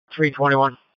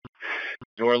321.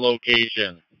 Your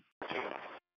location.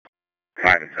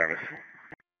 5 in service.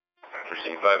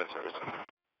 Proceed 5 in service.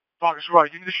 Fuck, it's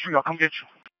right. Give me the street. I'll come get you.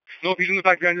 No, he's in the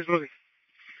back behind this building.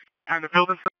 And the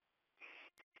building?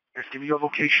 Just give me your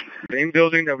location. Same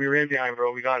building that we ran behind,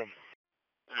 bro. We got him.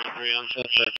 3 on set.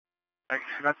 I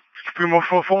got 3 more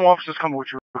phone officers coming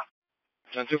with you.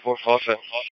 10-2-4, all set.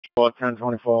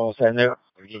 1024, send there.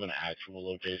 Give an actual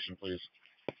location, please.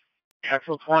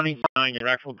 Actual 20. Your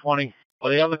actual 20.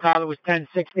 Well, the other car that was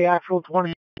 1060, actual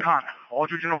 20. Connor.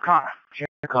 Aldridge and O'Connor.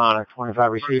 Connor,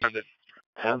 25 received.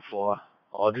 10-4.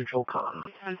 Aldridge O'Connor.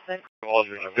 10-6.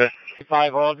 Aldridge, okay?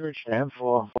 85 Aldridge,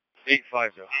 10-4.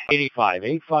 85, Joe.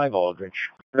 85 Aldridge.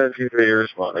 10-3, your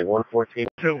spot, like 114.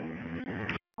 2.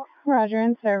 Roger,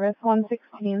 in service,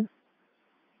 116.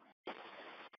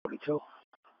 42.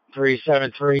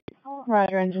 373.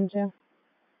 Roger, engine 2.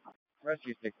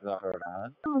 Rescue 6 is off Rhode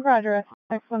Island. Roger,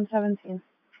 X117.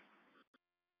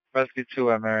 Rescue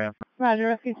 2 at Miriam. Roger,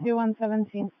 rescue 2,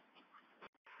 117.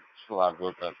 Still out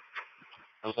group that.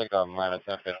 It was like a minus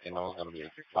 10-15. No one's going to be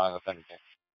fine with anything.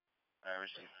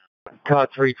 Car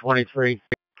 323.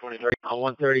 23. On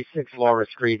 136 Laura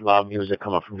Street, loud music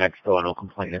coming from next door, no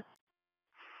complaining.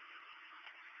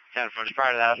 10 for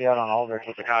prior to that, I'll be out on Aldridge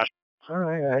with the car.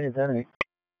 Alright, I did that.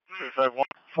 5-1.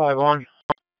 5-1.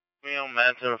 Me on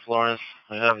Manton, Florence.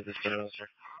 I have it this day, sir.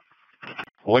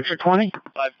 What's your 20?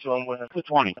 5-2, I'm with him.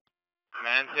 220.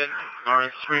 Manton,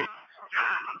 Florence Street.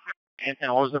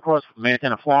 Manton, what was the cross?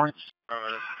 Manton and Florence?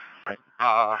 Right.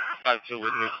 5-2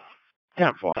 with me.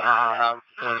 10-4. I have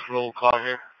this roll call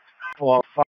here. 4,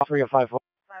 5, 3 or 5-4? 5-1.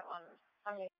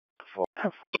 I'm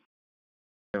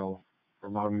 4.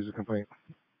 From loud music complaint.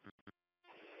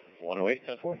 108,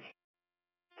 10-4.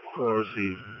 Or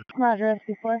see. Roger,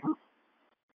 rescue 4.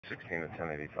 16 to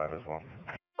 1085 as well.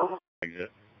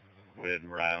 Exit with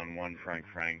round 1 Frank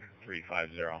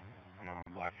 350 on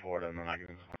Black Ford and then I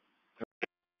can.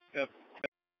 Yep.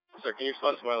 Sir, can you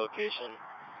specify my location?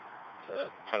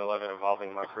 1011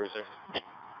 involving my cruiser.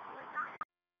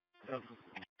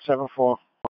 7-4. For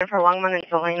Longman and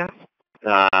Selena.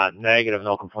 Negative,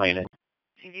 no complaining.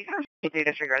 You can do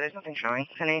disregard. There's nothing showing.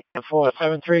 10-8. 4,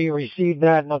 7-3, you received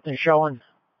that, nothing showing.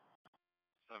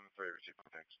 7-3 received.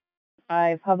 Thanks.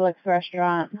 5, Publix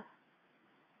restaurant.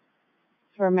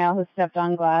 For a male who stepped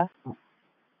on glass.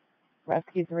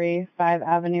 Rescue 3, 5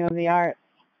 Avenue of the Arts.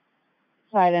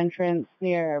 Side entrance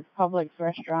near Publix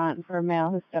restaurant for a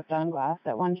male who stepped on glass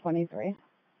at 123.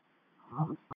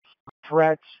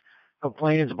 Threats.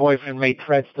 Complainant's boyfriend made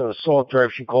threats to assault her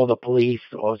if she called the police.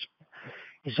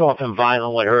 He's often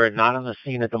violent with her, not on the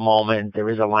scene at the moment. There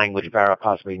is a language barrier,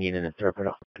 possibly need an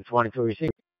interpreter. 22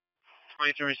 received.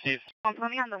 22 received. I'm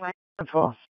plenty on the way.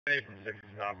 4. 8 from 6 is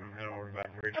not from head over back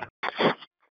bridge.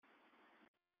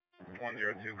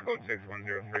 102, code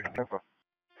 6103.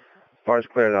 Bar's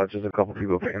cleared out, just a couple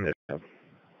people paying their tab.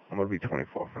 I'm gonna be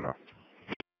 24 for now.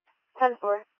 10-4.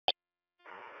 43.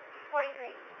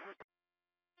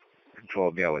 Control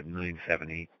will be out with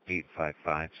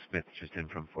 978-855. Smith just in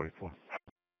from 44.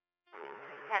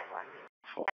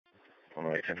 10-4.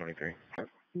 1023.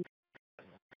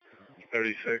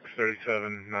 36,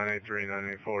 37, 983,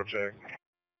 984, check.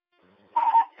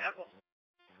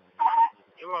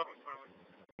 You're welcome.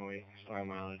 Style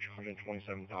mileage,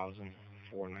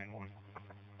 127,491.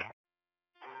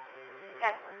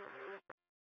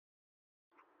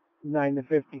 9 to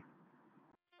 50.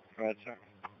 Go ahead, sir.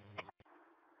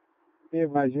 Be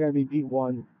advised, you're going to be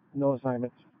B1. No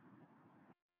assignments.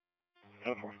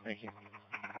 No problem, thank you.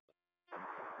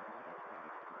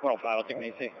 105, I'll take an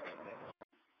AC.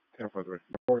 10-4-3.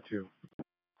 4-2.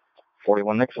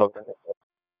 41 next hook.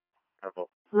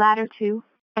 Ladder 2,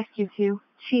 Rescue 2,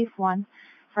 Chief 1,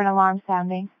 for an alarm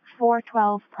sounding,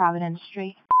 412 Providence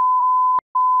Street.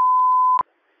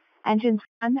 Engines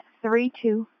 1, 3,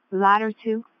 2, Ladder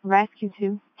 2, Rescue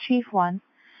 2, Chief 1,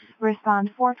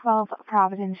 respond 412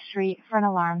 Providence Street for an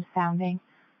alarm sounding.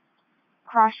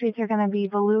 Cross streets are going to be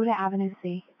Voluta Avenue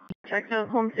C. Check the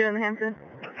home two in Hampton.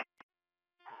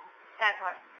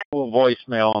 10-4. Full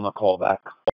voicemail on the callback.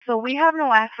 So we have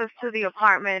no access to the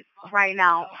apartment right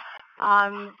now.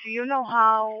 Do you know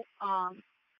how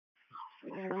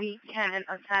we can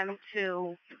attempt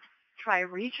to try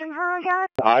reaching her again?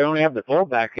 I only have the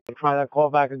callback. Try that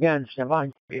callback again. Stand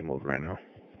by. Be moved right now.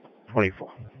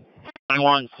 24.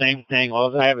 21, same thing.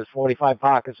 All I have is 45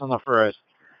 pockets on the first.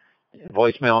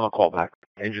 Voicemail on the callback.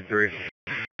 Engine 3.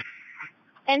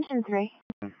 Engine 3.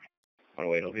 Oh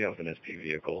wait, I'll be out in an SP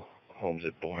vehicle. Homes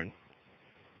at Bourne.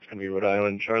 It's gonna be Rhode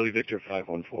Island, Charlie Victor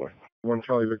 514. 1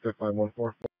 Charlie Victor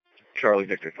 514. Charlie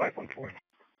Victor 514.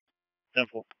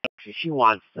 Simple. She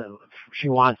wants to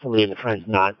leave. The friend's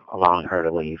not allowing her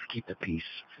to leave. Keep the peace.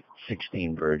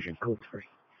 16 Virgin, code 3.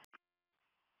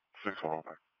 6-1.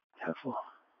 10-4.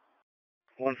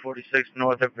 146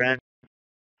 North of Grand.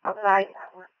 Outside.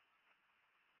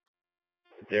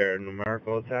 There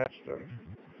numerical attached? Or?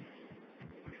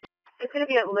 It's going to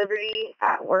be at Liberty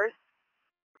at worst.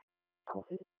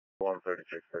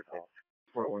 136, 13.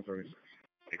 136.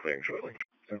 Declaring shortly.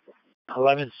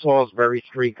 11 Salisbury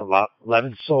Street.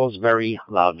 11 Salisbury.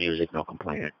 Loud music. No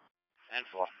complaining.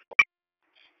 10-4.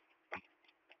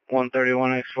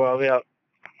 131 X12 out.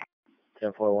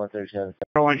 10-4. 137.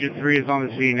 Engine 3 is on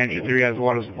the scene. Engine 3 has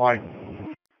water supply.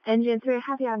 Engine 3,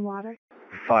 heavy on water.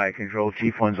 Fire control,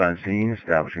 Chief 1's on scene,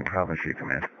 establishing Providence Street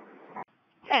Command.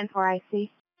 10-4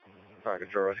 IC. Fire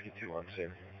control, rescue 2 on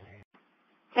scene.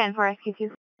 10-4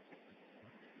 SQ2.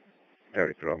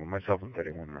 33, myself and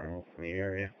 31 are in the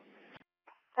area.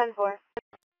 10-4.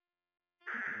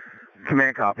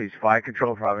 Command copies, fire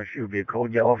control, Providence Street will be a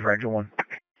code yellow for engine 1.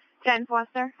 10-4,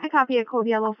 sir. I copy a code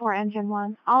yellow for engine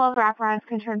 1. All other apparatus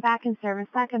can turn back in service.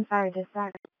 Back in fire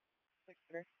dispatch.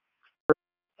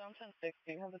 10-6.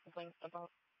 Do you have the complaint about?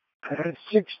 At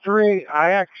 6-3,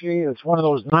 it's one of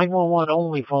those 911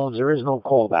 only phones. There is no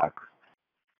callback.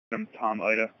 I'm Tom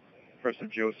Ida, first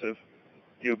of Joseph,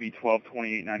 DOB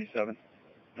 122897.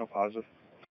 No positive.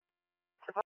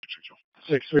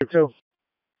 632.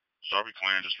 Sorry,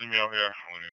 Clan, just leave me out here.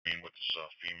 I'm going to meet with this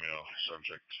female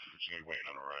subject who's going to be waiting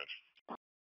on a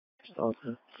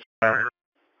ride.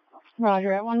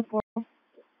 Roger, at 1-4.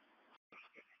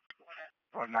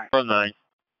 Road 9.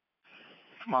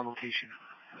 My location.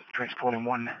 Transporting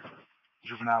one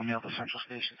juvenile male to Central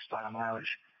Station, starting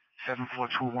mileage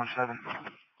 74217.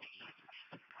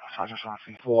 Sergeant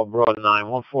Sonsi. 4 Broad 9.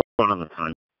 1-4 on the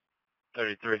time.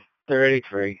 33.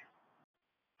 33.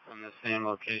 From the same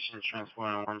location,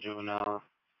 transporting one juvenile,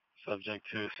 subject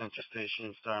to Central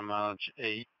Station, starting mileage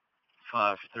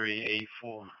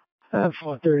 85384.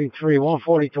 433.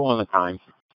 142 on the time.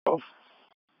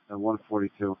 At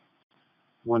 142.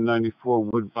 194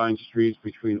 Woodbine Street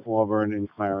between Auburn and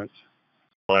Clarence.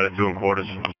 Ladder 2 quarters.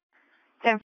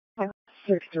 6-3.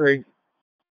 They're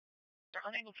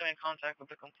unable to make contact with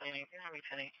the complaining. You're not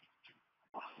returning.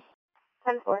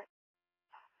 10-4.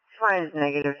 Fine is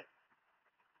negative.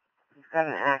 He's got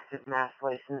an active mass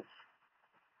license.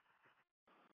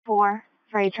 4,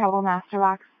 Freight Trouble Master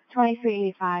Box,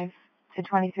 2385 to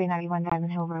 2391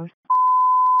 Diamond Hill Road.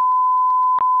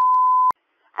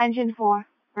 Engine 4,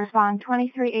 respond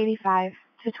 2385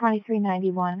 to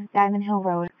 2391 Diamond Hill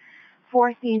Road,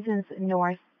 Four Seasons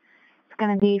North. It's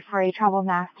going to be Freight Trouble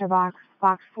Master Box,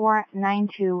 Box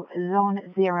 492,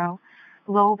 Zone 0,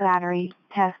 low battery,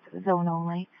 test zone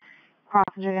only.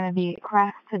 Crosses are going to be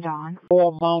Crest to Dawn.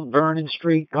 4 Mount Vernon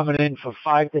Street coming in for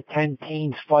 5 to 10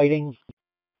 teens fighting.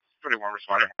 31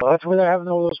 responding. Well, that's where they're having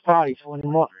all those parties.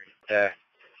 Anymore. There.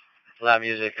 Loud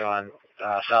music on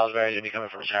Salisbury. Going to be coming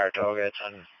from Saratoga. It's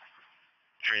on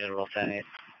reasonable 10-8.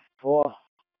 4.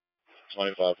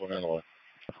 25, put in the way.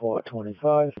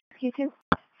 425. Q2.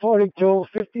 42,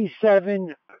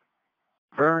 57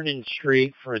 Vernon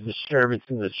Street for a disturbance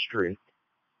in the street.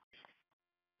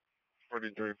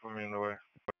 43, put me in the way.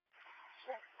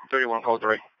 31, code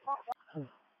 3.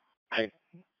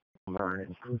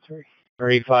 Vernon,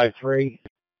 353.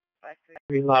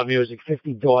 3 loud music,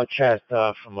 50 door chest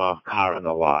from a car in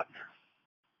the lot.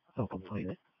 No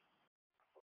complaining.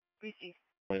 We see.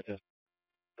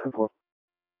 10-4.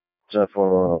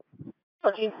 10-4.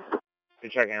 13. Be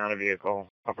checking on a vehicle,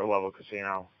 upper level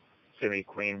casino. It's going to be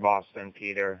Queen, Boston,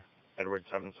 Peter, Edward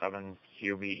 77,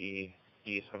 QBE,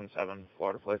 E77,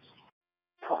 Florida plates.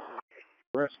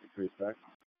 Rescue 3 back.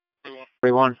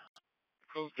 31.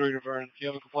 Code 3 to Vernon. Do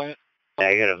you have a complaint?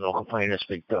 Negative, no complaint to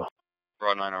speak to.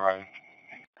 Road 9 arriving.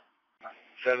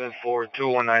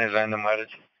 74219 is random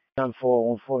mileage. 10-4,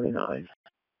 149.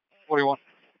 41.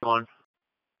 1.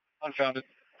 Unfounded.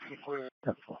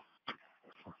 10-4.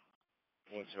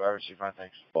 1-2, I received my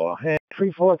thanks.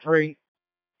 343.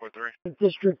 4-3.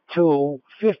 District 2,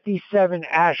 57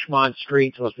 Ashmont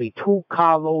Street. Supposed to be 2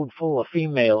 carload full of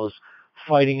females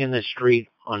fighting in the street,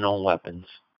 unknown weapons.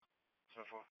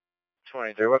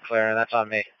 23, we're clearing. That's on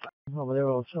me. Over there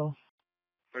also.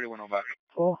 31 on back.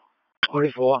 4.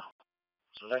 44.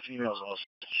 So that female's also,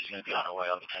 she's going to be on her way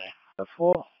up today.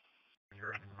 4.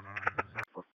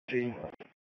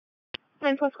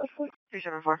 9 plus 4.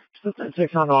 374.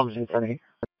 6 on arms in 10.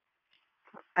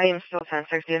 I am still 10-6.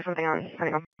 Do you have something on?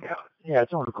 Yeah,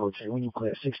 it's on the code. When you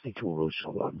clear 62 routes,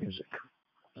 so loud music.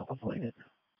 No complaining.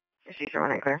 Your seats are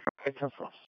running clear.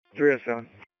 307.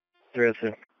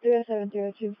 302.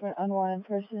 0702 for an unwanted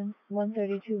person.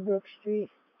 132 Brook Street.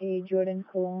 A Jordan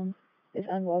Cologne is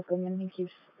unwelcome and he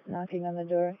keeps knocking on the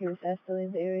door. He was asked to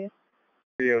leave the area.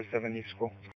 307 East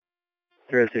School.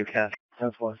 302 Cass.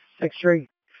 10-4. 6th Street.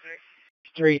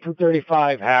 Street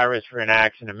 235 Harris for an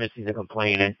accident. Missing the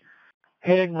complainant.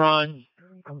 Hit and run.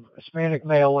 Hispanic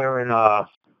male wearing a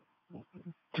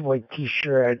white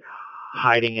t-shirt,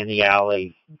 hiding in the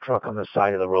alley. Truck on the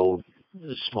side of the road,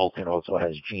 smoking. Also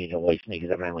has jeans and white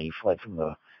sneakers. Evidently he fled from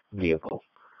the vehicle.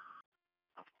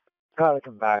 Gotta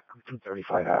come back.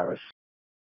 235 Harris.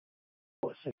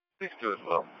 6-2 as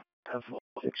well.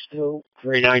 10-4.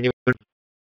 391.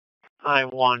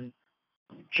 9-1.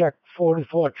 Check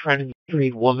 44 Trenton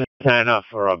Street. Woman Santa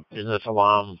for a business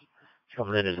alarm. It's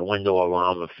coming in as a window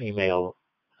alarm. A female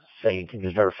saying, can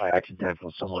you verify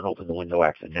accidental? Someone opened the window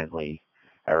accidentally.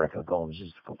 Erica Gomes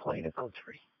is the complainant. Code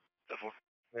 3. 10-4.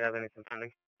 We have anything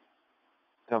pending?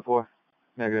 10-4.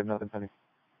 Negative, nothing pending.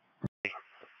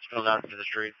 Still down to the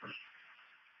street.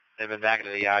 They've been back to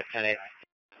the yard. 10-8.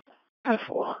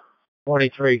 10-4.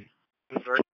 23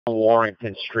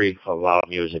 Warrington Street for loud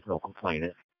music. No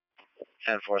complainant.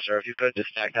 10-4, sir. If you could just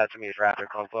stack that to me for after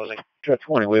call closing. Sure,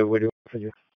 20. We're doing for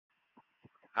you.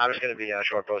 I'm just going to be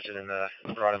short posted in the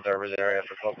Rhode and Thurber area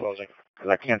for call closing.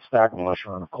 Because I can't stack them unless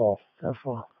you're on a call.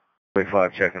 10-4.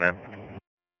 25 checking in.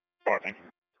 Parking.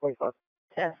 25.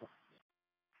 10-4.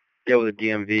 Yeah, with the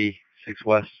DMV 6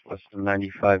 West, west of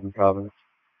 95 in Providence.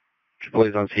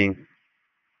 Police on scene.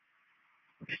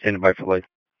 Standing by for light.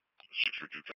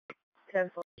 10-4.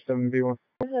 7B1.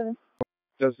 7.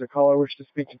 Does the caller wish to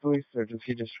speak to police, or does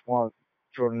he just want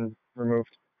Jordan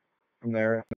removed from the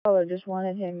area? Caller just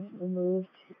wanted him removed.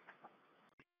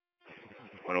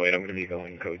 108, I'm going to be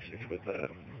going code 6 with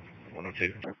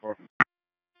 102. 4.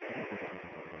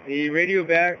 The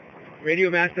radio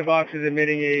master box is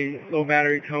emitting a low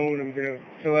battery tone. I'm going to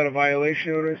fill out a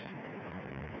violation notice.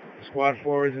 Squad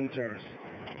 4 is in service.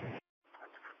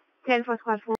 10-4,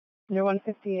 Squad 4. Near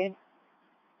 158.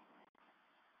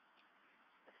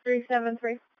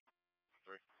 373.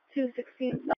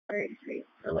 216 South Street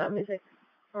for loud music.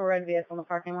 For a red vehicle in the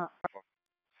parking lot.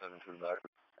 7-2 back.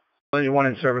 Engine 1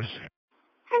 in service.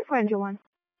 10-4, Engine 1.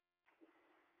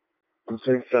 I'm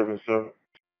saying 7, so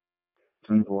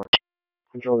 10-4.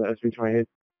 Control the SB28.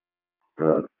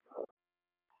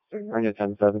 I get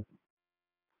 10-7.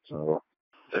 So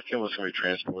That fuel is going to be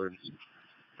transported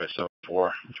by 7-4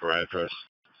 to our address.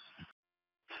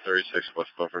 36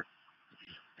 West Buffer.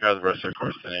 Got the rest of the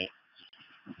cars tonight.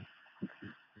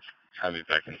 I'll be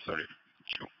back in 30.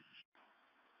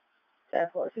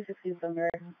 10-4. 216 Thunder.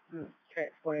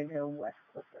 Transported to West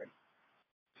Clifford.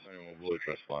 We'll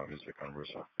address loud music on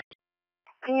Russo.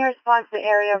 Can you respond to the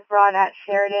area of Broad at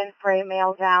Sheridan for a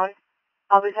male down?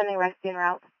 I'll be sending rescue en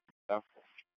route.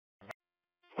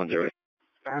 1-0.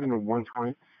 Avenue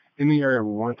 120, in the area of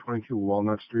 122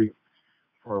 Walnut Street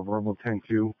for a verbal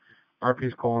 10-2. RP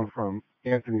is calling from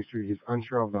Anthony Street. He's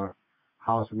unsure of the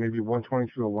house, maybe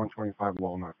 122 or 125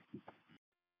 Walnut.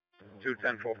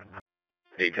 2-10-4.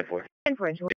 8-10-4. 10-4,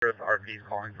 Engine 1. RP's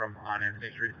calling from on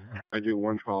Anthony Street. I do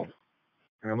 112.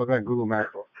 And I'm looking at Google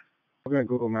Maps.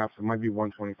 It might be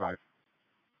 125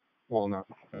 Walnut.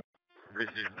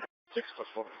 Received.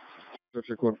 6-4.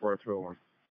 District code 4201.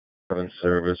 7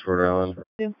 service, Rhode Island.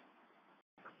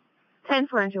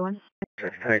 10-4, Engine 1.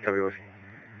 10-8 WS.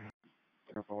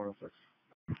 106.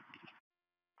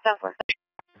 10-4.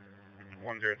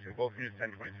 102. Both units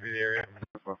 10-23 the area.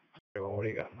 What do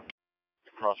you got?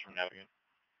 Across from Navigant.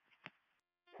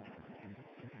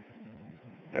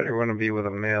 Better want to be with a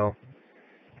male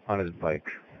on his bike.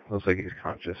 Looks like he's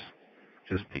conscious.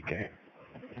 Just PK.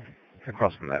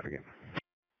 Across from that again.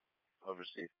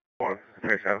 Overseas. 1.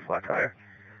 Appears to have a flat tire.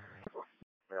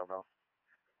 Male now.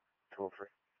 203.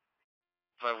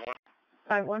 5-1.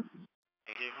 5-1.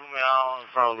 Can you move me out in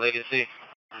front of Legacy?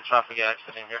 A traffic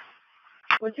accident here.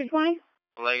 What's your 20?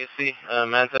 Legacy,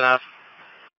 Manton Ave.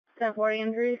 1040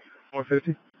 injuries.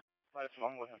 450. What's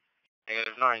wrong with him?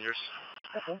 Negative 9 years.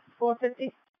 Okay.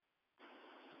 450.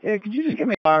 Yeah, could you just get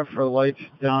me a car for lights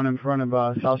down in front of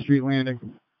South Street Landing?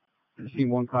 I just need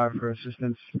one car for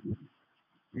assistance.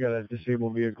 We got a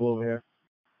disabled vehicle over here.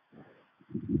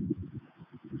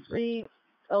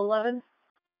 311.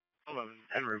 11.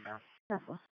 En route now.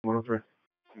 103.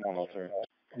 103.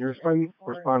 Can you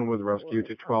respond with rescue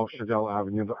to 12 Shadell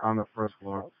Avenue on the first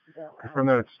floor? Confirm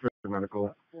that it's strict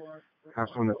medical. Have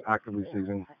someone that's actively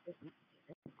seizing.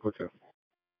 Go to.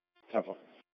 10-4.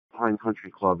 Pine Country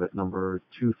Club at number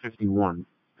 251,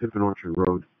 Pippin Orchard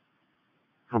Road.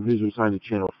 Companies are assigned to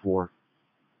Channel 4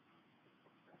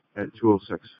 at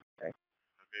 206. The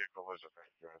vehicle is a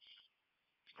dangerous.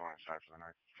 going inside for the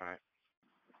night. Tonight.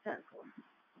 10-4.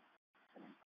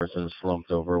 Person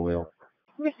slumped over a wheel.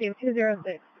 Received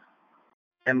 206.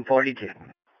 M42.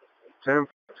 10-206.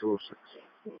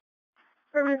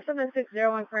 Permit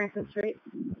 7601 Cranston Street.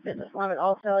 Business limit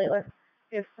all cellular.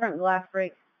 His front glass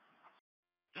break.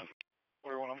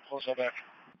 Where when I'm close, I'll back.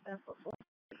 10-4.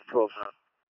 12.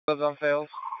 Lives on fails.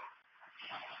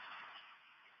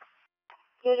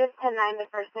 Can you just 10-9 the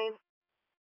first name?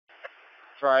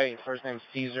 Try first name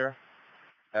Caesar.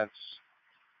 That's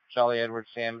Charlie Edward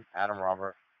Sam Adam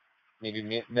Robert. Maybe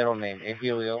middle name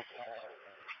Ahelio.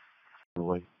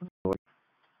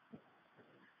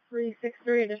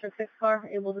 363, District 6 car,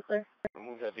 able to clear.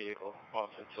 Move that vehicle off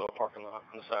into a parking lot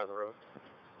on the side of the road.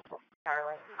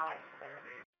 Charlie.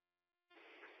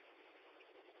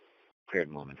 Cleared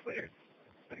moments later.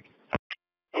 Thank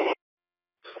you.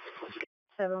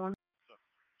 7-1.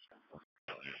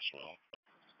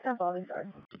 10-4, sorry.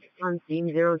 On scene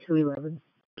 0211.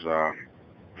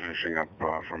 Finishing up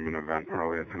from an event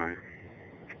earlier tonight.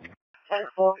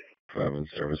 10-4. 7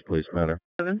 service police matter.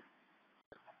 7.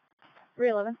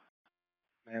 311.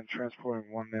 Man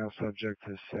transporting one male subject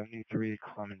to 73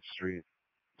 Clement Street.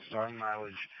 Starting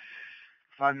mileage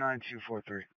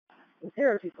 59243.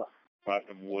 024. Class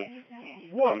of Wood.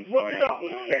 What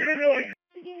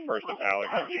First of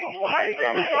Alex.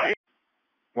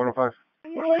 105.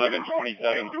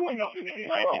 1127.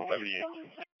 1978.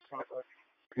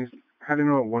 He's heading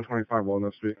out at 125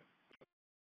 Walnut Street.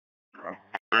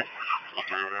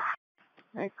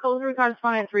 Alright, code 3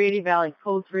 correspondent 380 Valley.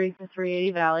 Code 3 to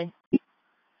 380 Valley.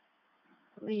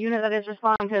 The unit that is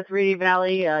responding to 380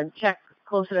 Valley, check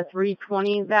closer to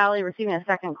 320 Valley, receiving a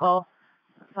second call.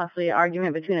 Possibly an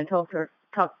argument between a tow truck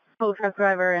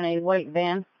driver and a white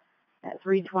van at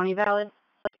 320 Valley.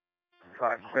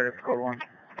 5 credit code 1.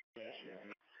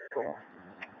 Cool.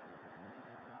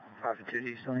 5 to 2, do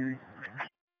you still need me?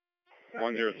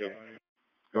 102.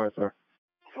 Go ahead, sir.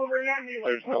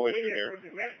 There's no issue here.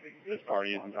 This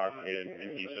party is intoxicated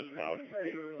and he's just loud.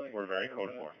 We're very code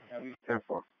 4.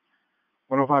 10-4.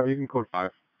 105, you can code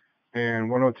 5. And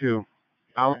 102,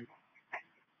 Alex.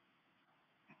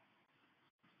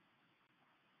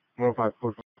 105,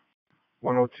 code 5.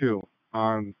 102,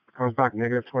 comes back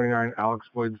negative 29, Alex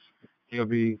Woods, he'll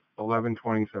be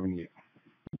 11-20-78.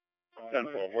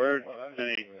 10-4. Where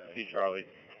did he see Charlie?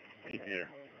 See Peter.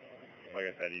 Like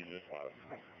I said, he's just loud.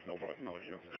 No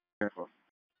issue. 10-4.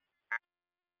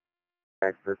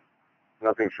 Exit.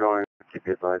 Nothing showing. Keep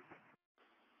it advised.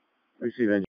 Receive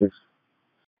engine 6.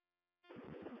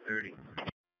 30.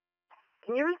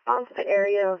 Can you respond to the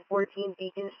area of 14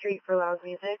 Beacon Street for loud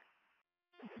music?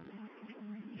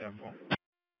 10-4.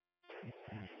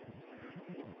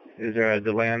 Is there a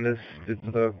delay on this?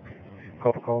 The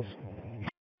couple calls?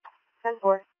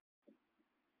 10-4.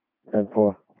 10-4.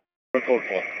 4.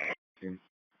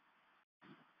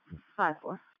 5-4.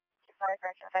 Sorry,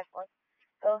 correction, 5-4.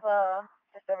 Those,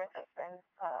 disturbances and,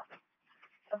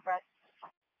 suppressed.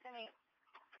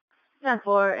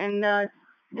 10-4, and,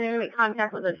 did you make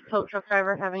contact with the tow truck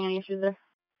driver having any issues there?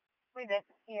 We did.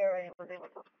 He already was able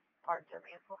to park their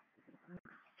vehicle.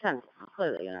 10,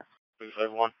 clear the unit.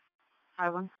 351.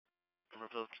 5-1.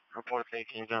 Report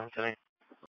taking down today.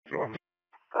 Go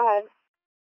ahead.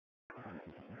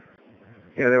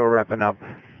 Yeah, they were wrapping up.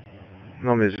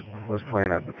 No music was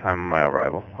playing at the time of my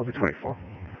arrival. I'll be 24.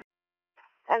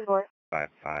 10-4.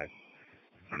 5-5.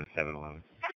 On a 7-11.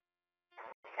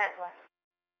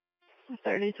 10-4.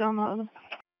 32 on the other.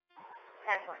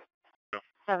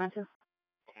 10-4. 7-2.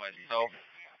 Myself,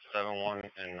 7-1,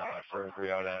 and for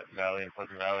 3 out at Valley and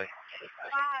Pleasant Valley.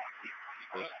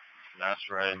 Mass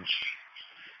Reg,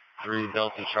 3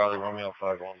 Delta Charlie Romeo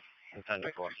 5-1, and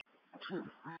 10-4.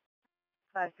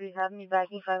 5-3, have me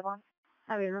backing 5-1.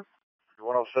 Have you,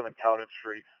 107 Cowden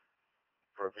Street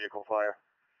for a vehicle fire.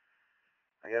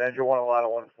 I got engine 1 a lot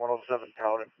of 107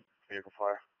 Cowden, vehicle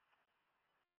fire.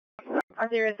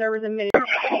 Arterial servers and midi.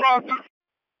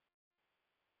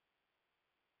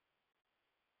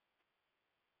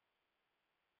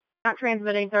 Not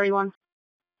transmitting 31.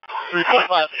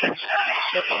 345.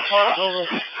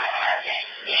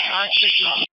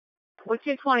 What's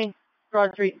 220?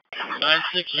 Broad Street.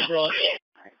 960 Broad.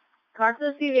 Car to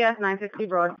the CVS, 960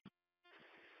 Broad.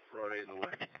 Broad 8 in the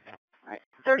way. Alright.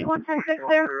 3110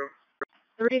 there?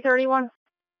 331.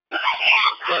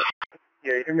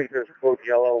 Yeah, you can make this quote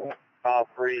yellow,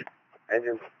 free,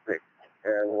 engine 6,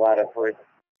 and ladder 3.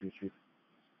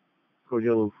 Code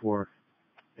yellow 4.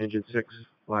 Engine 6.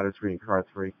 Ladder 3 and car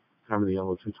 3. Time of the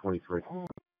yellow 223. 10-4.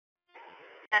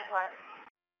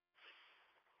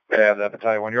 Yeah, that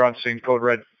battalion. When you're on scene, code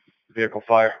red, vehicle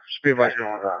fire. Speed advice.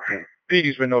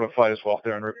 PD's been notified as well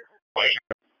there en route.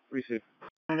 Receive.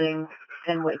 And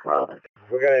Wake Road.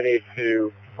 We're going to need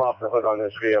to pop the hood on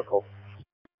this vehicle.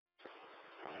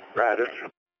 Roger.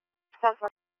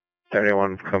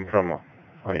 31 come from,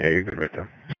 oh yeah, you're good right there.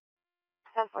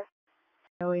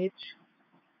 OH.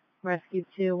 Rescue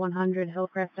 2, 100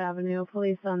 Hillcrest Avenue.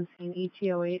 Police on scene,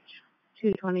 ETOH,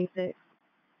 226.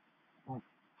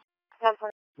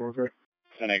 Okay.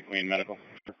 10-8 Queen Medical.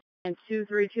 And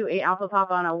 2328 Alpha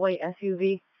Papa on a white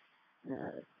SUV.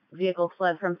 Vehicle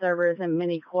fled from servers in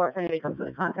mini court. If anybody comes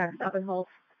into contact, stop and hold.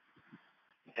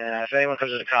 And if anyone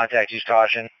comes into contact, use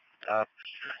caution.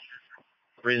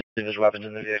 Leave his weapons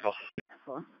in the vehicle.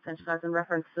 Attention starts in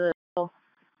reference to the vehicle.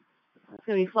 It's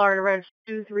going to be Florida Reg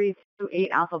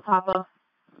 2328 Alpha Papa,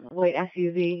 white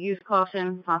SUV. Use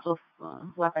caution. Possible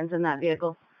weapons in that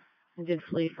vehicle. It did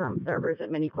flee from servers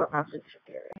at mini court property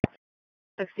area.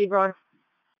 60 Broad.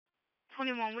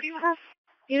 21, what do you have?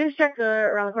 You just checked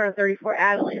around the corner of 34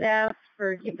 Adelaide Ave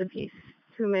for Keep the Peace.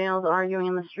 2 males arguing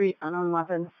in the street, unknown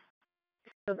weapons.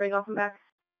 So break off and back.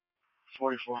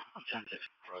 44. I'm tempted.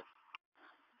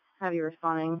 Have you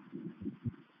responding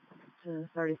to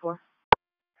 34?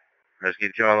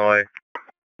 Rescue 2 on the way.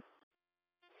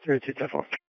 32 4.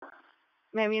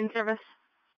 Maybe in service?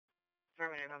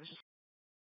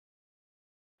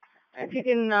 If you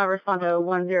can respond to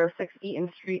 106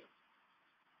 Eaton Street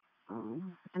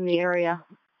in the area,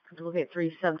 to look at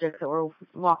 3 subjects that were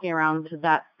walking around to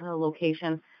that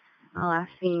location.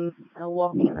 Last seen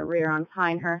walking in the rear on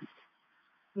Pinehurst.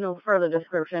 No further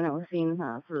description. It was seen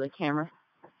through the camera.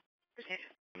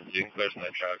 You can clear some of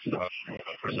that truck stuff.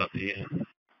 First up to you.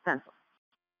 Pencil.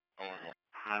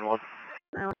 9-1.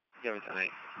 9-1. Give it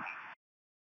tonight.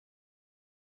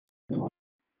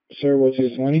 Sir, what's your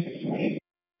 20?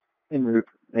 En route,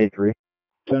 A3.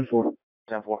 10-4. 10-4.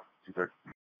 2-3.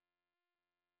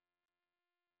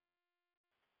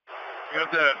 You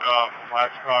got that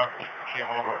last car came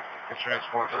over, get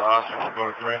transported to the hospital,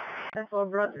 go to 3. That's all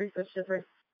brought 3 switch to 3.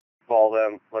 Call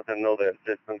them, let them know that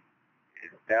system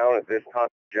is down at this time.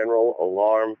 General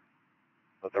alarm,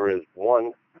 but there is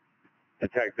one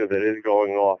detector that is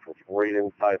going off. It's right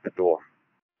inside the door.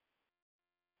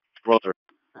 Roll 3.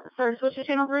 Sir, switch to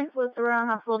channel 3. What's around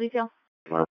hospital detail?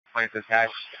 Place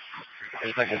attached.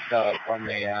 There's like a from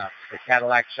the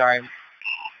Cadillac side.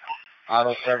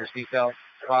 Auto service detail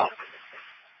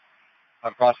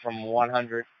across from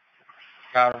 100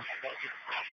 counter.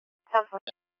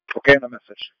 Okay, on the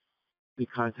message. The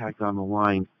contact on the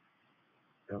line.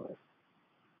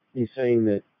 He's saying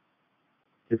that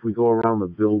if we go around the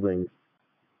building,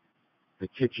 the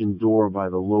kitchen door by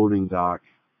the loading dock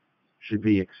should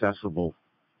be accessible.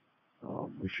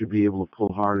 We should be able to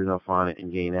pull hard enough on it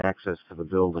and gain access to the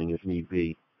building if need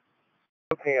be.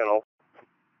 Panel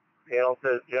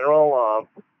says general alarm.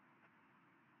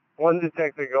 One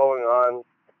detector going on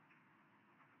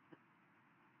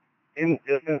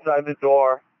just inside the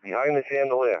door, behind the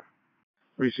chandelier.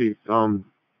 Receive. Do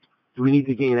we need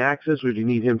to gain access, or do you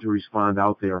need him to respond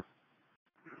out there?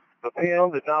 The panel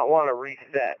did not want to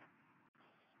reset.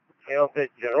 Panel said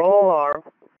general alarm.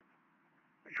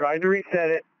 We tried to reset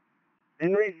it.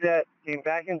 Didn't reset. Came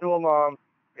back into alarm.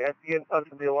 We have to get in touch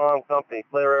with the alarm company,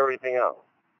 clear everything out.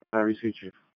 I receive,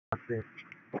 Chief.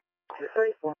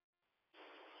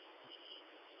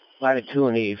 Ladder 2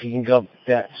 and 8, if you can go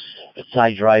that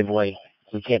side driveway.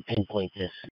 We can't pinpoint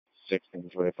this.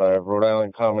 1625, Rhode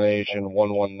Island combination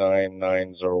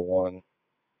 119901.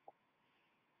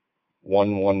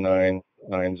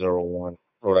 119901,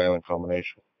 Rhode Island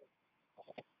combination.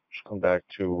 Should come back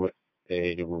to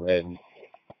a red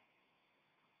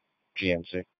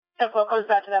GMC. That's what goes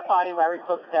back to that party where we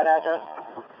booked that address.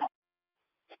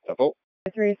 Tempo.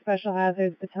 3 Special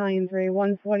Hazards, Battalion 3,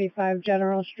 145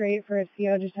 General Street for a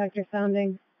CO detector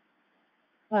sounding.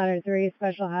 Ladder 3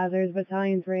 Special Hazards,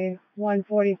 Battalion 3,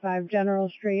 145 General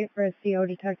Street for a CO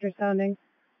detector sounding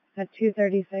at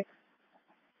 236.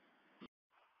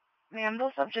 Ma'am,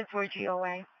 those subjects were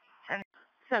GOA.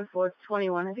 10-4,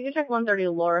 21. If you can check 130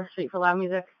 Laura Street for loud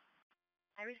music.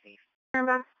 I received. Turn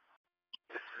back.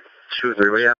 2-3, what do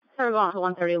you have? So we're going to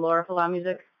 130 Laura for loud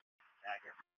music.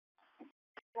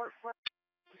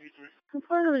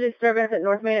 Part of the disturbance at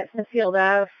North Main at Smithfield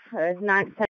Ave,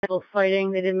 9 people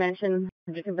fighting. They did mention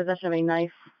subject in possession of a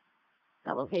knife.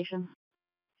 That location.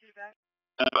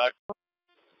 Back.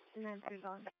 And then 3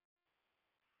 gone.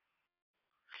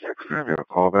 6, have you a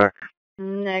call back?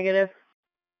 Negative.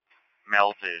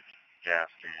 Melted gas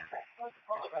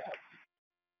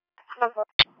can.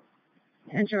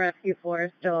 Enter Rescue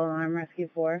 4, still alarm Rescue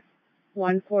 4.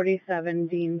 147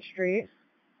 Dean Street.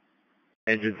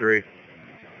 Engine 3.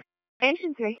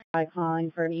 Engine 3. By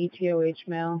calling for an ETOH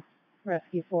male.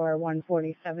 Rescue 4,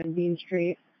 147 Bean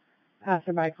Street.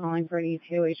 Passerby calling for an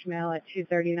ETOH male at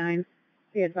 239.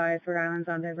 Be advised, Rhode Island's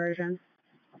on diversion.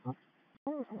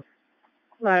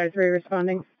 Ladder 3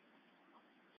 responding.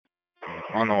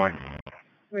 On the way.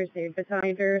 Received.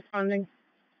 Battalion 3 responding.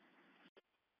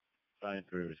 Battalion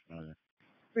 3 responding.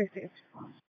 Received.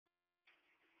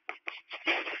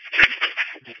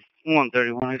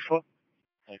 131 X4.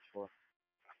 X4.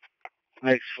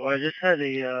 X4. I just had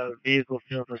a vehicle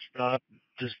fail to stop.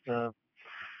 Just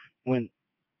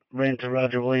ran to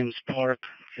Roger Williams Park.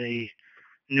 It's a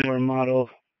newer model,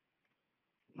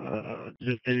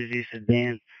 Infinity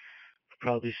sedan,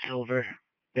 probably silver,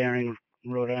 bearing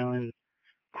Rhode Island,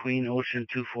 Queen Ocean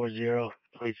 240.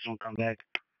 Please don't come back.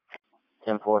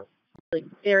 10-4.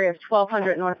 Area of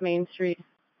 1200 North Main Street.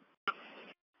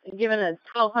 Given a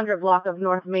 1200 block of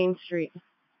North Main Street.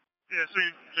 Yeah,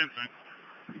 same thing.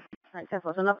 Alright,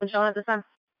 Tesla, so nothing showing at this time?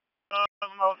 No,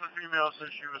 the female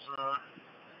said she was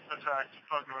attacked.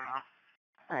 Talk to her now.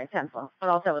 Alright, 10-4. But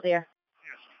all set with the air.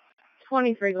 Yes.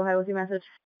 23, go ahead with your message.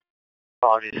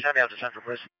 Apologies, send me out to Central,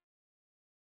 please.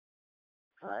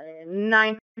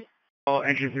 9. Oh,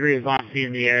 Engine 3 is on scene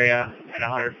in the area at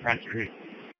 100 Front Street.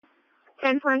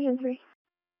 10-4, Engine 3.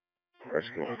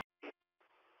 Rescue.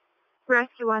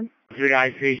 Rescue 1. Good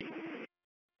IC.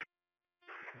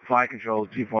 Flight control,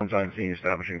 Chief 1's on scene,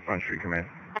 establishing Front Street Command.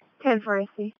 10-4,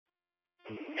 SC.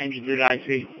 Engine 3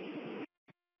 IC.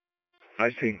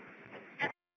 IC.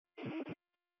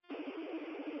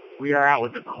 We are out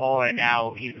with the call right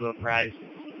now. He's apprised.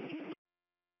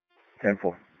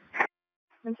 10-4.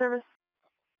 In service.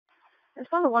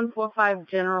 Respond to 145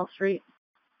 General Street.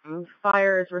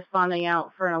 Fire is responding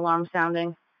out for an alarm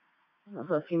sounding.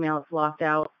 Also a female is locked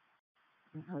out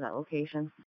of that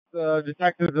location.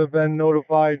 Detectives have been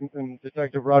notified, and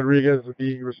Detective Rodriguez will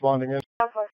be responding in.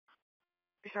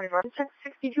 Check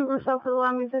 62 or so for the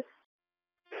alarm music.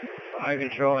 Fire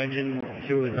control, Engine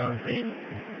 2 is on scene.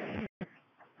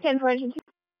 10-4, Engine 2.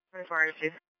 Fire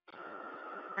chief.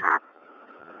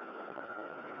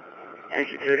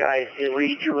 Engine 2 to IC.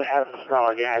 We do have a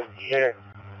small gas here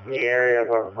in the area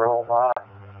of Rhode,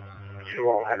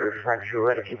 200 Front Street.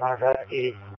 Ready to keep on that.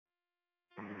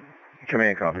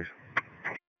 Command copies.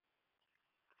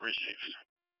 Received.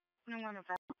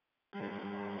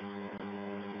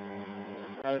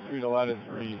 Ladder 3 to ladder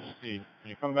 3C. Can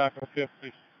you come back on 5th,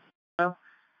 please?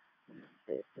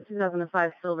 It's the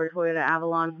 2005 silver Toyota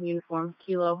Avalon uniform,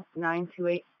 Kilo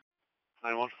 928.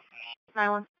 9-1.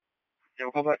 91. Yeah,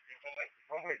 we'll come back.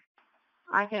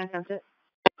 I can attempt it.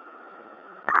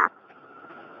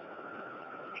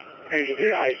 Engine 2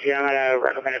 IC. I'm going to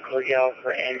recommend a code yellow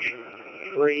for Engine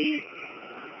 3.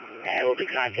 And we'll be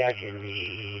contacting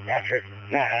the National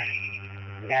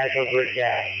Grid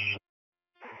Gas.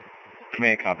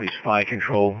 Command copies. Flight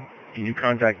control. Can you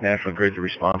contact National Grid to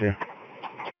respond here?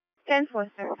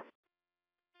 10-4, sir.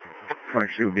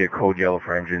 Front Street would be a code yellow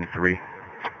for Engine 3.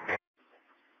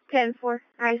 10-4.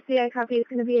 I copy. It's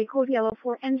going to be a code yellow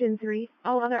for Engine 3.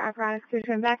 All other apparatus to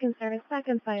return back in service. Back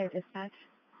in fire dispatch.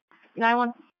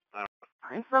 91.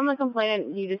 From the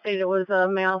complainant, you just stated it was a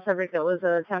male subject that was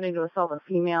attempting to assault a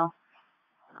female.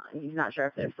 He's not sure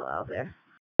if they're still out there.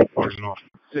 Quarters off.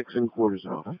 6 and quarters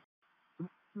off.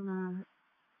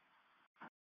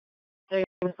 They're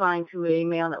responding to a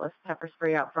male that was pepper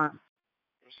spray out front.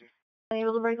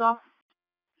 Able to break off?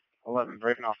 11,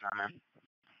 breaking off now, man.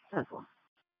 10-4.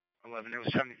 11, it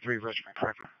was 73 Richmond,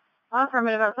 correct?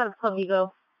 Affirmative, outside of Club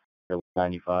Ego.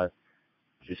 95.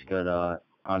 Just got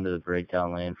onto the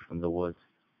breakdown lane from the woods.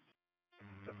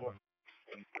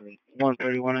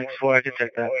 131 X4, I can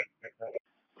check that.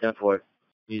 10-4.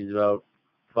 He's about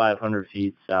 500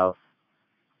 feet south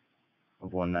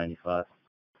of 195.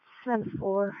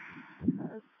 10-4.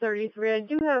 33. I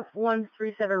do have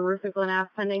 137 Ruther Glen Ave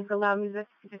pending for loud music.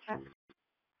 You can check.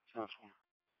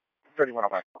 31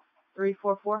 back.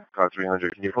 344. Car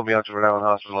 300. Can you put me out to Rhode Island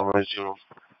Hospital on Emergency Room?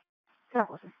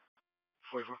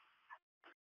 44.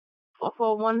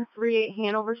 138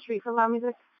 Hanover Street for loud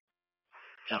music.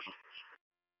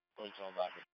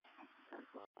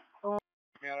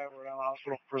 Me out at Rhode Island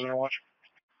Hospital. Prisoner watch.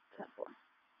 10-4.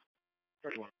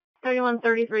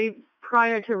 3133.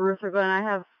 Prior to Ruther Glen, I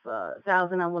have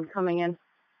 1,000 on one coming in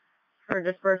for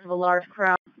disperse of a large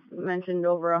crowd. Mentioned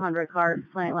over 100 cars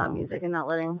playing loud music and not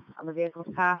letting other vehicles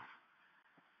pass.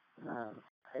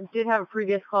 I did have a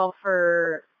previous call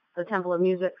for the Temple of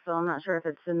Music, so I'm not sure if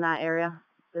it's in that area.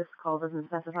 This call doesn't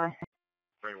specify.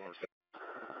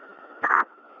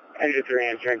 Engine 3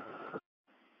 answering.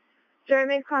 Jerry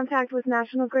made contact with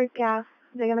National Grid Gas.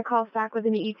 They're going to call us back with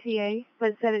an ETA,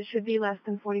 but said it should be less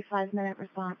than 45-minute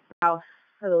response. House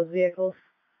for those vehicles.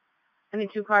 Any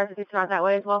two cars that get out that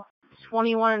way as well?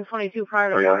 21 and 22 prior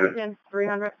to 300.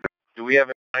 300. Do we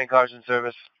have 9 cars in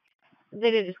service?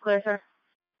 They did just clear, sir.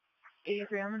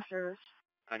 83, I'm in service.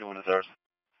 91 in service.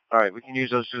 Alright, we can use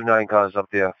those 2 9 cars up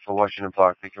there for Washington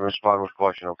Park. They can respond with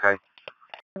caution, okay?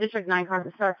 District 9 cars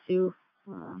that start to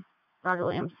Roger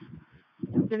Williams.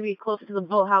 It's going to be close to the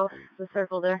boathouse, the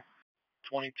circle there.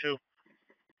 22.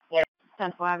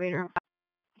 10-5, Adrian.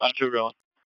 On 2 going.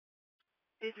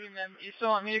 83, ma'am. You still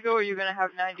want me to go, or are you going to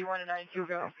have 91 and 92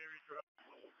 go?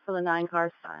 For the 9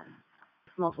 cars,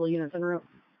 multiple units en route.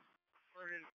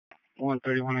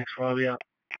 131 X12, yeah.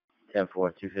 10-4,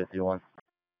 251.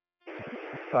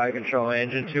 Fire control,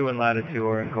 engine 2 and ladder 2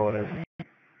 are in quarters.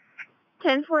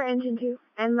 10-4, engine 2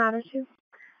 and ladder 2.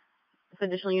 If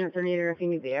additional units are needed or if you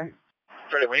need the air.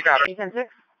 31, you got it. 10-6.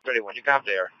 31, you got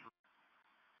there.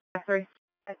 3.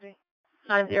 50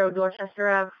 Dorchester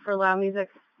Ave for loud music.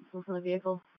 From the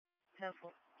vehicle. 10-4.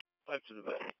 5 to the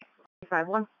back.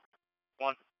 5-1.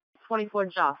 1. 24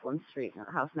 Jocelyn Street,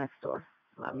 house next door.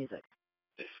 Loud music.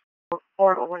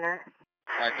 4 winner.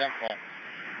 Alright,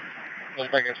 10-4.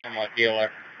 Looks like it's from a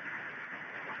dealer.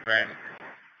 Brand.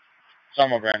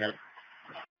 Summer brand new.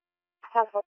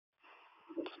 10-4.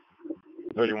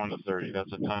 31 to 30,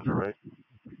 that's a Tundra, right?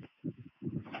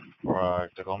 For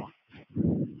Tacoma.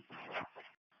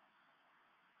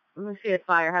 Let me see if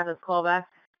fire has a call back.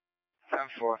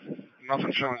 10-4.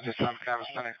 Nothing showing just on canvas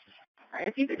tonight. Alright,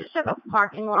 if you could just check a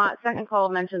parking lot. Second call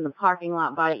mentioned the parking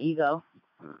lot by Ego.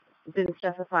 It didn't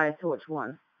specify as to which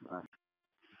one.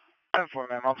 10-4,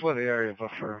 ma'am. I'll play the area,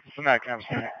 but for that canvas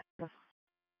tonight.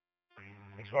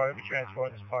 Expired, we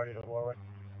transport this party to Warwick.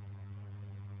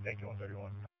 Thank you,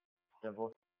 131.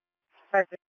 10-4.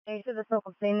 Perfect. You said there's no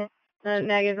complaint?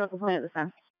 Negative, no complaint at this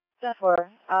time.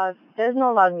 10-4. There's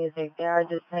no loud music. They are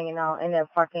just hanging out in their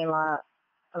parking lot.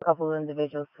 A couple of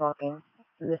individuals talking.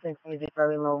 Listening to music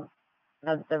very low.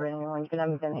 Not disturbing anyone. You can have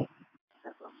me 10-8.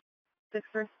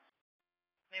 6-3.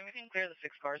 Maybe we can clear the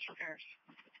 6 cars for cars.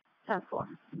 10-4.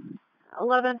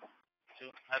 11.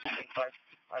 2. That's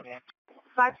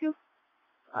 5. 5-2.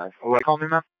 What, call me,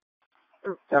 ma'am?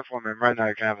 10-4, ma'am. Right now,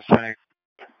 you can have a tonight.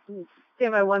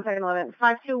 Stand by 1 second, 11.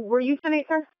 5-2. Were you 10-8,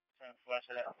 sir? 10-4.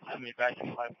 I'll be back in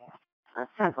 5-1.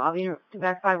 That's 10-4. I'll be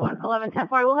back 5-1. 11, 10-4.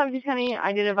 I will have you 10-8.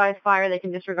 I did advise fire. They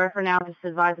can disregard for now. Just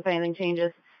advise if anything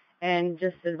changes. And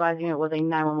just advising it was a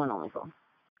 911 only phone.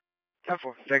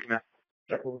 10-4. Thank you, ma'am.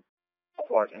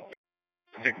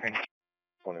 16.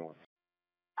 21.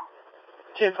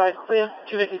 2-5, clear.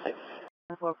 256.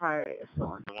 10-4 priority is still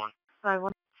on. 1.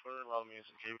 5-1. For the loud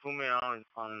music, can you put me on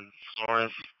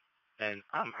Florence and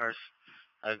Amherst?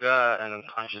 I got an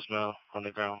unconscious male on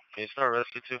the ground. Can you start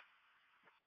rescue too?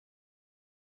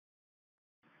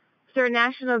 Sir,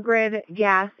 National Grid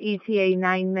Gas ETA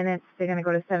 9 minutes. They're going to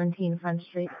go to 17 Front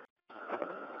Street.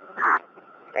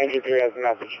 93 has a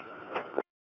message.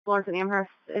 Florence and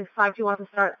Amherst. If 5-2 wants to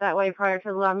start that way prior to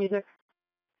the loud music.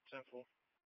 10-4.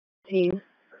 15.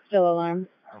 Still alarm.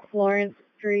 Florence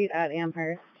Street at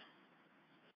Amherst.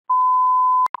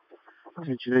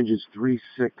 Attention engines 3-6,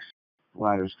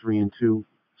 ladders 3 and 2,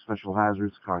 special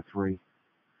hazards, car 3.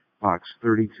 Box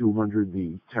 3200,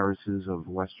 the terraces of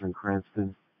Western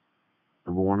Cranston.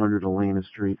 Number 100 Elena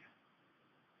Street.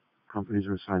 Companies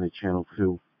are assigned to channel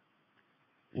 2.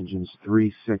 Engines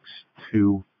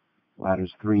 362,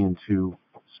 ladders 3 and 2,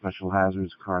 special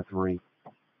hazards, car 3.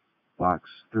 Box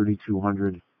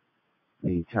 3200,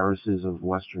 the terraces of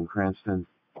Western Cranston.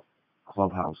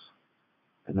 Clubhouse.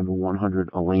 At number 100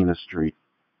 Elena Street.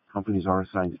 Companies are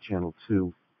assigned to channel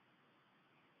 2.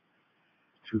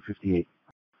 258.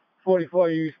 44,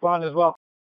 you respond as well.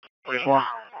 44.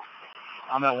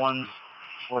 I'm at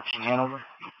 114 Hanover.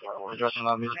 We're addressing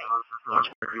loud music.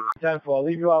 10-4, I'll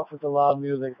leave you off with the loud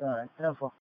music. All right,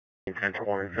 10-4.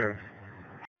 10-22.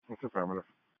 What's affirmative?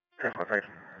 10-4, thanks.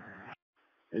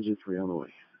 Engine 3 on the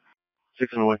way.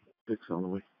 6 on the way. 6 on the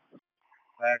way.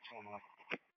 Ladder 2 on the way.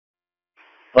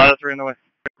 Ladder 3 on the way.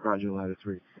 Roger, ladder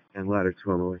 3. And ladder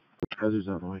 2 on the way. Hazards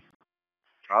on the way.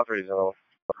 All 3's on the way.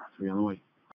 3 on the way.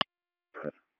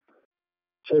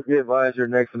 Should be advised you're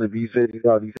next on the B suite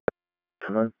detail.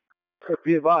 Should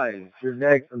be advised you're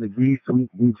next on the B suite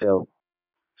detail.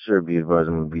 Sure, be advised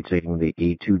I'm going to be taking the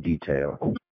A2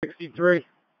 detail. 63.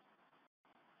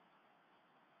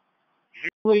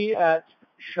 Julie at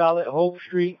Charlotte Hope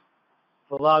Street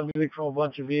for loud music from a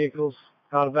bunch of vehicles.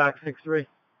 Out of back 6-3. 6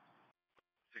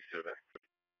 to the back.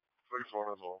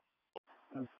 34 as well.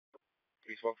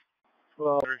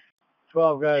 12.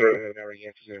 12 guys. Sure, that range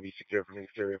is going to be secure from the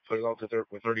exterior. Put it out to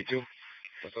with 32.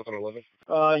 What's up on 11?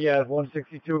 Yeah,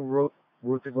 162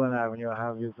 Route to Glen Avenue. I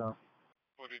have you on.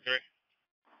 43.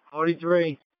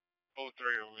 43. 03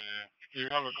 over there. Do you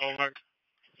have a call back?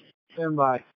 Stand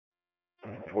by.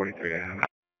 43 I have.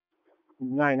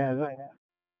 9.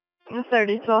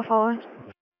 30, 12 following.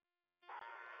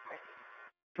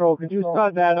 Control, could you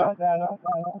start that up?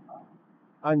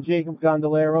 On Jacob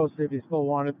Gondoleros, if you still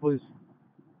want it, please.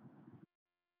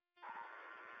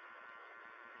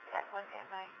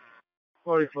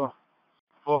 44.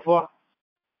 44.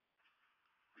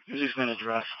 Music's been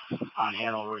addressed on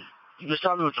Hanover. You can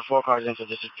start me with the 4 cars into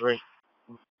District 3.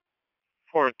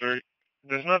 4-3.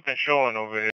 There's nothing showing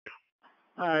over here.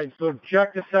 Alright, so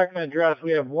check the second address.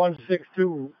 We have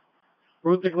 162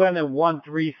 Route to Glen and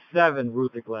 137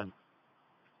 Route to Glen.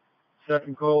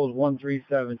 Second call is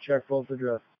 137. Check both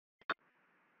addresses.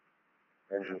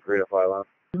 Engine 3 to 5 on.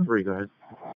 3, go ahead.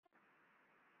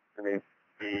 I mean,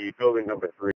 the building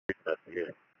number 3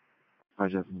 investigated.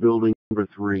 Alright, that's building number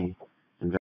 3.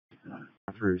 Investigate.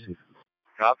 3 receive.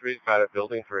 Cop 3's got it,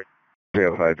 building 3.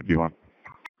 305 to B1.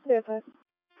 305.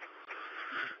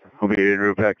 We'll be en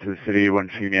route back to the city, one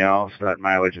female, so that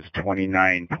mileage is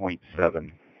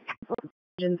 29.7.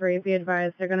 Engine 3, be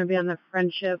advised, they're going to be on the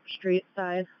Friendship Street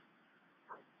side.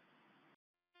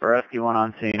 Rescue 1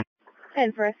 on scene.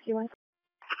 10 for rescue 1.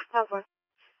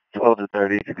 12 to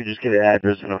 30. If you could just get an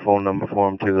address and a phone number for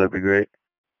him too, that'd be great.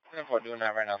 I'm doing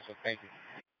that right now, so thank you.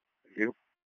 Thank you.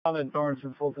 I'm in Torrance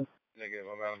and Fulton. Negative,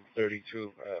 I'm around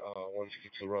 32 at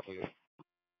 162 roughly.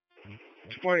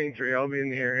 23, I'll be in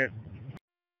the area.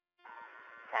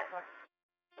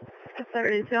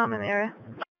 32, I'm in the area.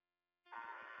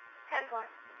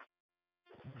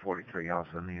 43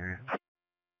 also in the area.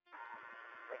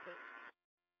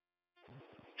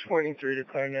 23 to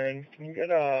car 9. Can you get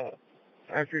a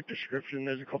accurate description?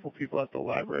 There's a couple people at the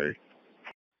library.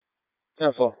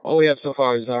 Careful. All we have so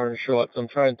far is orange shorts. I'm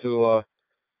trying to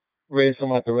raise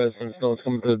them at the residence. No one's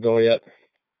coming to the door yet.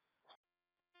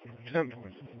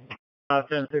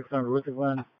 10-6 on Route to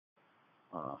Glen.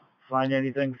 Find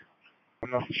anything?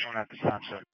 Nothing showing at the time,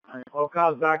 sir. Alright, all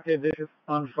cars back there, this is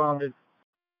unfounded.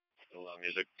 Still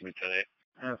music, 310-8.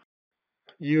 Yeah.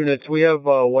 Units, we have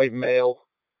a white male,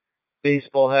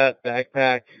 baseball hat,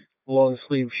 backpack, long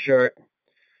sleeve shirt.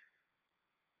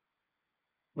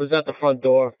 Was at the front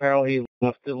door. Apparently he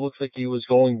left. It looks like he was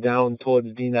going down towards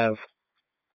DNAV.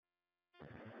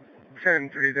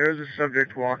 10-3, there's a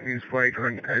subject walking his bike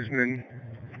on Esmond.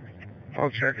 I'll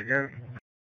check again.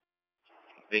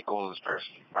 Vehicle is first.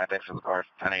 My thanks for the car,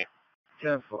 10-8.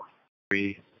 10-4.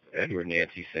 3, Edward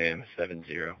Nancy Sam,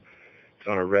 70. It's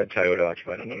on a red Toyota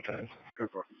occupied on no time.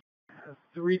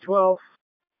 312.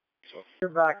 You're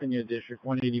back in your district,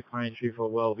 180 Pine Street for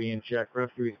well-being check.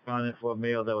 Rescue responded for a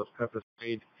male that was pepper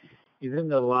sprayed. He's in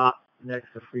the lot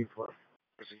next to Free Plus.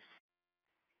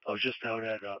 I was just out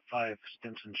at 5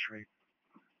 Stimson Street.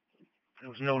 There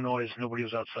was no noise. Nobody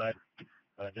was outside.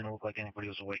 It didn't look like anybody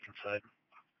was awake inside.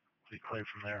 We cleared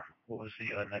from there. What was the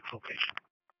next location?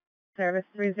 Service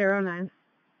 309.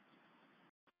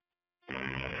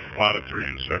 Lot of 3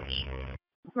 in service.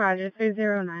 Roger,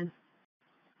 309.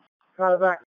 Call it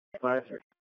back. 5-3.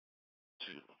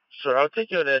 Sir, I'll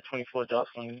take you to that 24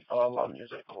 Jocelyn.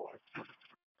 Music.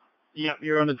 Yep,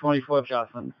 you're on the 24th,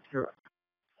 Jocelyn. Correct.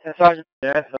 Sergeant.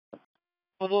 Yes.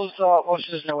 Well, those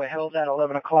officers that were held at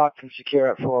 11 o'clock can secure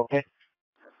at 4, okay?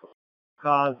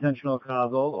 Cars, intentional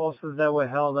cars. All officers that were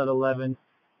held at 11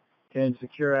 can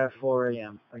secure at 4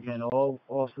 a.m. Again, all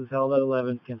officers held at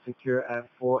 11 can secure at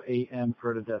 4 a.m.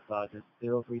 per the desk sergeant.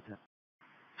 0310.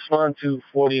 Respond to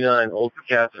 49 Old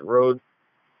Catholic Road,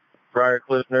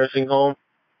 Briarcliff Nursing Home.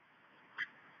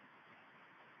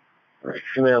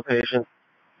 Female patient.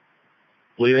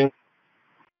 Bleeding.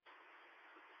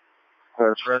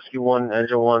 Rescue 1,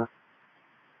 Engine 1.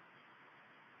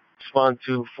 Respond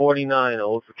to 49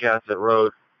 Old Catholic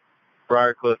Road,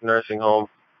 Briarcliff Nursing Home.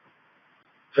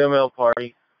 Female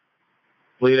party.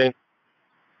 Bleeding.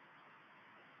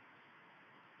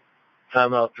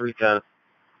 Timeout 310.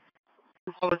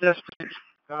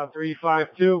 Car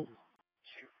 352.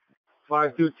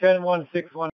 52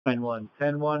 10-1-6191.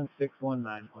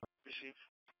 10-1-6191.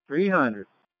 300.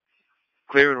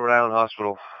 Cleveland, Rhode Island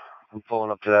Hospital. I'm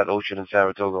pulling up to that Ocean and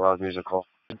Saratoga loud music hall.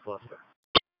 5-2.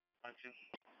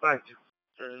 5-2.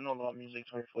 There's no loud music,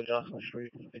 24 Jocelyn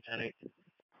Street, 10-8.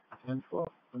 10-4.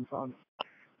 Unfounded.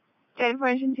 10 for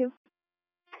engine 2.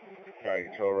 Alright,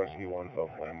 control rescue 1,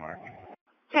 focus landmark.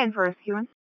 10 for rescue 1.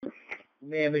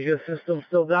 Ma'am, is your system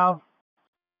still down?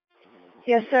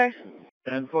 Yes, sir.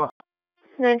 10-4.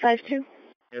 952.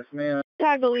 Yes, ma'am.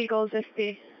 Tag illegals if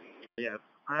the... Yeah,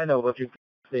 I know, but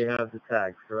they have the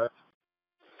tags, correct?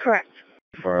 Correct.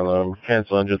 Fire alarm.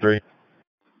 Cancel engine 3.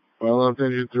 Fire alarm to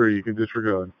engine 3. You can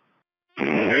disregard.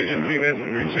 Engine 3, that's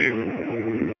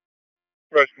received.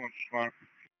 Rescue 1, responding.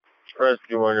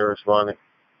 Rescue 1, you're responding.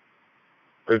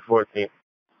 314.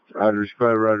 Roger,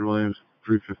 respect, Roger Williams,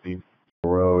 315.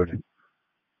 Road.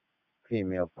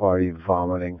 Female party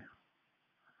vomiting.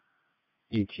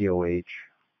 ETOH.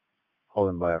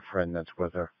 Holding by a friend that's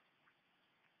with her.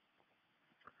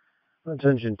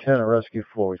 Attention 10 at Rescue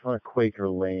 4. We found a Quaker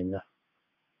Lane.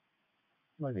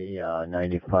 By the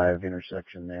 95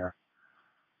 intersection there.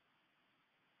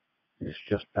 It's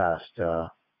just past where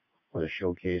the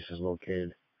showcase is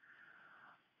located.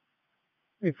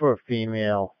 Looking for a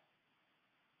female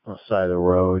on the side of the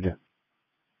road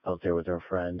out there with her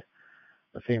friend.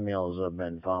 The females have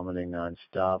been vomiting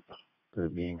nonstop. They're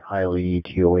being highly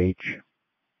ETOH.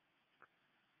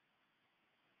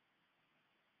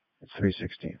 It's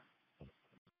 316.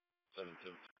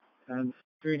 10,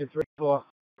 3 to 3, 4.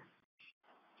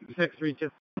 6, 3,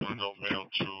 2. Adult male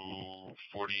to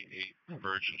 48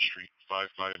 Virgin Street,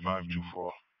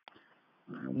 55524.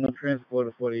 No transport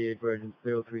to 48 Virgin,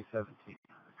 0317.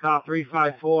 Car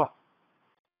 354.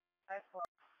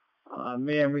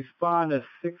 Man, respond to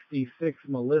 66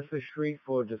 Melissa Street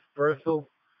for dispersal.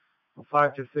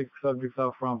 5 to 6 subjects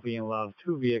out front being allowed.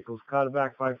 2 vehicles. Car to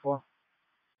back 54.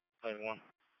 51.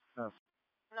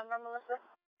 Number, Melissa?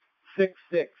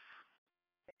 66.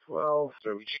 12.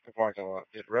 So we checked the parking lot.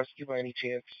 Did Rescue by any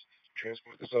chance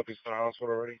transport this up to the hospital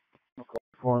already?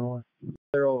 4 and 1.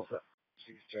 They're all set.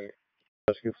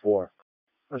 Rescue 4.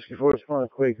 Rescue 4 is found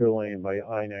at Quaker Lane by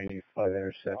I-95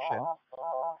 intersection.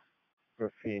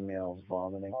 For females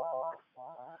vomiting.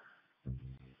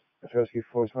 Rescue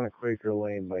 4 is found at Quaker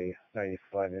Lane by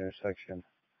 95 intersection.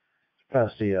 It's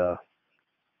past the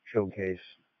showcase.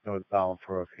 Northbound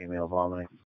for a female vomiting.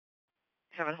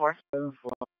 7-4.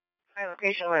 My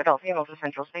location where adult female to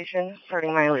Central Station.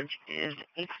 Starting mileage is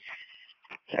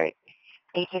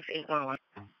 86811.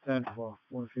 10-4.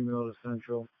 1 female to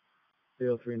Central.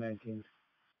 0319.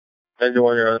 Engine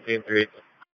 1, you're on team 3.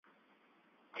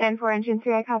 10-4, Engine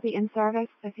 3, I copy in service.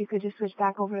 If you could just switch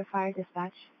back over to fire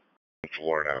dispatch.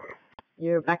 Florida Avenue.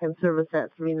 You're back in service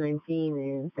at 319,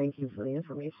 and thank you for the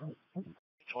information.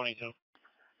 22.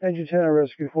 Engine 10 and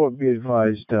Rescue 4, be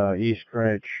advised, East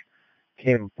Greenwich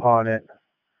came upon it.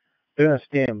 They're going to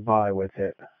stand by with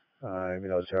it, even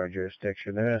though it's our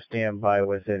jurisdiction. They're going to stand by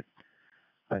with it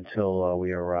until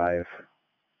we arrive.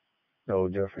 No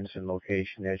difference in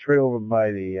location there. It's right over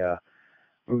by the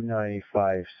Route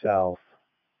 95 South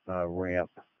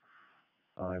ramp,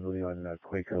 I believe on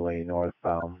Quaker Lane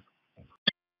northbound.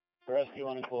 Rescue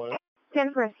 1 and 4.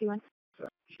 10 for Rescue 1.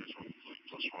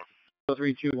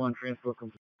 321, transport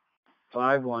complete.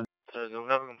 5-1. So do we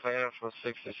have a complainant for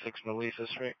 66 Melissa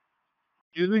Street?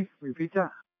 Excuse me? Repeat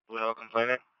that? Do we have a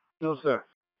complainant? No, sir.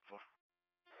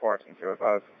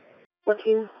 1405.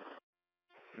 14.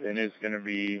 It is going to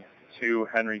be 2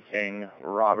 Henry King,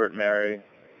 Robert Mary,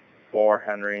 4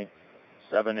 Henry,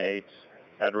 78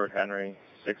 Edward Henry,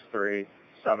 63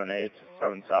 78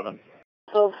 77.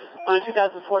 So on a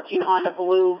 2014 Honda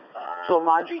Blue to a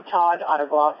Marjorie Todd out of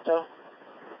Gloucester.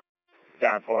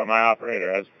 Down for my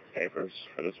operator has papers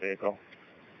for this vehicle.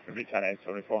 It'll be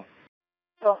 10-8-74.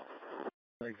 So.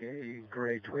 Like a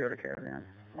gray Toyota Caravan.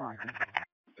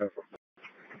 The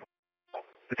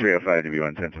 305 to be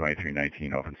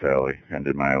 110-2319 Open Sally.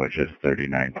 Ended mileage is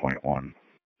 39.1.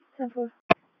 10-4.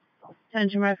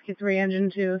 Attention Rescue 3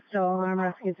 Engine 2. Still alarm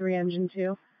Rescue 3 Engine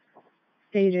 2.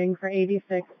 Staging for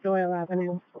 86 Doyle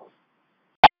Avenue.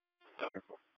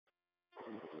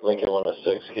 Lincoln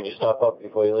 106. Can you stop up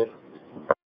before you leave?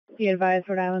 Be advised,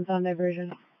 Rhode Island's on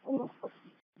diversion.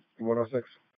 106.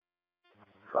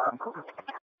 5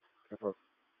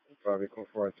 equal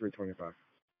 4 325.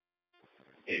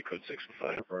 8 code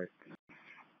 605. Right.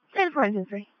 10 for Engine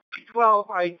 3.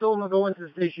 12, I told him to go into the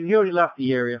station. He already left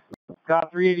the area. Car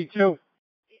 382.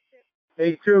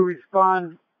 82,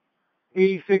 respond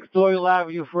 86 Doyle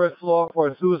Avenue, first floor, for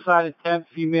a suicide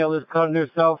attempt. Female is cutting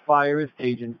herself. Fire is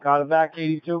staging. Car back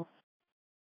 82.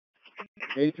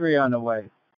 83 on the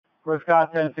way. First car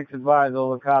 10-6 advised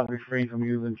all the cars refrain from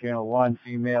using channel 1.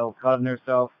 Female cutting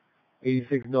herself.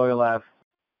 86 Doyle Ave.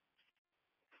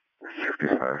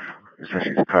 65.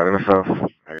 Especially she's cutting herself.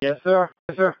 Yes, sir.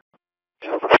 Yes, sir.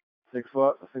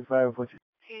 6-4, 6-5, will put you.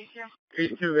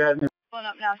 82, we had Pulling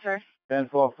up now, sir.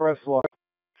 10-4, first floor.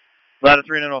 Ladder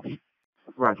 3 and off.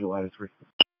 Roger, ladder 3.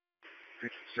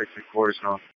 6 and quarters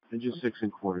now. Engine 6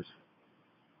 and quarters.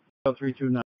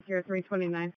 329.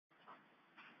 0329.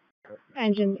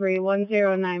 Engine 3,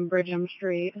 109 Bridgham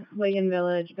Street, Wigan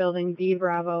Village, Building D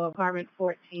Bravo, Apartment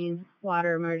 14,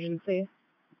 water emergency.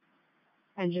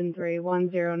 Engine 3,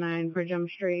 109 Bridgham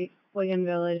Street, William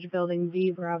Village, Building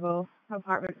B, Bravo,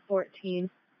 Apartment 14.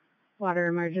 Water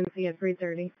emergency at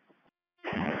 3:30.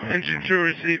 Engine 2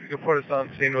 received. You can put us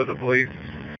on scene with the police.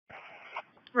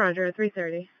 Roger, at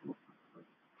 3:30.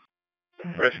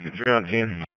 Rescue 3 on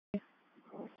scene.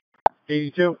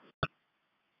 82.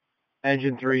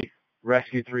 Engine 3,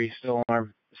 Rescue 3, still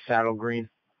armed, Saddle Green.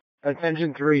 That's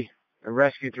Engine 3,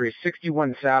 Rescue 3,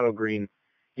 61 Saddle Green,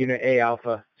 Unit A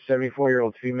Alpha,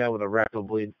 74-year-old female with a rectal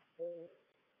bleed.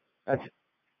 That's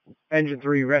Engine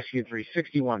 3, Rescue 3,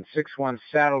 61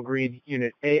 Saddle Green,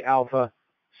 Unit A Alpha,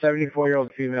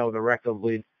 74-year-old female with a rectal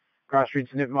bleed. Cross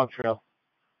Streets, Nipmuc Trail,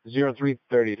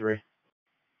 0333.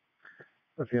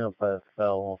 A female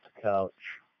fell off the couch,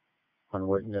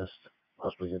 unwitnessed,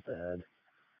 possibly hit the head.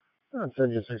 It's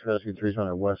Engine 6 Rescue 3 on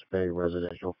a West Bay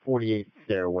residential, 48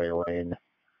 Stairway Lane.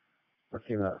 A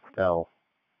female fell,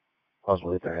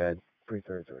 possibly hit their head,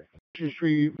 333.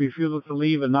 She refusal to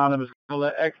leave. Anonymous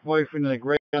caller, ex-boyfriend in a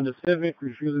gray Honda Civic,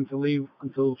 refusing to leave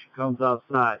until she comes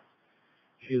outside.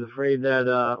 She's afraid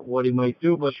that what he might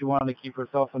do, but she wanted to keep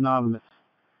herself anonymous.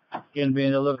 Again, be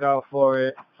on the lookout for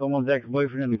it. Someone's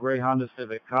ex-boyfriend in a gray Honda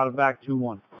Civic. Carter back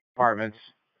 2-1. Apartments.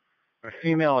 A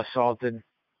female assaulted.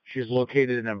 She's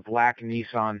located in a black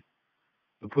Nissan.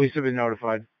 The police have been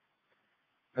notified.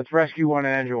 That's Rescue 1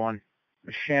 and Engine 1.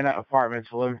 Shanna Apartments,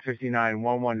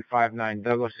 1159-1159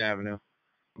 Douglas Avenue.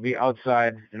 Will be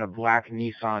outside in a black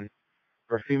Nissan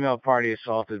for a female party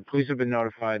assaulted. Police have been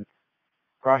notified.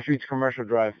 Cross Streets Commercial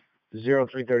Drive,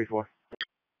 0334.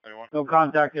 No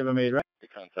contact ever made, right?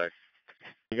 Contact.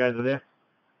 You guys are there?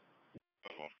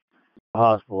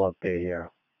 Hospital update here.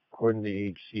 According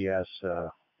to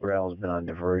HCS, Rhode Island's been on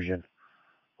diversion.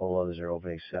 All others are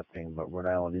open accepting, but Rhode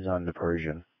Island is on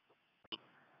diversion.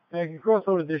 Yeah, you can cross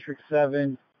over to District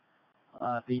 7,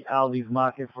 the Aldi's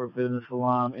Market for a business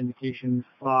alarm. Indications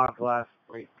fog glass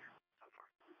break.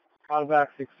 Carter back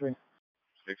 6-3.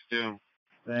 6-2.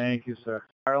 Thank you, sir.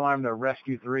 Fire alarm to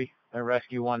Rescue 3 and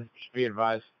Rescue 1. Just be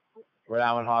advised. Rhode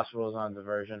Island Hospital is on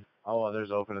diversion. All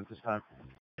others open at this time.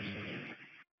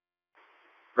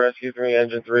 Rescue 3,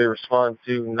 Engine 3, respond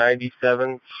to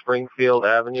 97 Springfield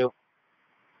Avenue.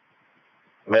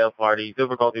 Male party,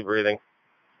 difficulty breathing.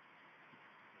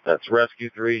 That's Rescue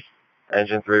 3,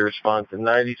 Engine 3, respond to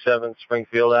 97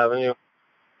 Springfield Avenue.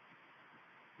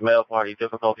 Male party,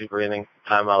 difficulty breathing.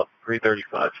 Timeout,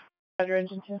 3:35. Roger,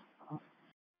 Engine 2.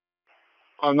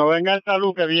 Cuando venga el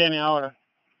salud que viene ahora.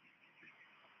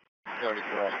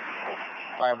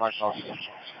 Fire marshal.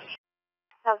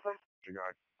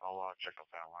 Regard. I'll check out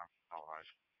that alarm. I'll rise.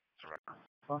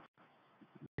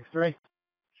 6-3.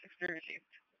 6-3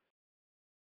 received.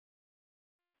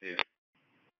 Yeah.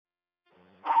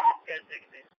 Good,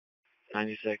 60.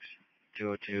 96,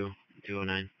 202,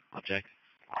 209. I'll check.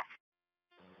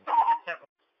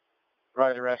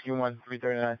 Roger, Rescue 1,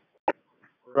 339.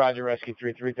 Roger, Rescue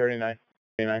 3, 339.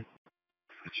 39.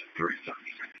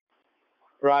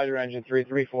 Roger, Engine 3,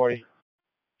 340.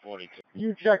 42.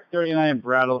 You check 39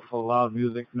 Brattle for loud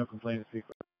music. No complaint to speak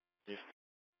with.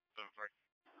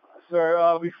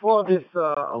 Sir, before this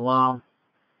alarm,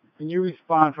 can you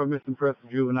respond for missing person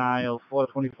juvenile,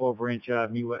 424 Branch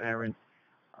Ave, Mewa Aaron?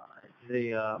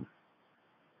 It's a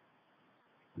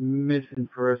missing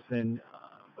person,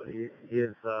 but he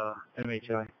is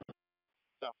MHI.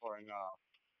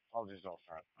 I'll just go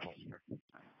for it.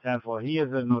 10-4. He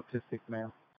is an autistic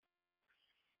male.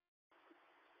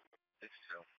 6-2.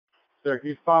 Sir, can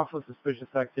you respond for suspicious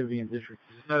activity in District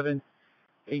 7,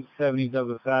 870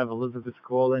 Douglas Ave, Elizabeth's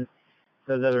calling.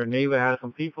 Says that her neighbor has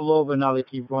some people over, now they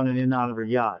keep running in and out of her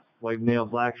yard. White male,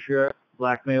 black shirt,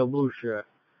 black male, blue shirt.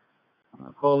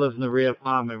 Call lives in the rear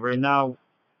apartment. Right now,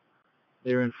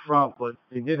 they're in front, but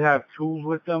they did have tools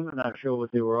with them. I'm not sure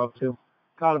what they were up to.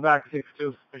 Call it back 6-2,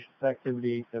 suspicious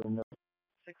activity, 870.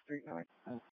 6-3 north.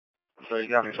 So you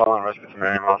got me following Rescue 3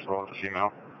 Marion Hospital with a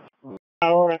female.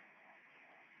 Ahora.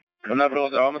 Una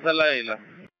pregunta, vamos a la isla.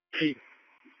 Sí.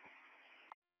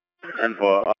 And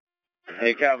for,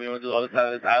 hey Cal, we want to do the other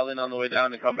side of this island on the way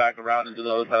down and come back around and do the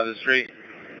other side of the street.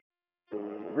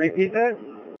 Repeat that?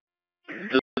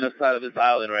 Do the side of this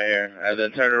island right here, and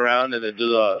then turn around and then do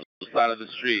the side of the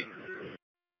street.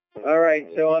 Alright,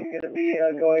 so I'm going to be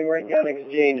going right down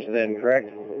Exchange then,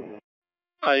 correct?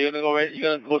 Oh, you're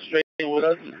gonna go straight in with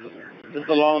us? Just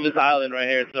along this island right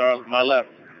here to my left.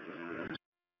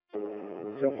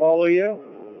 So follow you?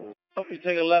 If you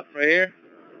take a left right here,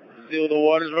 see where the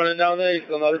water's running down there,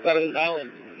 it's on the other side of this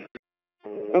island.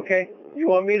 Okay. You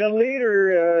want me to lead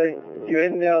or you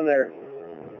heading down there?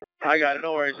 I got it,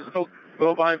 no worries. Just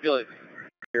go behind Felix.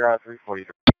 You're on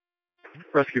 343.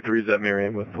 Rescue 3 is at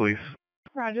Marion with police.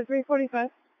 Roger, 345.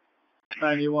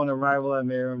 91 arrival at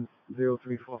Merriam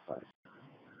 0345.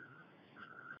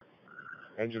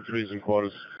 Engine 3's in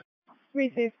quarters.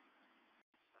 Receive.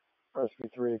 Rescue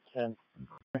 3 at 10.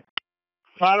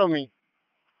 Follow me.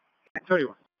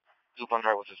 31. Loop on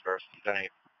right with dispersed. 10-8.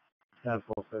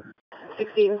 10-4.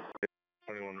 16.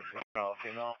 21 female,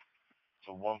 female.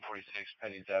 So 146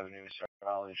 Penny's Avenue,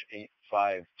 College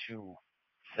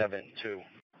 85272.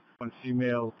 One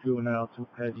female, 2 and out, 2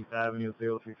 Petty Avenue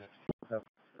 0357.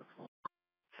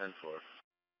 10-4.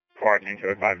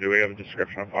 14-5. Do we have a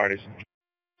description of parties?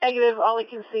 Negative. All I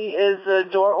can see is the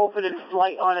door open and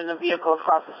light on in the vehicle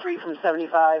across the street from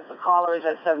 75. The caller is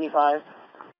at 75.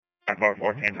 10-4,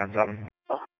 14-10-7.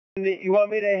 You want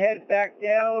me to head back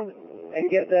down and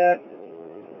get the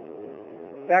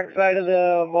backside of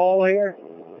the mall here?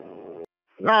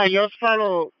 No, just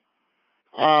follow,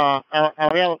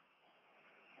 Ariel.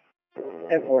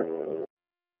 10-4.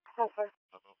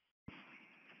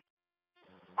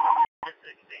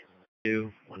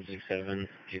 167,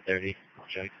 230. I'll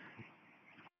check.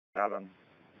 7.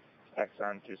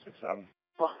 XN 267.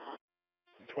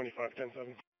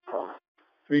 25-10-7.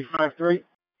 353.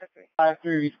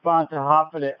 53 respond to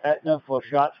Hartford at Etna for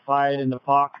shots fired in the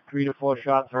park. 3 to 4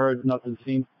 shots heard, nothing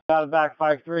seen. Got it back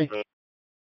 53.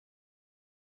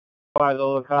 Five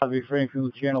other cars refraining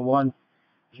from channel 1.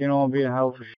 Channel 1 being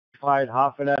held for shots fired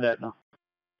Hartford at Etna.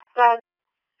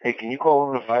 Hey, can you call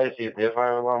over the fire, see if their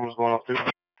fire alarm was going off too?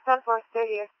 10-4, stay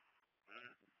here.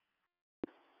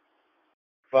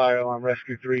 Fire alarm,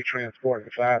 rescue 3, transport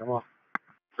to Fatima.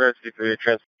 Rescue 3,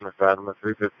 transfer Fatima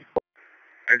 354.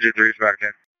 Engine 3's back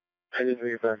in. Engine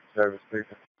 3 back to service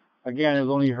 350. Again, it was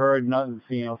only heard, nothing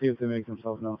seen. I'll see if they make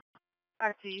themselves known.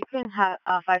 Actually, you can have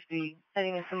 5-3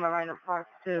 heading into Marina Park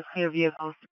to clear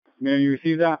vehicles. Man, you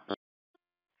receive that?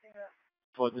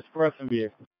 For dispersing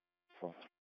vehicle. 5-4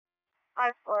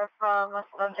 from a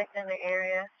subject in the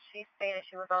area. She stated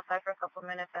she was outside for a couple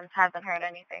minutes and hasn't heard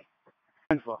anything.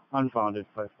 10-4. Unfounded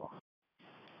 5-4.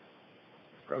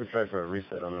 Probably try for a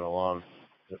reset on an alarm.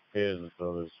 It appears as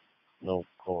though there's no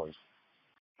cause.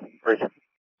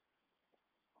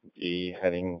 Be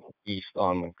heading east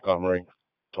on Montgomery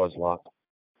towards Lock.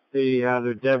 They have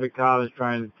their debit card is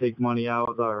trying to take money out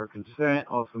without her consent.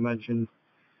 Also mentioned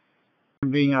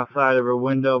being outside of her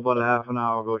window about a half an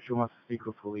hour ago. She wants to speak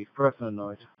with police. Person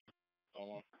annoyed.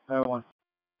 Everyone.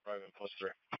 Private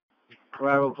 +3.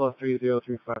 Arrival +3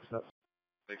 0357.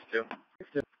 62.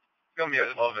 Come here,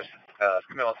 Elvis.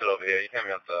 Come here, I'll sit over here. You can't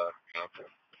be out the.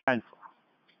 10-4.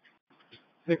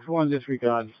 6-1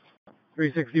 disregard.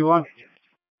 361.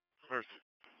 First.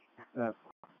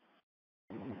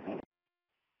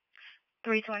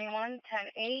 321,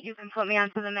 10-8. You can put me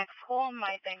on to the next call.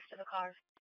 My thanks to the cars.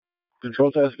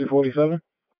 Control to SB47.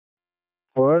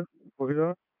 What? What are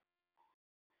you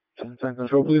doing? 10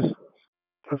 control, please.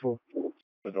 10-4.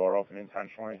 The door open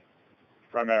intentionally.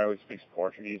 Primarily speaks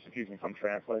Portuguese. If you can come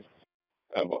translate.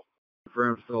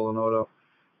 Confirmed stolen auto.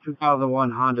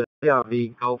 2001 Honda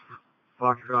CRV Golf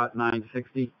Foxtrot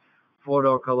 960.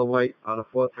 4-door color white out of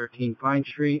 413 Pine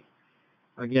Street.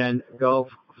 Again, Golf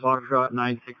Foxtrot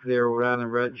 960 Rhode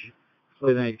Island Reg.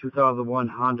 Split in a 2001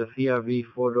 Honda CRV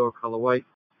 4-door color white.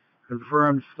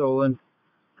 Confirmed stolen.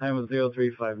 Time was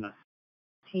 0359.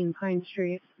 15 Pine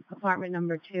Street, apartment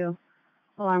number 2.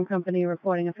 Alarm company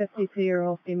reporting a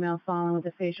 52-year-old female fallen with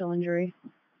a facial injury.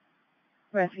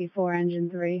 Rescue 4, engine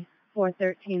 3.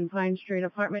 413 Pine Street,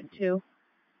 apartment 2.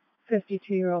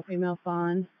 52-year-old female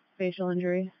fallen, facial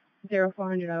injury.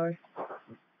 0400 hours.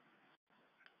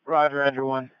 Roger, engine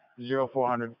 1.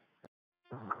 0400.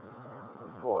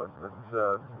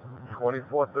 That's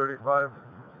 2435.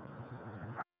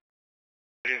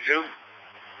 2.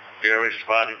 You're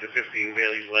responding to 15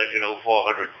 Bailey's Legend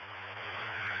 0400.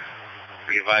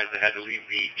 Be advised I had to leave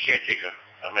the caretaker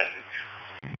a message.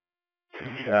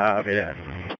 Copy that.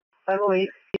 Emily.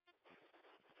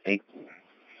 8.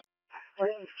 What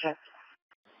is check?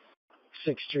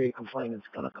 6th Street complainant's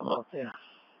gonna come out there.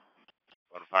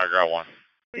 What if I got one?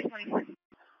 321.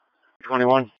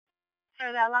 21.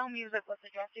 Sir, the alarm music was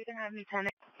addressed. You can have me 10.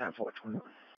 10-421.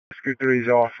 Rescue 3's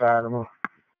off Fatima.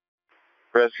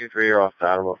 Rescue 3, you're off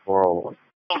Fatima 401.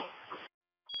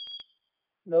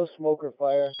 No smoke or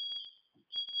fire.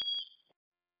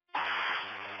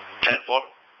 10-4.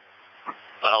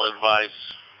 I'll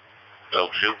advise. Go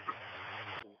shoot.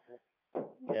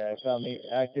 Yeah, I found the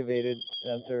activated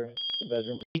sensor in the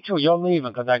bedroom. 82, you're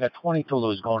leaving because I got 22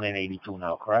 who's going in 82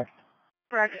 now, correct?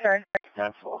 Correct, sir.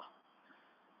 10-4.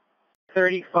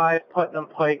 35 Putnam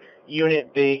Pike,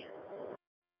 Unit B.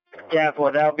 Yeah,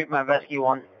 well, that'll be my rescue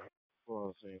 1.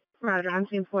 Roger, I'm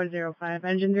team 405.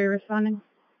 Engine 3 responding.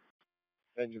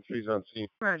 Engine 3's on scene.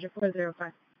 Roger,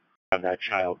 405. Have that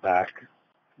child back.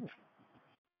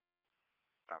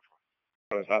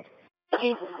 What is that?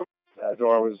 That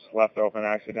door was left open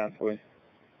accidentally.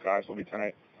 Guys will be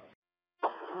tonight.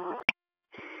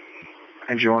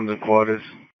 Engine 1 to quarters.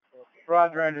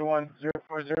 Roger, engine 1,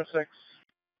 0406.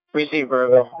 Receive,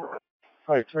 Burville.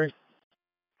 43.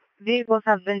 Vehicles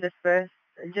have been dispersed.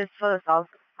 Just for the south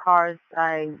cars,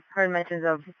 I heard mentions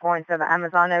of going to the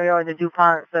Amazon area or the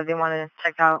DuPont, so if they want to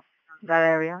check out that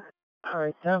area. All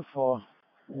right, 10-4.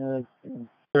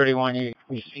 31, you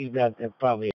received that. They're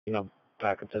probably,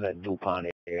 back into that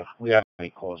DuPont area. We haven't any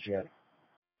calls yet.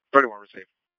 31 received.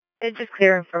 It's just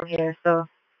clearing from here, so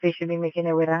they should be making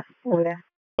their way over there.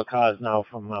 The cars now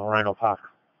from Rhino Park.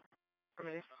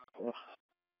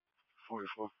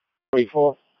 44.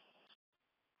 44.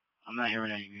 I'm not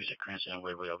hearing any music cranston and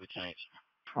Waverly. I'll be tonight.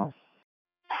 Oh.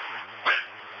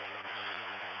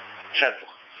 10.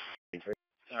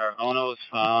 Our owner was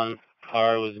found.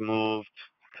 Car was moved.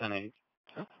 10-8.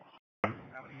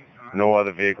 No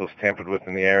other vehicles tampered with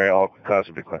in the area. All cars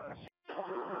will be clear.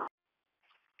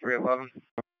 311.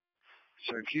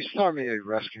 Sir, can you start me a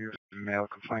rescue male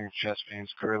complaining of chest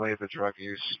pains correlated to drug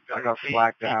use? I got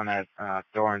flagged down at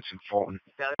Dorrance and Fulton.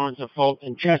 Dorrance and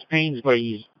Fulton, chest pains, but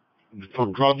he's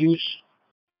from drug use?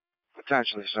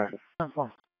 Potentially, sir.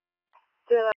 31.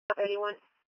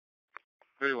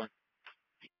 31.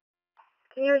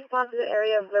 Can you respond to the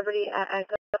area of Liberty at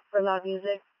Echo for loud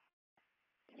music?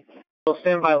 We'll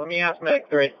stand by. Let me ask Medic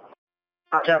 3.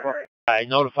 Temple. I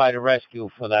notified the rescue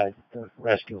for the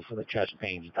chest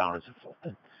pains down at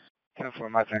Fulton. 10-4,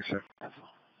 my thanks, sir.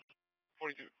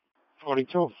 42.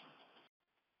 42. From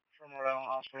Rhode Island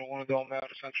Hospital, 1 adult male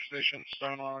to Central Station,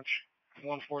 Stone Lodge,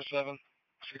 147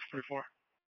 634.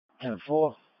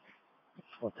 10-4.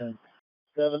 410.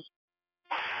 7.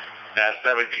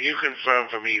 7, can you confirm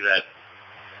for me that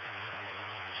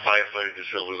firefighter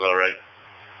Distill was alright?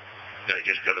 I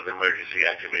just got an emergency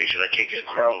activation. I can't get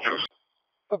through.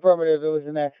 Affirmative, it was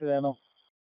an accidental.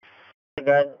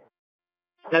 Good.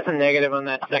 That's a negative on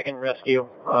that second rescue.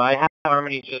 I have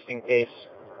Harmony just in case.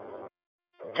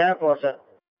 10-4, sir.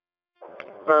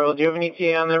 Burville, do you have an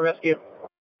ETA on that rescue?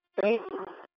 10-2.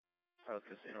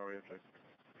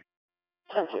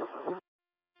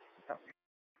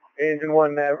 Engine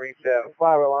 1, Matt, reset.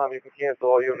 Fire alarm, you can cancel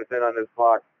all units in on this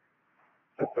block.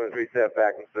 Systems reset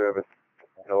back in service.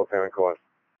 No apparent cause.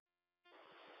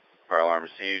 Fire alarm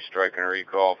received. Strike and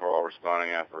recall for all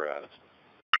responding apparatus.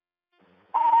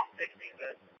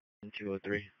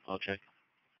 203. I'll check.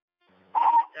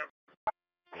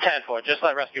 10-4, just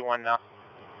let rescue 1 know.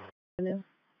 To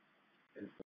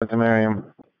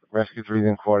Miriam, rescue 3's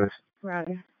in quarters.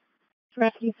 Roger.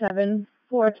 Rescue 7,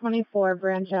 424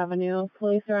 Branch Avenue.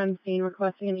 Police are on scene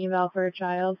requesting an eval for a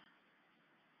child.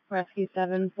 Rescue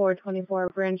 7, 424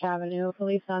 Branch Avenue.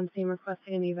 Police on scene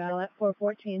requesting an eval at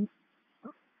 414.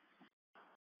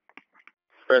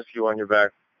 Rescue on your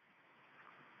back.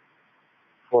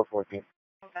 414.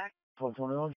 Back.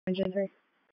 421. Engine 3.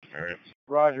 Alright.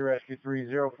 Roger, rescue 3,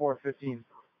 0415.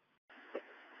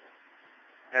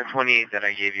 10-28 that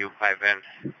I gave you, 5N.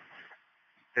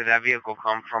 Did that vehicle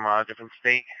come from a different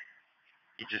state?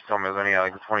 You just told me it was only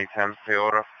like a 2010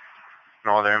 Toyota.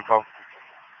 No other info?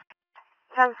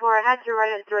 10-4, I had to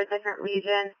run it through a different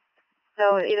region.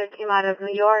 So it either came out of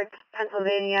New York,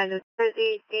 Pennsylvania, New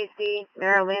Jersey, D.C.,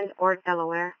 Maryland, or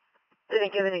Delaware.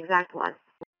 Didn't give an exact one.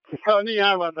 Yo ni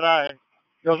agua trae.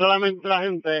 Yo solamente la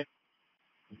gente.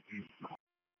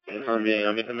 Bien,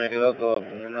 a mí se me quedó todo.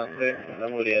 No sé, está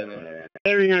muriendo.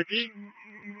 Kevin aquí.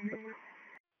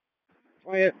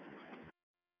 Wait.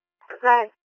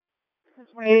 Right.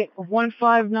 28,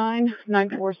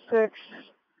 159-946.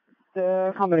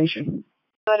 The combination.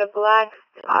 Go to Black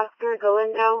Oscar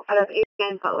Galindo out of 8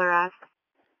 Butler Ave.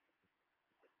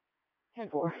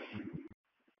 10-4.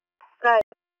 Good.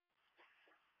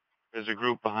 There's a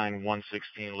group behind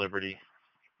 116 Liberty.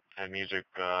 Had music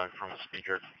from a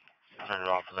speaker. Turned it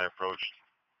off as I approached.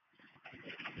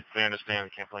 They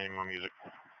understand, can't play any more music.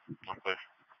 I'm clear.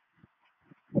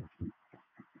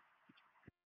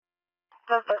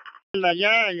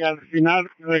 Allá y al final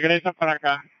regresa para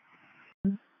acá.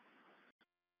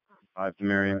 5 to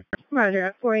Miriam. Roger,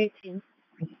 at 418.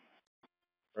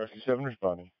 Rescue 7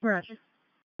 responding. Roger.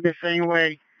 The same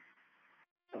way.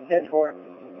 10-4.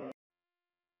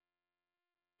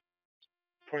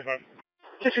 25.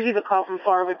 Just received a call from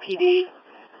Farwood PD.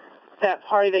 That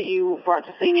party that you brought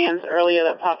to St. Anne's earlier,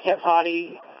 that Popcat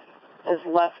party, has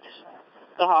left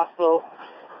the hospital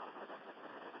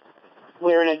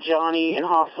wearing a Johnny and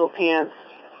hospital pants.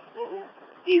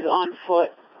 He's on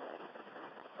foot.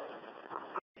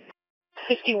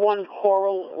 61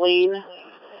 Coral Lane.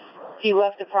 He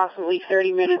left approximately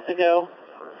 30 minutes ago.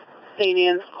 St.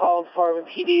 Anne's called for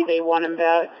PD. They want him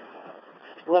back.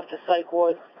 Left the psych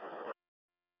ward.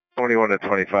 21 to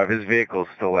 25. His vehicle's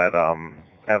still at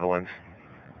Evelyn's.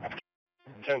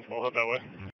 10th, we'll head that way.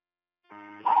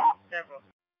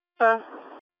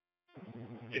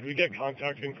 Did we get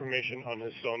contact information on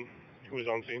his son who was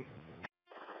on scene?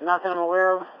 Not that I'm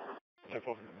aware of.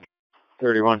 10-4.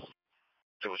 31.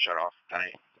 It was shut off.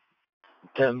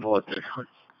 10-4.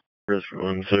 Rescue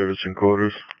 1, service and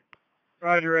quarters.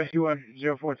 Roger, Rescue 1,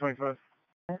 0425.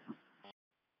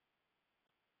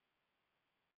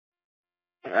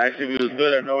 Actually, if it was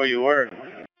good, I know where you were.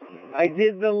 I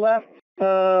did the left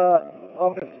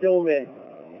off of Stillman.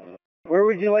 Where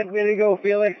would you like me to go,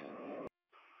 Felix?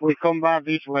 We come back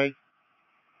this way.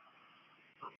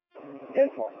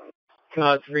 10-4.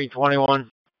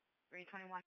 321.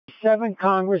 321. 7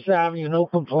 Congress Avenue, no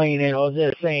complaining. All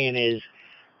they're saying is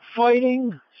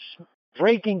fighting,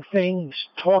 breaking things,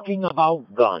 talking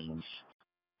about guns.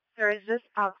 Sir, is this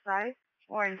outside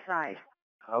or inside?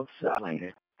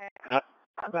 Outside.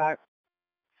 Come back.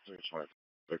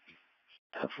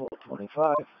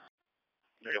 425.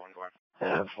 31 Gore.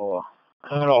 4. I'm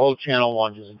going to hold channel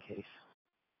 1 just in case.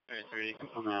 30,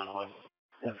 come on.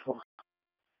 4.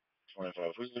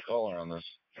 25. Who's the caller on this?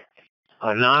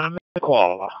 Anonymous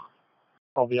caller.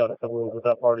 I'll be out at the wheel with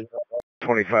that party.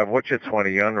 25. What's your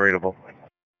 20? You're unreadable.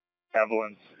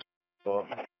 Evelyn's.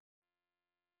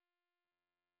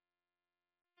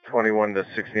 21 to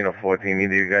 16 or 14.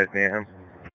 Either you guys near him?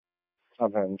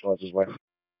 I'm heading towards his way.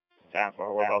 10-4,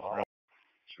 we're about to go.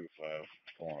 25.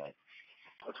 Going up.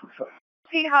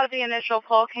 See how the initial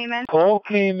call came in? Call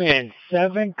came in.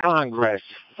 7 Congress.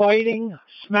 Fighting,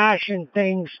 smashing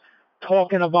things,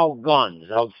 talking about guns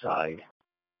outside.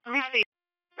 Let me see.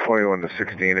 21 to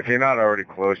 16. If you're not already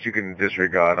close, you can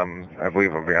disregard them. I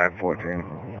believe I'm behind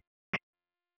 14.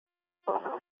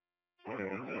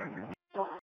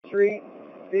 3,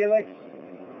 Felix.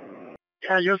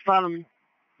 Yeah, just follow me.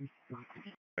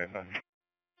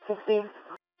 15.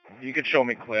 You can show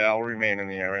me clear. I'll remain in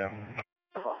the area.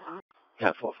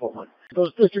 441.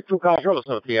 Those District 2 cars are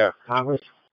also up the air. Congress.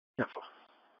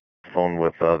 Phone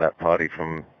with that party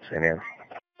from St. Anne's.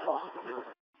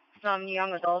 Some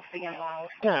young adults being loud.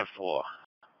 4.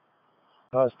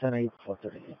 Cars 10-8,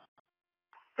 430.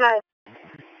 Hi.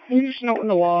 You just note in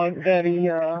the log that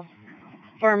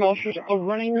fire marshals are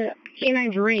running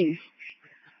canine rings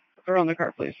around the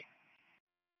car, please.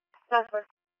 Suspect.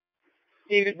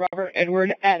 David, Robert,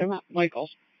 Edward, Adam, Michael.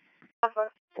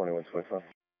 2125.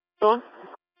 Huh?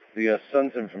 The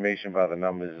son's information by the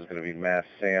numbers is going to be Mass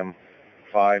Sam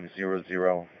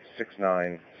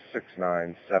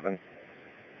 500-69697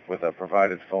 with a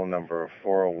provided phone number of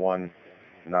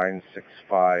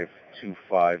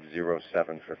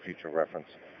 401-965-2507 for future reference.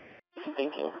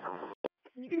 Thank you.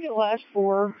 You can get the last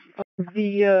 4 of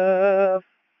the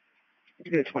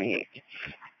 28.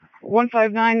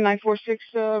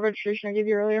 159946 registration I gave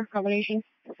you earlier, combination.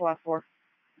 That's the last 4.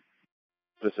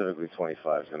 Specifically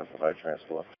 25 is going to provide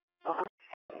transport.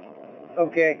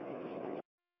 Okay.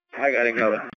 I gotta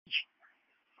go.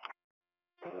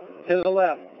 To the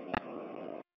left.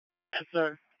 Yes,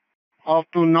 sir. Off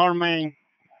to Normain.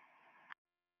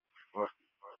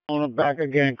 On it back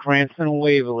again. Cranston and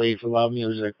Waverly for loud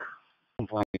music.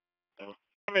 Complain.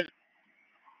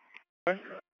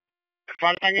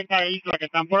 Faltan esta isla que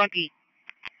están por aquí.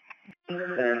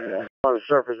 And on the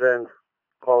surface end,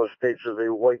 caller states of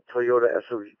a white Toyota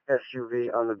SUV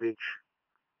on the beach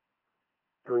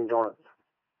doing donuts.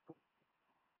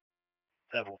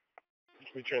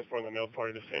 We transport the mail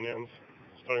party to St. Anne's.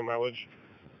 Starting mileage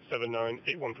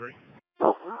 79813.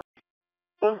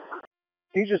 Can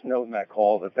you just note in that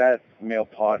call that male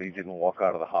party didn't walk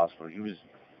out of the hospital?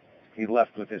 He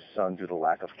left with his son due to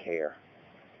lack of care,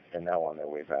 and now on their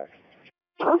way back.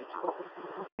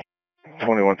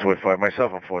 2125.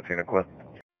 Myself, I'm 14 equipped.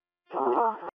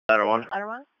 Ladder 1. Ladder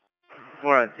 1?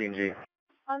 We're on Team G.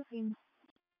 On scene.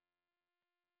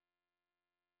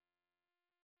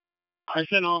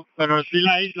 Ese no, pero sí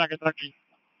la isla que está aquí.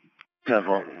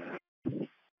 10-4.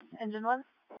 Engine 1?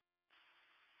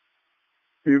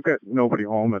 You've got nobody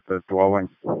home at the dwelling.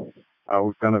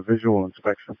 We've done a visual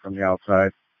inspection from the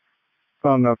outside.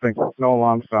 Found nothing. No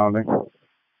alarm sounding.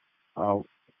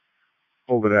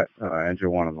 Pulled it at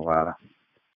engine 1 on the ladder.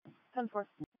 10-4.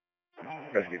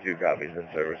 Rescue 2 copies in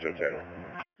service return.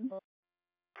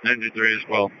 Engine 3 as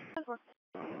well. 10-4.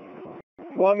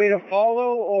 Want me to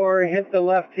follow or hit the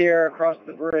left here across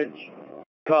the bridge?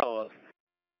 Follow us.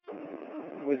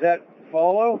 Was that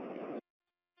follow?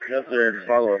 Yes, sir.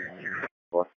 Follow us.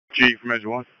 G from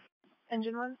engine 1.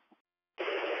 Engine 1.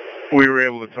 We were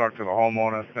able to talk to the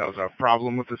homeowner. That was our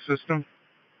problem with the system.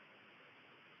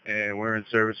 And we're in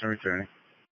service and returning.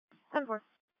 10-4.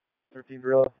 13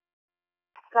 Gorilla.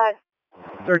 Good.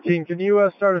 13, can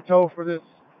you start a tow for this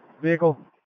vehicle?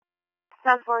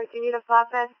 10-4, do you need a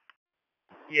flatbed?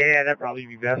 Yeah, that'd probably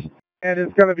be best. And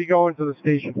it's going to be going to the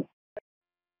station.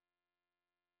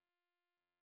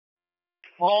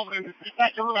 Hold and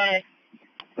dispatch away.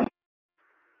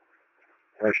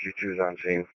 Rescue 2's on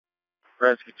scene.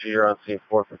 Rescue 2, you're on scene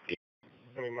 450.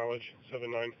 Any mileage,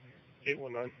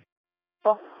 79819.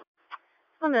 Oh.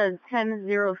 On the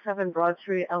 1007 Broad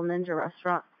Street, El Ninja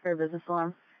Restaurant for a business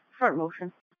alarm. Front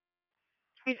motion.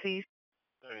 Please.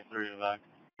 33 back.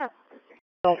 Yeah.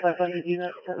 500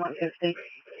 units at 150.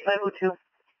 502.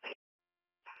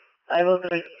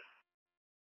 503.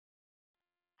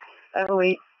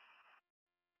 508.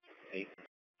 8.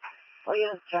 Oh,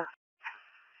 yes, sir.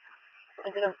 I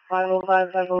did a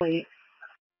 505, 508.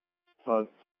 5.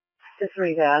 To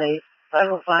 3 Valley.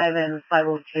 505 and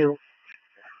 502.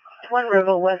 Twin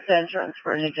River West entrance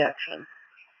for an ejection.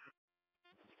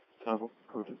 4.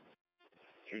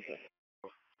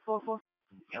 4-4.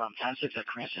 Yeah, I'm 10-6 at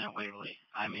Cranston and Waverly.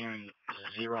 I'm hearing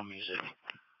zero music.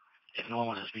 If no one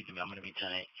wants to speak to me, I'm going to be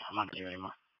 10-8. I'm not here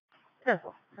anymore.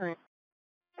 10-4. Alright.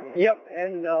 Yep,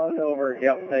 and over.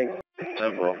 Yep, thanks.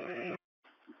 10-4.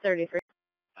 33.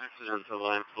 Accident to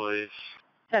line, please.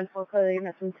 10-4 clear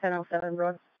units from 1007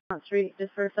 Broad Street,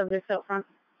 just for subjects out front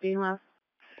being left.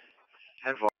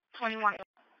 10-4. 21.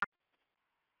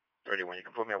 31, you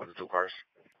can put me up with the 2 cars.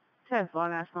 10-4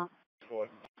 National. 4.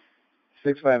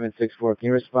 6-5 and 6-4. Can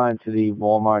you respond to the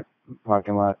Walmart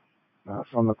parking lot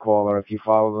from the caller? If you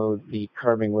follow the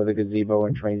curbing where the gazebo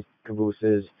and train caboose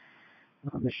is,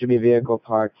 there should be a vehicle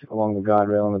parked along the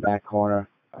guardrail in the back corner.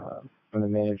 From the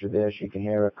manager there, she can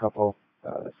hear a couple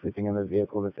sleeping in the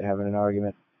vehicle that they're having an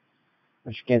argument.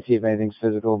 She can't see if anything's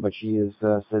physical, but she is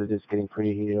said it is getting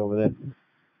pretty heated over there.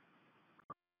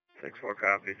 6-4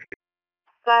 copy.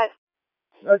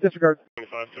 Good. Disregard.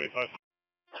 25, 25.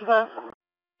 25.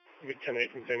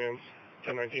 10-8 from St. Anne's.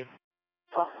 10-19. If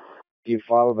you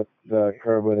follow the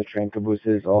curb where the train caboose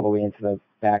is all the way into the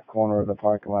back corner of the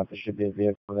parking lot, there should be a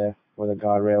vehicle there where the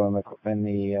guardrail and the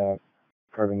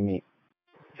curbing meet.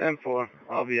 10-4.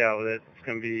 I'll be out with it. It's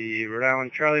going to be Rhode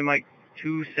Island Charlie Mike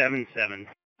 277.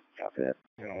 Copy that.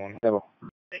 1. 16,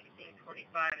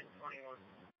 25, and 21.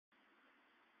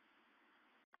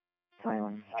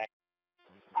 21.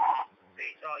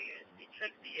 Base all units.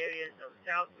 Check the areas of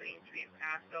South Main Street,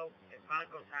 Pasco, and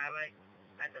Broncos Highway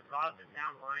at the Boston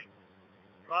Town line.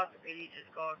 Boston PD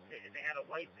just called stated they had a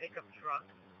white pickup truck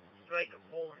strike a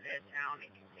pole in their town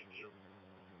and continue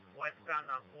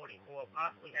westbound on 44,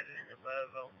 possibly headed into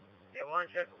Burville. They were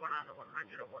unsure if it went on the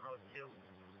 100 or 102.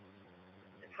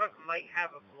 The truck might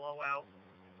have a blowout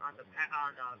on the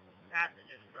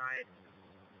passenger side.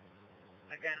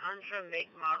 Again, unsure make,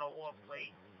 model, or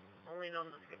plate. Only known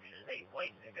description is a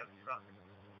white pickup truck.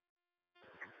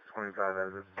 25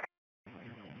 edges.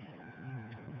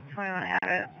 21 at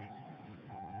it.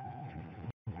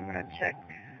 I'm going to check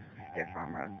Stiff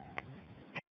Arm Road.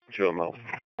 2 mil.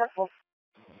 Careful.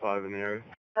 5 in the area.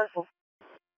 Careful.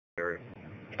 Area.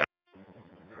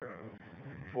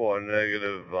 4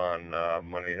 negative on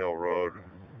Money Hill Road,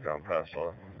 down past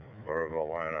the Burrillville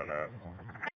line on that.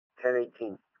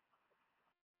 10-18.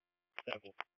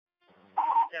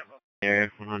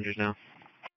 Area 100 now.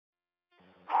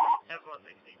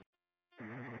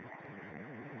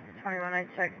 21, I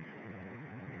checked.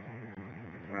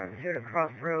 Through the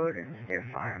Crossroad and Steer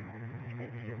Farm.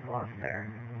 It's lost there.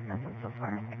 Nothing so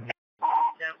far.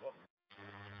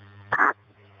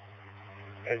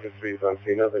 Engine speeds on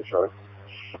scene, nothing showing.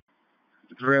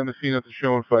 3 on the scene at the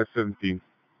show in 517.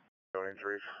 No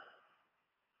injuries.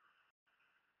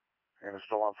 And it's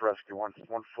still on for rescue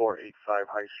 1485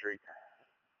 High Street.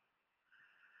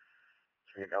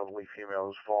 An elderly female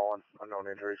who's fallen,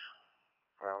 unknown injuries,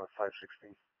 around at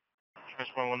 516.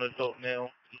 Transport 1 adult male,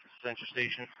 Central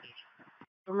Station.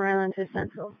 From Ryland to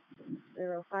Central.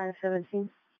 0517.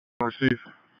 Receive.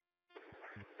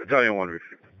 Battalion 1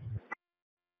 received.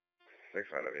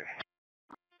 6 out of you.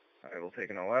 Alright, we'll take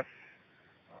an OF.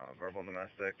 Verbal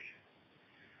domestic.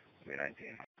 Will be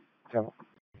 19.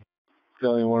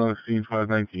 Battalion 1 on the scene,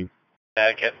 519.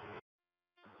 Connecticut.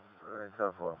 Alright,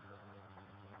 10-4.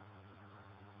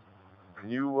 Can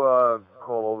you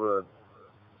call over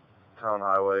to Town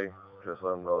Highway? Just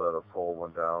let them know that a pole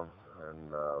went down in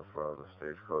front of the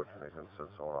stagecoach and they can send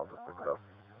someone out to pick it up.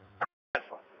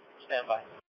 Stand by.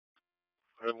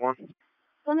 1.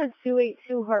 On the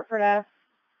 282 Hartford Ave.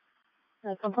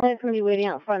 The complaint's going to be waiting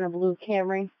out front of the blue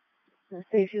Camry.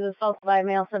 See, she was assaulted by a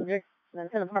male subject.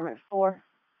 That's in apartment 4.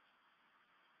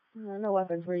 No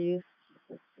weapons were used.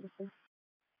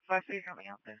 5 feet coming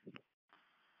out there.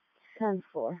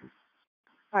 10-4.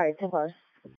 Alright, 10 4.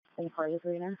 10 4 is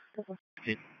 3 now. 10 4.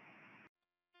 Get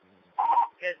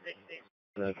 60.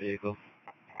 That vehicle.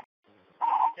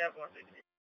 Step 160.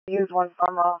 Use one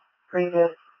from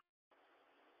previous.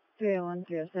 301,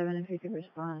 307, if you could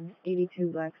respond.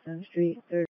 82 Blackstone Street,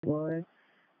 3rd floor.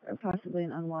 Or possibly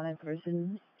an unwanted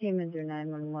person. Came in through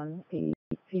 911. The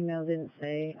female didn't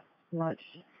say much.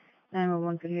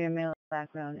 911 could hear a male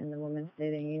background in the woman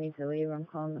stating, "You need to leave, I'm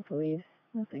calling the police."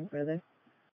 Nothing further.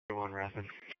 1 rapid.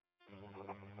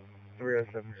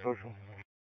 307 social.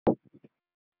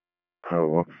 Oh,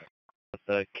 well.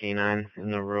 The K9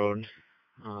 in the road,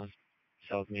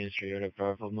 South Main Street at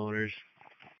Powerful Motors.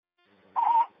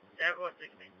 Step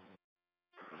 160.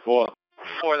 4.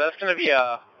 4, that's going to be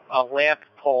a lamp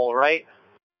pole, right?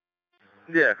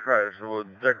 Yeah, correct. So a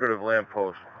decorative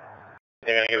lamppost.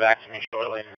 They're going to get back to me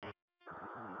shortly.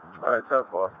 Alright,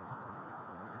 10-4.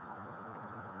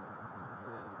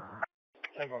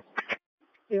 10 4.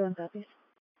 3-1 copies.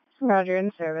 Roger,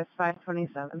 in service,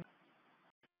 527.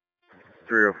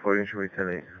 304, you should be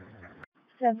 10-8.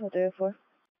 10 4, 304.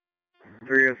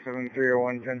 307,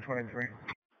 301, 1023.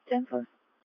 10 4.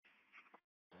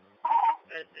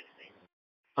 Get 60.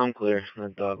 I'm clear.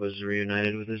 That dog was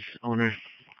reunited with his owner.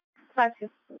 5 2.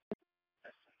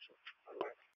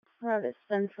 Route is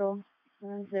Central,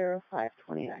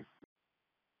 0529.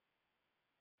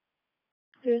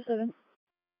 307.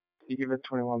 You give it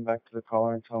 21 back to the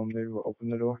caller and tell them they will open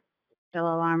the door. Still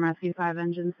alarm, rescue 5,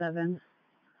 engine 7.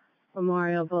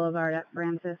 Memorial Boulevard at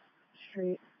Francis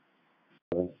Street.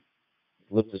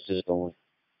 Lift assist only.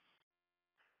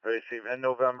 Receive in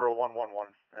November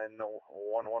 111 and no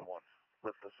 111.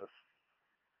 Lift assist.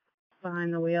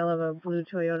 Behind the wheel of a blue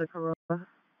Toyota Corolla.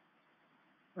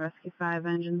 Rescue 5,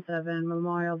 engine 7,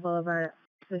 Memorial Boulevard at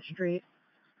 5th Street.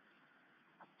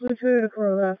 Blue Toyota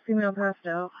Corolla, female passed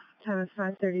out. Time is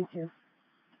 5:32.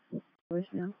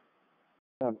 Voicemail.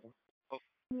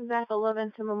 Back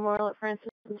 11 to Memorial at Francis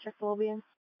and check the well-being.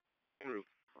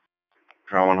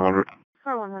 Car 100.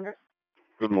 Car 100.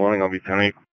 Good morning, I'll be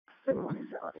 10-8. Good morning,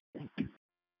 fellas.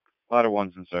 Ladder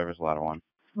 1's in service, ladder 1.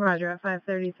 Roger at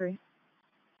 5:33.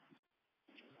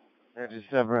 Engine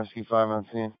 7, rescue 5 on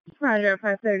scene. Roger at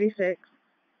 5:36.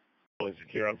 Fully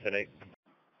secure on 10-8.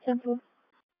 10-4.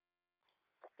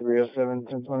 307,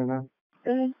 1029.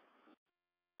 Go ahead.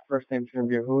 First name's going to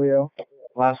be Julio.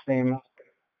 Last name,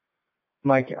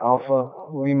 Mike Alpha,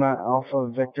 Lima Alpha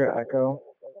Victor Echo.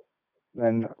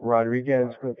 Then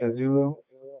Rodriguez with a Zulu.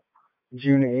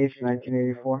 June 8th,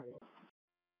 1984.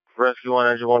 Rescue 1,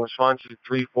 Engine 1, respond to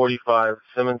 345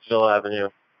 Simmonsville Avenue,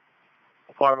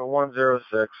 apartment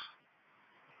 106,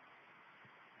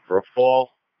 for a fall,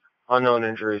 unknown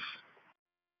injuries.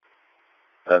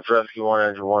 That's Rescue 1,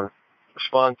 Engine 1.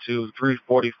 Respond to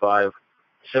 345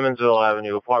 Simmonsville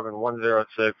Avenue, apartment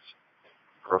 106,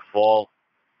 for a fall,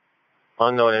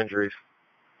 unknown injuries.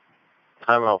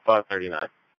 Timeout 5:39.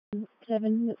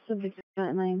 7, the subject is not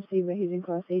in IMC, but he's in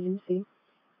cross agency.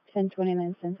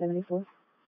 1029, 1074.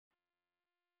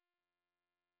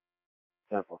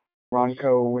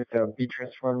 Ronco with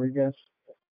Beatrice Rodriguez.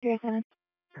 Here, 7.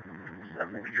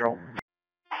 7 control.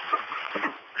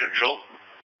 Control.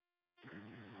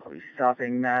 I'll be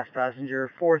stopping mass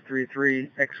passenger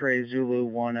 433 X-ray Zulu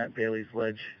 1 at Bailey's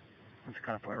Ledge. That's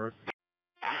kind of point road.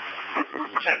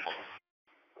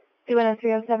 2 and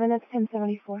 307, that's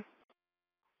 1074.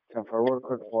 10 forward,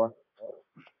 quick 4.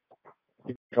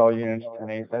 You can call units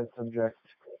 10-8. That subject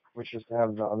wishes to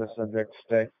have the other subject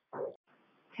stay.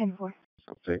 10-4.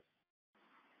 Okay.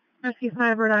 Rescue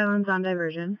 5, Rhode Island's on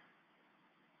diversion.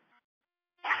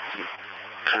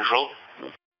 Control.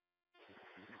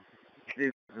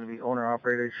 It's going to be owner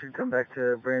operator. Should come back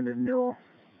to Brandon Newell.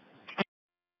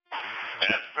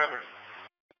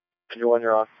 Engine 1,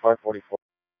 you're on 544.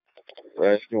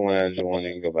 Rescue 1, Engine 1,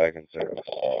 you can go back in service.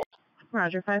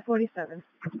 Roger, 547.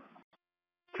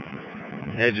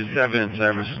 Engine 7 in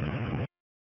service.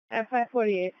 At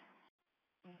 548.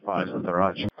 5, that's the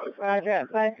Roger. Roger, at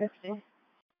 550.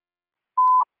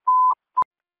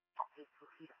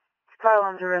 Fire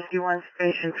alarm to Rescue 1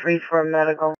 Station 3 for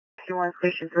medical. Rescue 1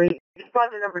 Station 3.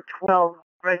 Respond to number 12,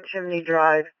 Red Chimney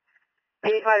Drive.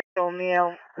 85-year-old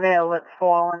male that's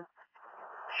fallen.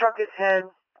 Struck his head,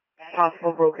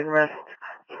 possible broken wrist.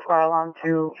 Fire alarm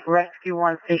to Rescue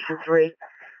 1 Station 3.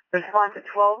 Respond to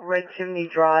 12 Red Chimney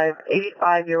Drive.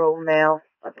 85-year-old male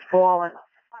that's fallen.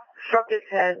 Struck his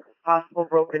head, possible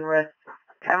broken wrist.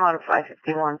 Time out of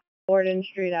 551. Borden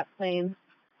Street at Plain.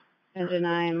 Engine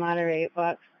 9, ladder 8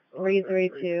 bucks.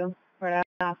 332, Rhode Island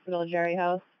Hospital, Jerry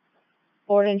House.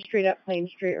 Borden Street up Plain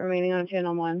Street, remaining on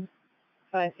channel 1,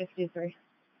 553.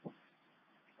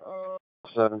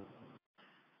 7.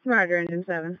 Roger, engine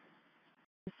 7.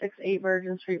 68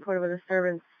 Virgin Street, reported with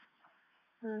disturbance.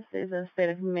 Stays in a state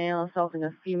of male assaulting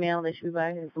a female. They should be by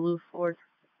a blue Ford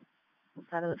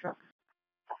side of the truck.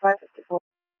 554.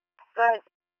 Go ahead.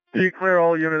 Can you clear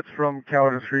all units from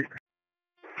Calvin Street?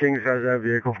 Kings has that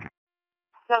vehicle.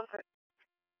 Comfort.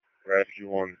 Rescue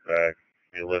 1 back.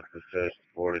 You lift assist,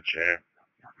 board a chair.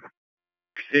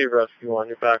 Receive Rescue 1,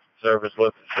 you're back in service,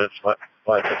 lift assist,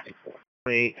 554.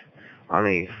 8 on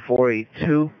a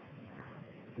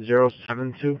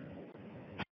 482-072.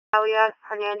 Elias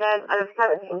Hernandez out of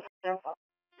 17.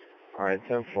 Alright,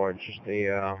 10-4, just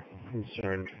a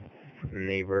concerned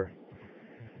neighbor.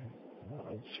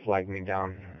 Just flagged me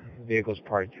down. Vehicle's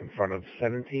parked in front of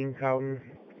 17 Cowden.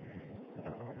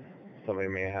 Somebody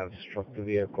may have struck the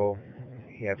vehicle.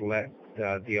 He had let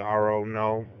the RO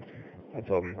know. I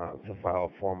told him to file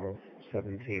a formal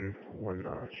 17 when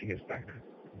she gets back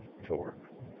to work.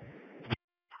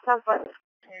 Comfort.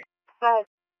 Go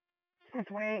ahead.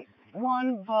 28.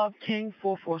 1 Bob King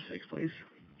 446, please.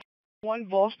 1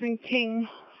 Boston King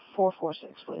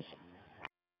 446, please.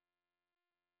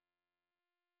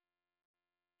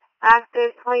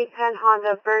 Active 2010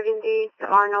 Honda Burgundy to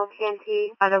Arnold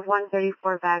TNT out of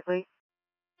 134 Bagley.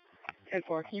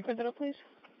 10-4, can you put that up, please?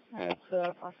 That's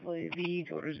possibly the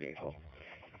Jordan's vehicle.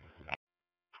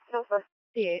 Comfort.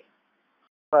 D8.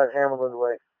 5 Hamilton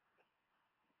Way.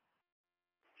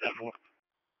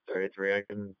 33, I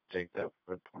can take that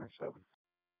for 27.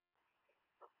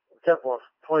 10-4.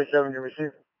 27, you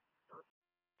receive.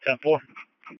 10-4.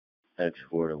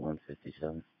 X4 to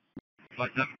 157.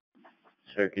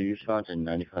 Sir, could you respond to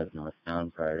 95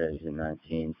 northbound prior to exit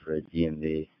 19 for a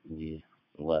DMV in the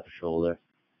left shoulder?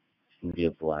 It's going to be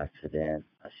a black sedan.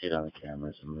 I see it on the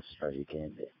cameras. I'm going to start your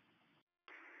game bit.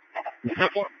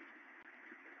 10-4.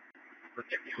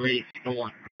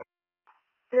 3-1.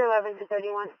 311 to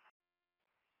 31.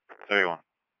 31.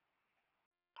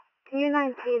 Can you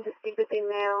 19 to speak with a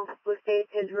male who states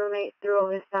his roommate threw all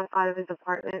his stuff out of his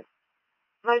apartment?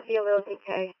 Might be a little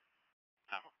decay.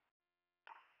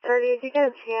 30, if you get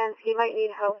a chance, he might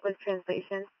need help with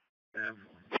translation.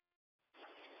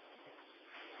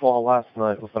 Fall last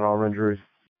night with an arm injury.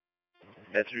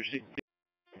 That's your seat.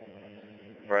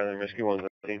 Riley, Rescue 1,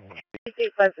 13.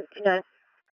 559.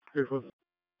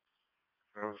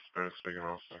 I was speaking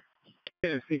also.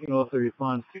 Speaking also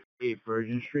respond 68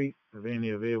 Virgin Street. If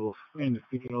any available, and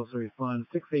speaking also respond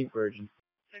 68 Virgin.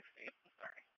 68,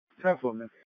 sorry. 10-4,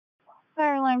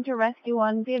 Fire alarm to Rescue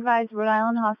 1. Be advised, Rhode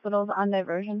Island Hospitals on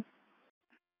diversion.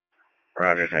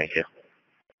 Roger, thank you.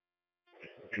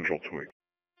 Control 2-8.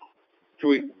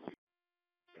 2-8.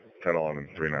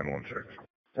 10-11, 3916.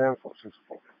 10-4, 6-4.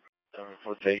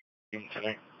 7-4, taking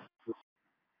today.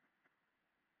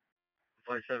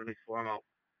 574, I'm out.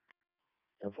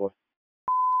 10-4.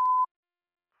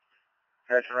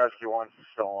 Action Rescue 1,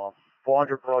 still on.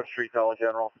 400 Broad Street, Dollar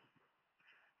General.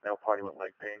 Male party with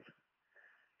leg pain.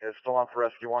 It's still on for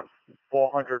Rescue 1.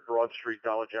 400 Broad Street,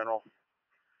 Dollar General.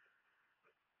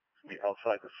 Meet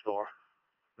outside the store.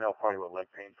 Male party with leg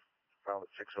pain. Found at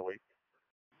 608.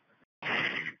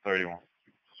 31.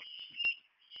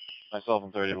 Myself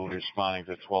and 30 will be responding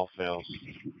to 12 fails.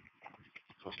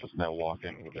 Just that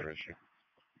walk-in with their issue.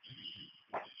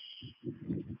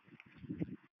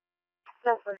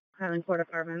 Highland Court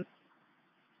Apartments.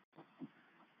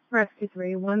 Rescue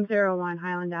 3, 101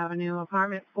 Highland Avenue,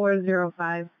 apartment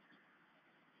 405.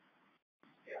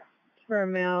 For a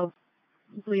male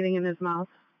bleeding in his mouth.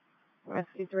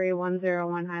 Rescue 3,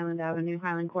 101 Highland Avenue,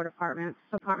 Highland Court Apartments,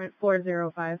 apartment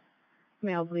 405.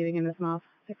 Male bleeding in his mouth,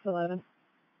 611.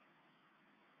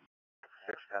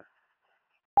 610.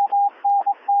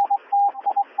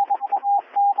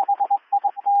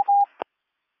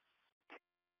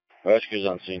 Rescue's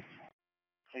on scene.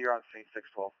 You're on scene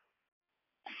 612.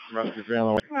 Rescue 3 on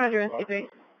the way. Roger, Rescue 3.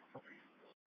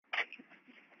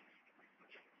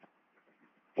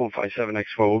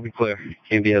 157X4 will be clear.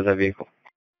 KMB has that vehicle.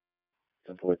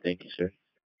 10-4, thank you, sir.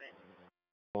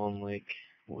 Long Lake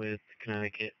with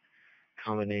Connecticut.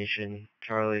 Combination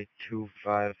Charlie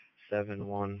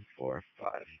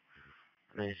 257145.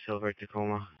 Nice silver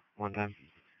Tacoma. One time.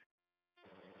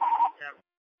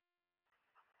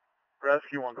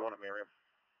 Rescue 1 going to Miriam.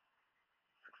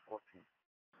 614.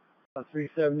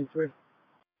 373.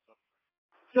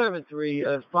 73,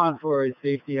 respond for a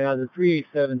safety hazard.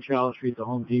 387 Charles Street, the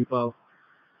Home Depot.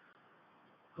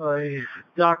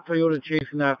 Doc Toyota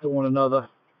chasing after one another.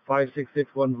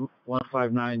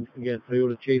 566-159. Again,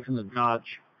 Toyota chasing the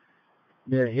Dodge.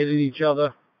 Yeah, hitting each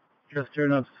other. Just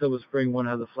turned on Silver Spring. One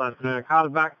has a flat tire. Car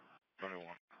back. 21.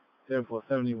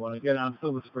 7471. Again, on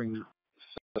Silver Spring now.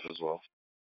 As well.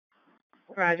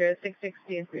 Roger,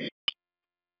 616.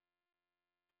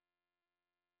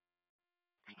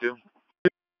 Two.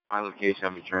 My location,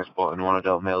 I'll be transporting one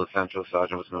adult male essential.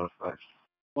 Sergeant was notified.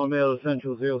 One male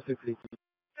essential 060.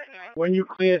 When you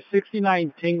clear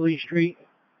 69 Tingley Street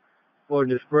for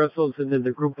dispersals, and then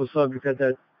the group of subjects at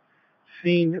that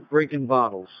scene breaking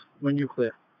bottles. When you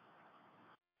clear.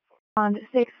 On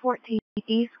 614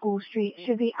 East School Street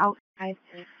should be outside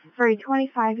for a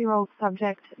 25-year-old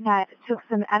subject that took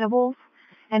some edibles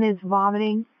and is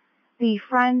vomiting. The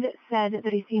friend said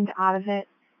that he seemed out of it,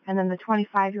 and then the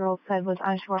 25-year-old said was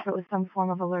unsure if it was some form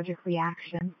of allergic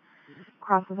reaction.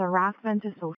 Crosses harassment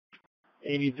to social.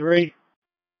 83.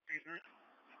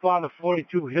 Spot of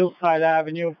 42 Hillside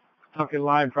Avenue. Tucket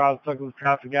line, product tucket with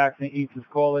traffic accident. Ethan's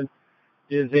calling.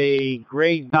 There's a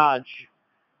gray Dodge.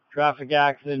 Traffic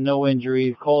accident, no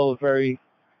injuries. Call is very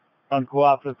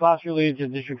uncooperative. Possibly into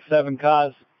District 7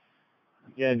 cars.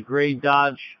 Again, gray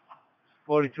Dodge.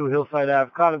 42 Hillside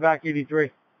Ave. Carter back 83.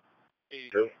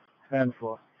 82.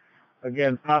 10-4.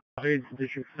 Again, possibly into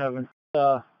District 7.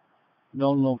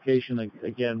 Known location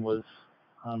again was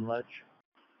on Ledge.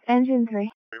 Engine 3.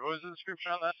 What was the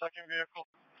description on that second vehicle?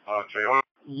 Toyota.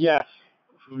 Yes.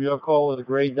 From your call was a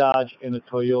gray Dodge and a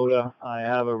Toyota. I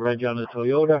have a reg on the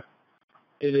Toyota.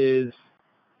 It is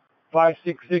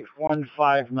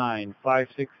 566159.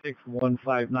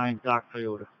 566159 Doc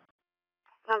Toyota.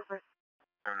 Comfort.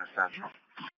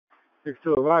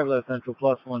 62 arrive left central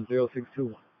plus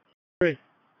 10621. 3.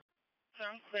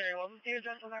 Sorry, what was the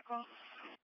address on that call?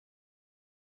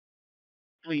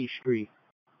 Lee Street.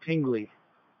 Tingley.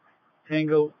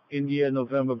 Tango, India,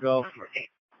 November Golf.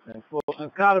 And 4.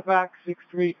 Carter back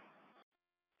 63.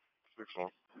 6-1.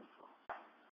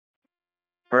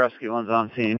 Rescue one's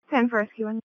on scene. 10 for rescue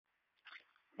 1.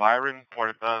 Byron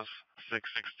Portas,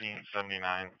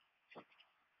 61679.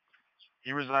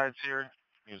 He resides here.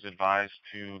 He was advised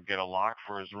to get a lock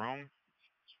for his room.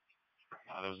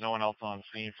 There was no one else on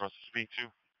scene for us to speak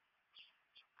to.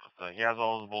 But he has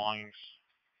all his belongings.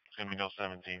 It's going to be no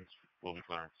 17s. Will be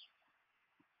clearance.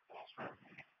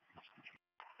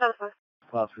 Comfort.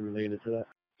 Possibly related to that.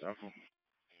 7-3.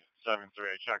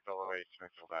 I checked all the way to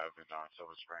Smithfield Avenue down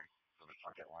Silver Spring for the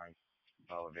Tucket line.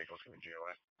 All the vehicles can be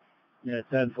GOA. Yeah,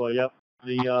 10-4, yep.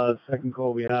 The second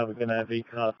call we have, we're going to have 8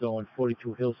 cars going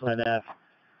 42 Hillside Ave.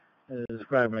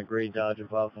 Describing a gray Dodge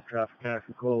involved in traffic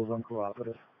accident. Call is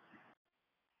uncooperative.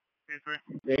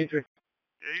 83. 83.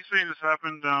 Yeah, you saying this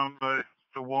happened down by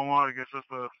the Walmart? I guess that's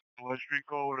the Ledge Street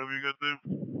call, whatever you got there.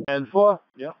 10-4,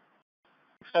 yep.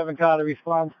 7 car to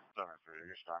respond. 7-3,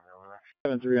 you're starting over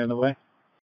there. 7-3 on the way.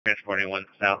 Transporting one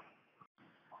south.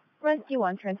 Rescue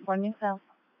 1, transporting south.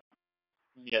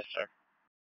 Yes, sir.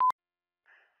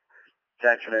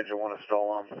 Attention engine 1 is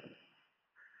stolen.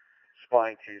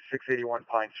 Spying to 681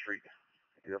 Pine Street.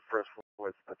 The first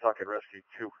with Pawtucket Rescue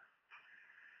 2.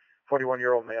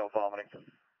 41-year-old male vomiting.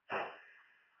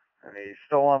 And he's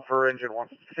stolen for engine 1,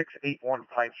 681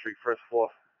 Pine Street, first floor.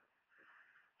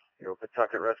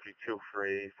 Pawtucket Rescue 2 for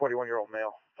a 41-year-old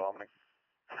male vomiting.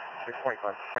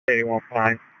 625. 81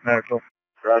 Pine, medical.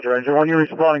 Roger, engine 1, you're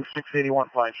responding 681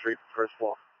 Pine Street, first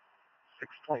floor.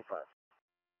 625.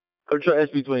 Control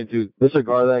SB22.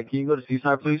 Disregard that. Can you go to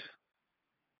Seaside, please?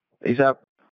 ASAP.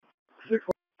 6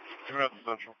 Give me out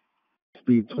the central.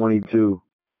 Speed 22.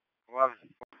 11.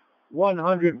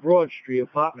 100 Broad Street,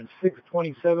 apartment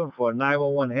 627 for a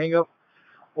 911 hang-up.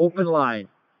 Open line.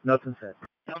 Nothing said.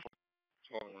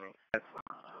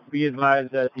 Be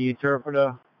advised that the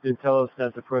interpreter did tell us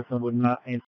that the person would not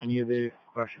answer any of the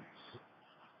questions.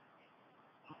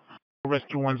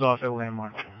 Rescue 1's off at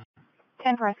landmark.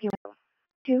 10 for rescue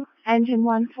 2. Engine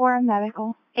 1 for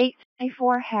medical.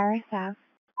 824 Harris Ave.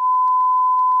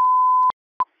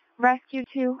 Rescue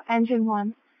 2, Engine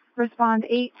 1. Respond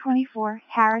 824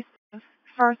 Harris Ave,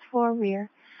 first floor rear.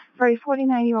 For a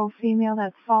 49-year-old female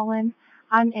that's fallen,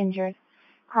 uninjured.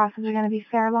 Crosses are going to be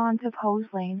Fairlawn to Pose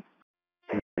Lane.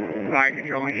 Fire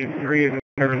control engine 3 is in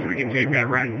service. We can take that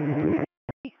right.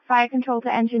 Fire control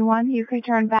to Engine 1. You could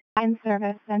return back in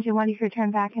service. Engine 1, you could return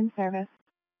back in service.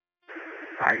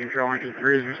 Fire control engine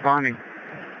 3 is responding.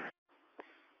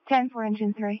 10 for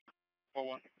Engine 3.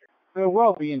 They're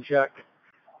well being checked.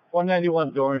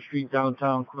 191 Doran Street,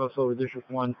 downtown, crossover District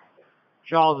 1.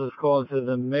 Charles is calling to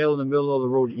the male in the middle of the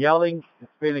road yelling.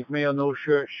 Hispanic male, no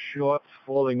shirt, shorts,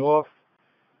 falling off.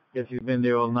 Guess he's been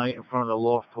there all night in front of the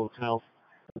Loft Hotel.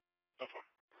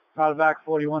 Out of back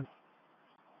 41.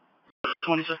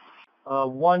 20, sir.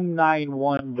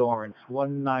 191 Dorrance.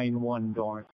 191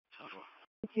 Dorrance.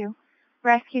 2.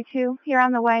 Rescue 2, here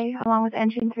on the way, along with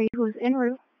Engine 3, who's en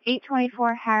route,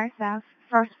 824 Harris Ave,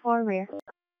 first floor rear.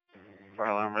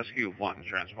 Fire alarm rescue 1,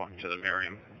 transporting to the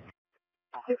Miriam.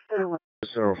 631.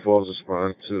 Center Falls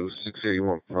respond to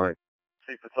 681 Pine.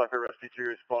 Chief Pawtucket Rescue 2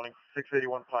 responding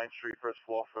 681 Pine Street, first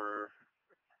floor for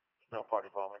mail party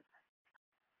bombing.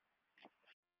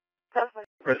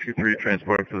 Rescue 3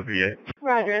 transporting to the VA.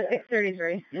 Roger,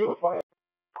 633.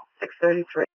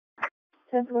 633.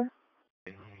 10 floor.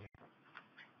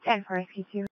 10 for Rescue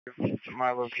 2. To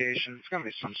my location, it's going to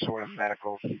be some sort of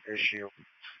medical issue.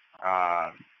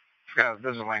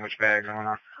 There's a language bag going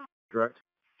on. Correct.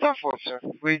 10 floor, sir.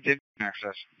 We did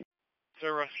access.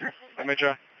 Sir, rescue.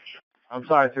 MHI. I'm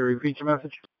sorry, sir. Repeat your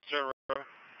message. Sir,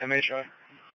 MHI.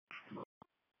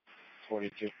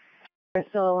 42.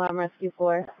 Still alarm rescue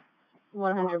 4,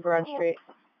 100 Broad Street.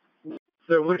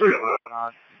 Sir, what's your...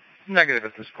 Negative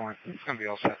at this point. It's going to be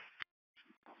all set.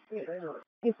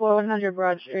 Rescue 4, 100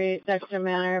 Broad Street, Dexter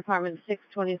Manor, apartment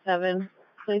 627.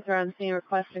 Police are on scene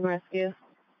requesting rescue.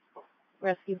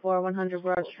 Rescue 4, 100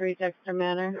 Broad Street, Dexter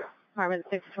Manor, apartment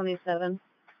 627.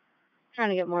 Trying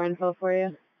to get more info for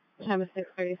you. Time is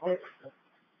 6:36.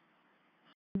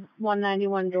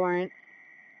 191 Dorrance.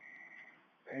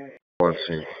 On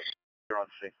scene. You're on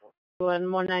scene.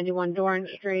 191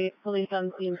 Dorrance Street, police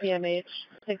on scene, PMH,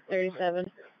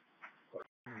 637.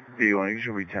 B1, you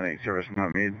should be 10-8 service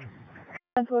not made.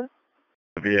 10 floor.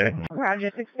 VA.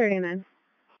 Roger, 639.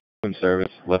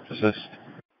 Service, left assist.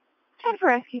 10 for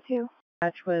Rescue 2.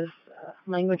 Which was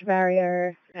language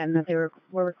barrier, and that they were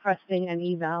requesting an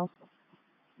eval.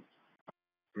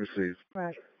 Received.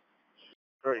 Roger.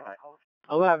 Very high.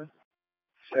 11.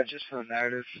 So just for the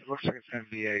narrative, it looks like it's going to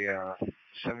be a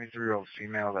 73-year-old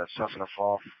female that suffered a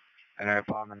fall in her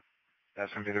apartment.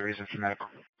 That's going to be the reason for medical.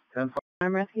 10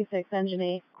 I'm Rescue 6, Engine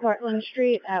 8, Cortlandt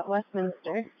Street at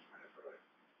Westminster.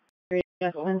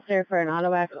 Westminster for an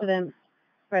auto accident.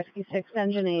 Rescue 6,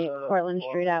 Engine 8, Cortlandt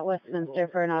Street at Westminster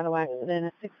for an auto accident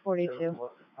at 6:42.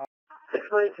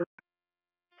 642.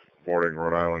 Boarding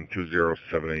Rhode Island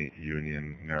 2078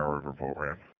 Union Narrow River Boat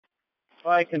Ramp.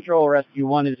 Flight Control Rescue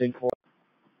 1 is in court.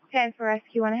 10 for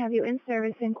Rescue 1, I have you in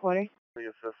service in quarters.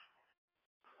 Assist.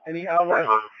 Any outlet?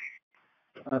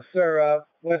 Sir,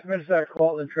 Westminster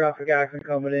Cortlandt traffic accident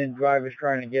coming in. Driver's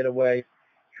trying to get away.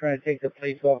 Trying to take the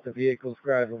plates off the vehicle.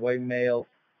 Drives a white male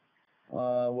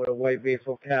with a white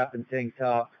baseball cap and tank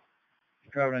top.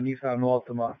 Driving a Nissan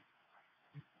Altima.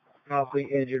 Possibly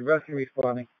injured. Rescue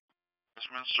responding.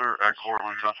 Westminster at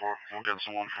Cortlandt 10-4. We'll get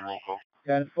someone from roll call.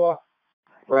 10-4.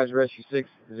 Roger, Rescue 6,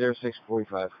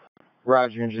 0645.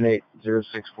 Roger, Engine 8,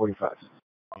 0645.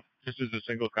 This is a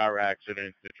single car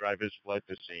accident. The drivers fled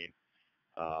the scene.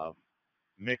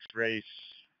 Mixed race,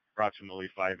 approximately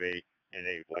 5'8", in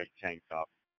a white tank top.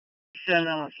 7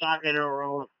 on Socket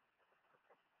Road.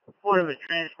 Report of a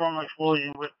transformer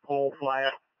explosion with pole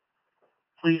fire.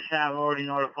 Police have already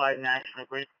notified National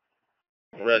Grid.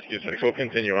 Rescue 6, we'll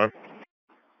continue on.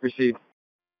 Received.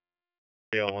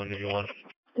 301, 301.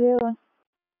 301.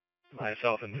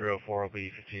 Myself and 304 will be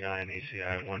 59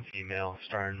 ACI, 1 female,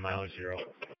 starting mileage 0.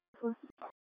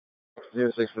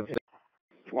 0656.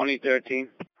 2013.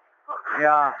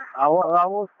 Yeah, I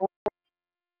was.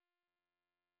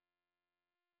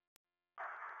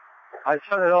 I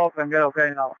shut it off and get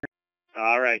okay now.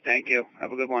 All right, thank you.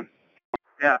 Have a good one.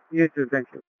 Yeah, you too, thank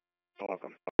you. You're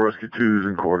welcome. Rescue 2 is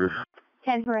in quarters.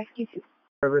 10 for Rescue 2.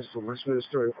 Service to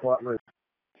Westminster and Cortlandt.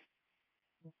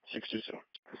 627.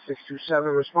 627,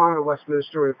 respond to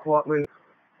Westminster and Cortlandt.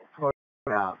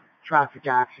 Traffic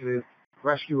accident,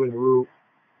 rescue en route.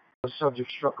 The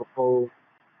subject struck a pole.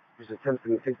 He was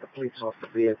attempting to take the plates off the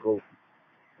vehicle.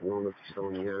 I don't know if he's still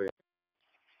in the area.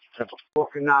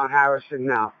 Walking down Harrison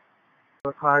now.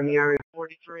 A car in the area.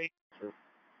 43.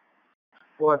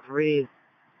 43.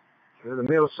 The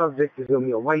male subject is going to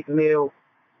be a white male,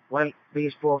 white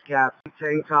baseball cap,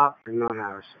 tank top, and not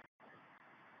Harrison.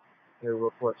 Their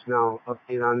reports now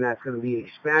update on that. It's going to be a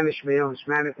Spanish male,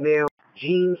 Hispanic male,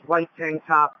 jeans, white tank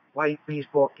top, white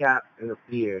baseball cap, and a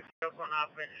beard.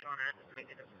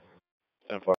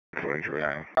 10-4.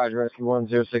 Roger, Rescue 1,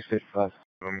 0655.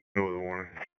 I'm new with a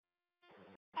warning.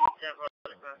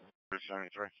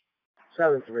 373.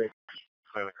 7-3.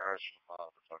 Clear the cars.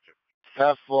 Protected.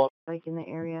 Half full. Like in the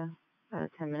area, about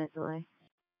a 10-minute delay.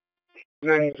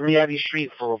 93 Abbey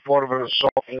Street for a report of an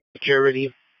assault and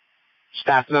security.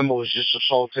 Staff member was just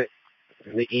assaulted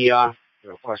in the ER.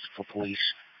 Requested for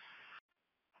police.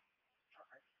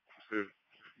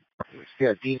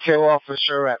 Yeah, detail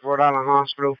officer at Rhode Island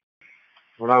Hospital.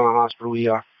 Rhode Island Hospital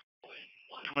ER.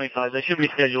 25. They should be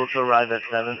scheduled to arrive at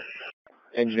 7.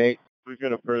 Engine 8. We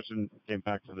got a person came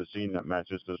back to the scene that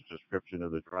matches this description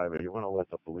of the driver. You want to let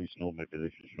the police know maybe they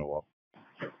should show up.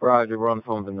 Roger, we're on the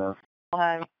phone with them now.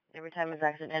 Hi. Every time it's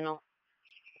accidental.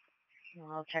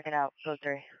 I'll check it out. Go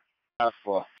 3. That's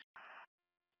 4.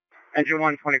 Engine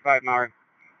 125, Mari.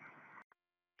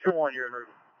 2-1, you're in route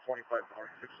 25, Mari,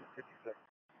 656.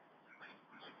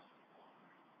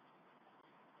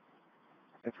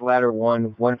 It's ladder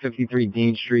 1, 153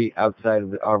 Dean Street, outside of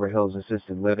the Arbor Hills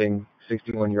Assisted Living.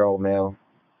 61-year-old male.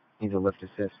 Needs a lift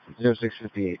assist.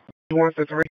 0658. 1 to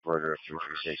 3. Roger,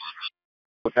 236.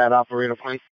 With that operator,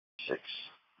 please.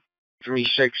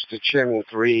 636 to channel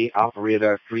 3.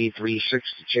 Operator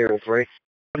 336 to channel 3.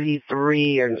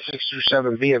 43 and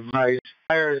 627, be advised.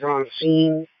 Fire is on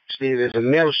scene. Stated as a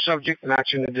male subject,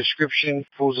 matching the description.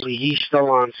 Supposedly he's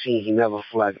still on scene. He never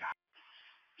fled.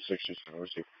 627,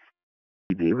 receive.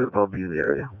 David, I'll be the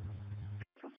area.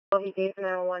 Oh, he gave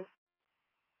 911.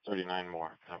 39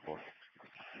 more. 10-4.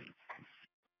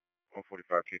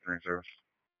 145, K3 in service.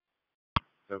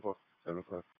 7-4.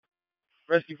 7-5.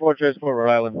 Rescue 4, Transport, Rhode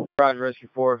Island. Roger, Rescue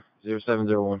 4,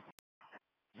 0701.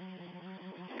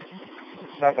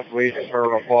 Not the police for a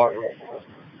report.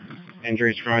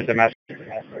 Injuries from domestic.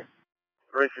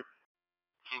 Rescue.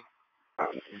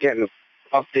 Getting an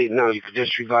update now. You could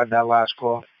disregard that last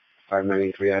call.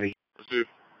 593 Eddie. Receive.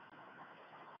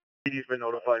 PD's been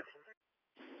notified.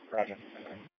 Roger.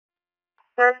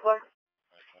 Third floor.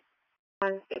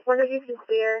 If one of you can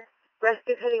clear,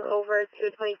 rescue heading over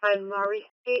to 25 Maury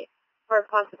Street for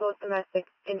possible domestic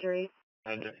injuries.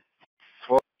 Engine.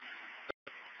 4.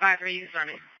 5 for you,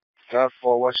 Sonny. South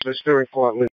 4, Westminster,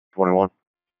 report. 21.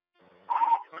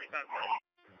 25.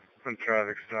 On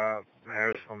traffic stop,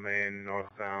 Harrisville, Maine,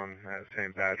 northbound at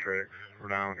St. Patrick's,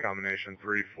 Rhode Island combination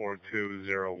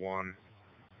 34201.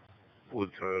 Blue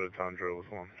Toyota Tundra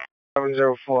with 1.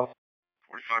 704.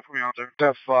 45, put me out there.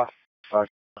 South 4.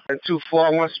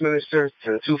 1024 Westminster,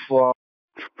 1024.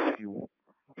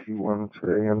 Q1 to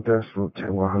AM desk from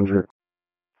 10100.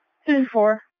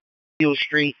 10-4. Field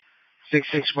Street,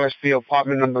 66 Westfield,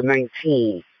 apartment number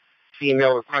 19.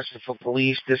 Female requested for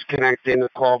police, disconnecting the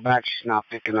call back, she's not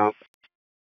picking up.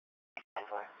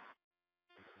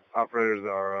 Operators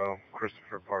are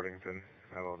Christopher Partington.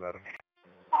 Hello, Adam.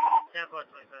 10-4,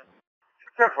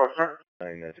 25.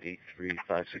 9, that's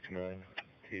 83569.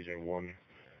 Teaser 1.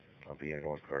 I'll be in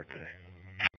 1 car today.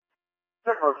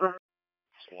 10-4,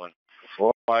 1.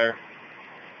 4. Fire.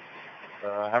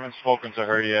 Haven't spoken to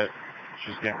her yet.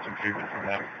 She's getting some treatment from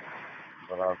them.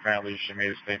 But apparently she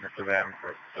made a statement to them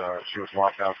that she was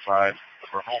locked outside of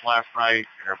her home last night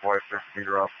and her boyfriend beat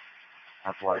her up.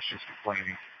 That's why she's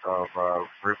complaining of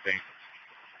ripping.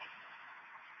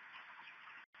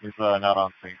 He's not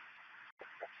on scene.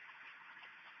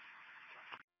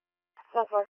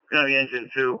 10-4. Gonna be engine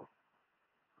 2.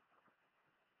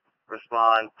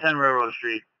 Respond 10 Railroad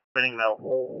Street, spinning mill.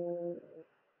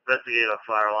 Investigate a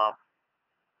fire alarm.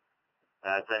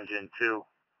 That's engine 2.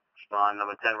 Respond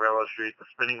number 10 Railroad Street, the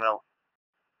spinning mill.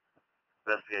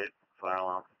 Investigate fire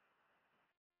alarm.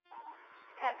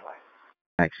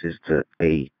 10-4. Access to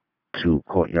A2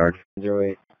 Courtyard.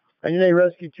 08. Engine 8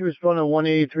 Rescue 2 is running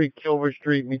 183 Kilbert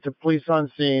Street. Meet the police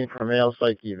on scene for male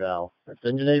psych eval. That's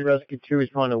Engine 8 Rescue 2 is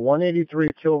running 183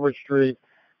 Kilbert Street.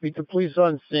 Meet the police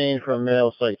on scene for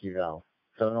male psych eval.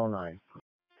 709.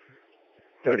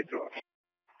 32.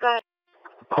 Go ahead.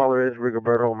 Caller is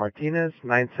Rigoberto Martinez,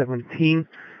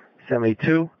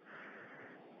 917-72.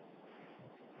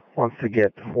 Wants to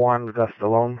get Juan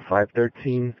Gastelon,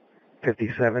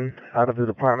 513-57, out of the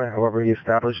department. However, he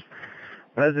established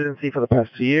residency for the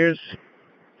past 2 years.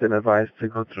 Been advised to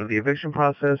go through the eviction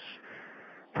process.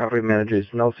 Property manager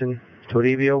is Nelson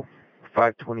Toribio,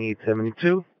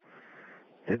 528-72.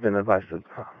 They've been advised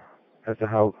as to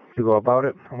how to go about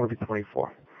it. I'm going to be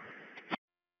 24.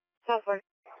 10-4.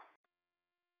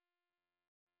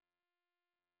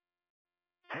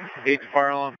 8 fire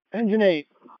alarm. Engine 8.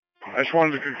 I just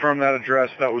wanted to confirm that address.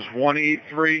 That was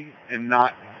 183 and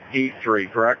not 83,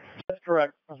 correct? That's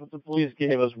correct. That's what the police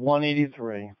gave us.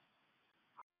 183.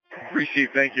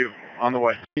 Received, thank you. On the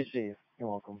way. Receive. You're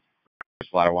welcome.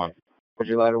 Ladder 1.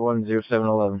 Roger, ladder 1,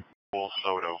 0711. Full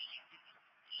Soto.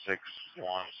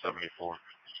 6174.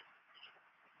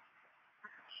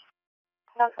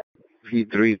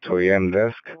 P3 to AM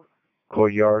desk.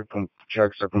 Courtyard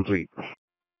checks are complete.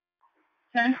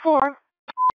 10-4.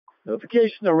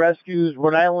 Notification of rescues.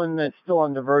 Rhode Island that's still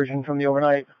on diversion from the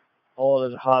overnight. All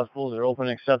of the hospitals are open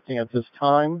and accepting at this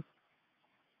time.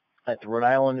 Rhode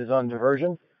Island is on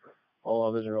diversion. All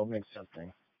others are open and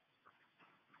accepting.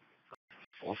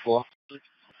 4-4.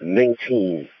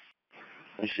 19.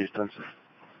 Received, 10.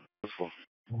 4.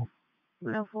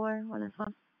 104,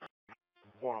 105.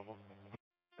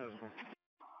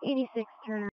 86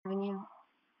 Turner Avenue,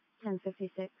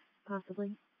 1056,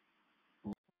 possibly.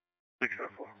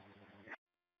 604.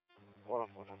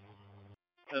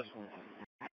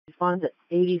 Respond to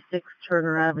 86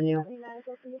 Turner Avenue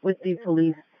with the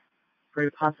police for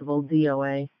a possible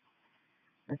DOA.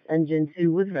 That's Engine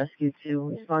 2 with Rescue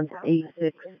 2. Respond to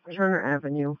 86 Turner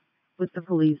Avenue with the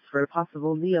police for a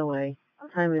possible DOA.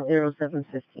 Time is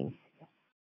 07:15.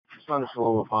 Respond to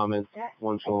Shalom Apartments,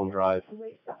 1 Shalom Drive.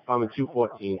 Apartment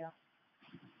 214.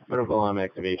 Medical alarm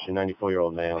activation,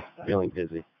 94-year-old male, feeling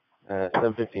dizzy.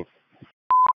 7:15.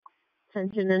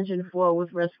 Attention Engine 4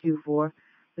 with Rescue 4.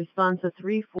 Respond to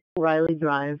 34 Riley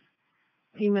Drive.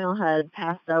 Female had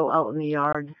passed out in the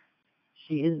yard.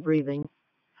 She is breathing.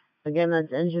 Again,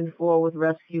 that's Engine 4 with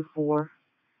Rescue 4.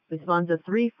 Respond to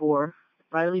 34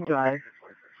 Riley Drive.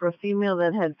 For a female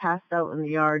that had passed out in the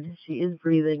yard, she is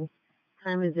breathing.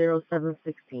 Time is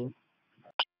 07:16.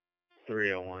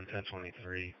 301,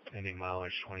 1023, ending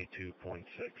mileage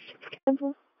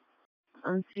 22.6.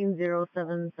 On scene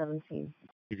 07:17.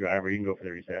 You driver, you can go for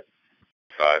the reset.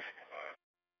 5.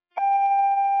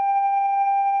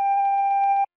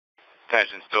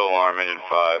 Attention, still alarm, engine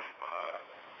 5.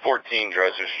 14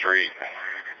 Dresser Street,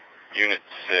 unit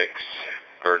 6,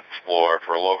 3rd floor,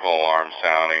 for local alarm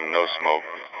sounding, no smoke,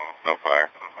 no fire.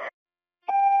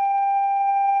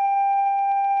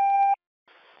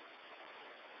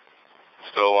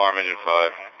 Still alarm, engine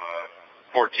 5.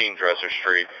 14 Dresser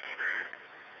Street,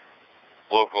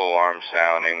 local alarm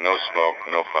sounding, no smoke,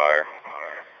 no fire.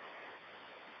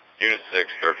 Unit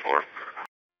 6, 3rd floor.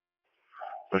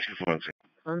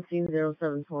 On scene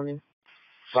 07:20.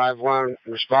 5-1,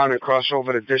 responding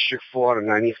crossover to District 4 to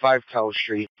 95 Tell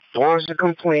Street. Dawn's the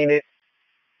complainant.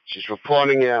 She's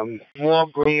reporting a more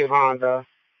gray Honda,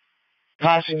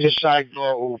 passenger side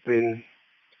door open,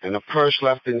 and a purse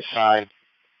left inside.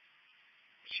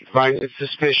 She finds it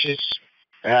suspicious.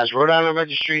 It has Rhode Island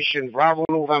registration, Bravo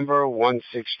November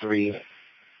 163.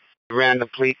 Ran the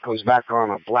plate, comes back on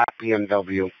a black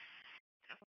BMW.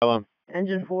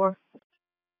 Engine 4.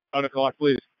 On the clock,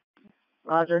 please.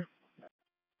 Roger.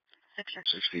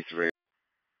 63.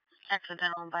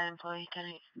 Accidental by employee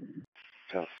 10-8.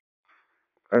 Tough.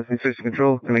 Asking station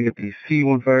control, can I get the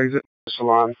C1 fire exit?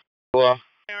 Salon. 4.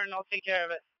 Aaron, I'll take care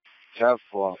of it. Tab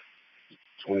 4.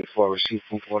 24, receipt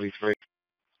from 43.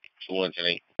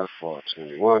 218. Tab 4,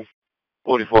 21.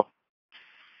 44.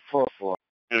 44.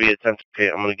 Gonna be a 10. Okay,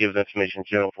 I'm gonna give the information to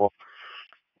Channel 4.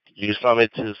 You can start me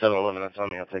to 711. That's on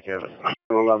me. I'll take care of it.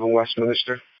 11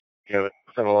 Westminster. Care of it.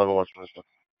 711 Westminster.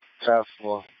 Tab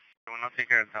 4. When I'll take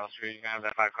care of Tell Street, you can have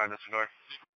that 5 car door.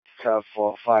 Tab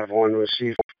 4, 5-1,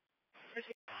 receive.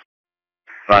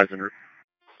 500.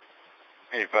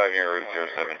 85 year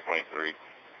 0723.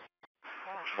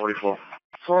 44.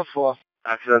 44.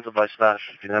 Accidental by stash.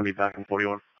 You can have me back in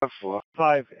 41. 4.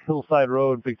 5 Hillside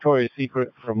Road, Victoria's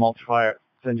Secret for mulch fire.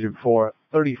 Engine 4.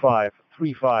 35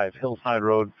 Hillside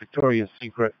Road, Victoria's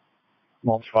Secret,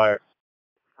 mulch fire.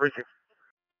 Richard.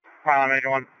 Pilot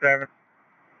Major 17.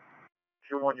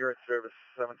 2-1, you're in service,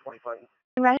 725.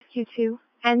 Rescue 2,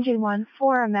 Engine 1,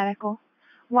 for a medical.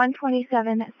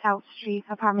 127 South Street,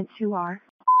 Apartment 2R.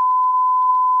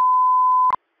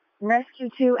 Rescue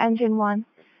 2, Engine 1.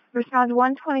 Respond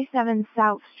 127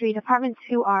 South Street, Apartment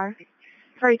 2R.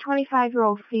 For a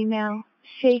 25-year-old female,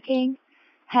 shaking,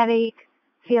 headache,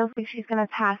 feels like she's going to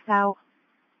pass out.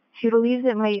 She believes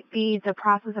it might be the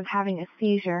process of having a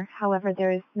seizure. However,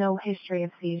 there is no history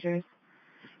of seizures.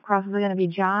 Crosses are going to be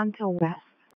John to West.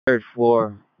 3rd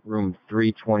floor, room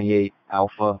 328,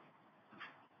 Alpha.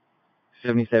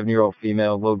 77-year-old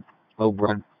female, low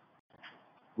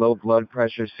blood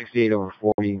pressure,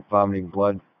 68/40, vomiting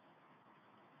blood.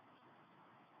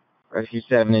 Rescue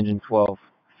 7, Engine 12,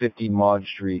 50 Maud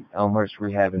Street, Elmhurst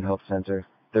Rehab and Health Center.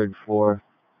 3rd floor,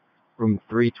 room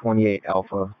 328,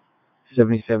 Alpha.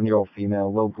 77-year-old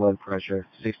female, low blood pressure,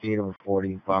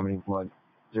 68/40, vomiting blood.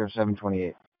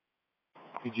 0728.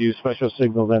 Could you special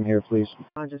signal them here, please?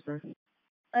 Roger, sir.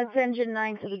 That's Engine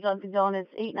 9 to the Dunkin' Donuts,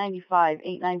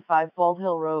 895 Bald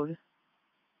Hill Road.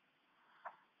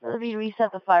 That'll be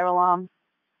reset the fire alarm.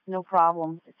 No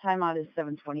problem. The timeout is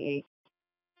 7:28.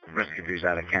 Rescue 3's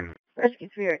out of Ken. Rescue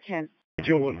 3 are at 10.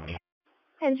 Engine 1.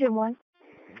 Engine 1.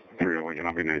 301, you're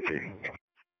not being 19.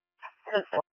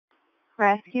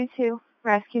 Rescue 2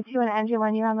 and Engine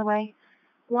 1, you're on the way.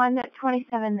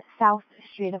 127 South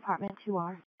Street, Apartment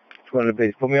 2R. 200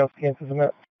 base. Put me off cancel from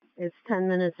that. It's 10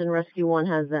 minutes and Rescue 1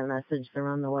 has that message. They're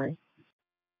on the way.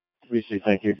 Appreciate it.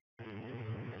 Thank you.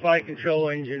 Fire control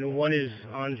engine 1 is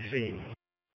on scene.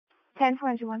 10 for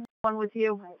Engine 1. 1 with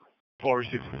you. 4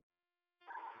 received.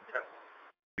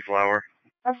 Flower.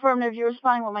 Affirmative, you're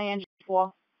responding with my engine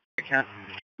 4. I can't.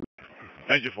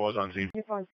 Engine 4 is on scene. Engine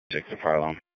 4. 6, the fire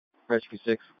alarm. Rescue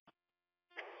 6.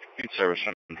 Good service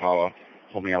from Impala.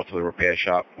 Pull me out to the repair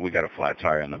shop. We got a flat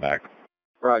tire in the back.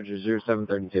 Roger,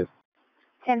 0732.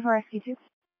 10 for Rescue 2.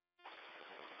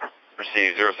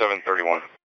 Received 0731.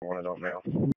 One adult male.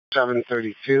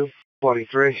 732, 43.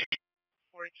 43,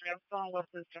 I'm still on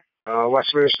Westminster.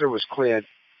 Westminster was cleared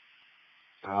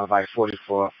by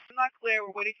 44. I'm not clear.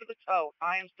 We're waiting for the tow.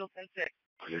 I am still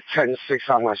 10-6. 10-6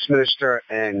 on Westminster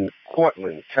and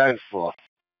Cortland, 10-4.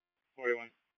 41.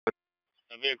 A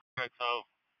vehicle tow.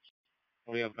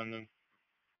 What do you have pending?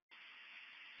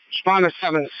 Respond to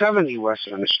 770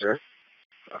 Westminster,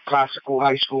 Classical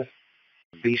High School,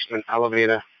 basement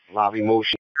elevator, lobby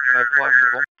motion.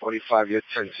 45, you're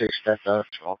 10-6, that's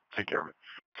I'll take care of it.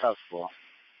 tough for.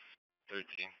 13.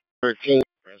 13.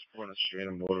 Transport a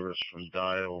stranded motorist from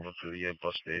Dye over to the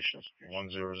bus station.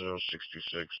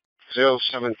 100626.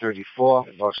 0734,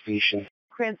 bus station.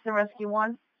 Cranston Rescue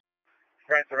 1.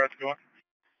 Cranston Rescue 1.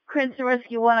 Cranston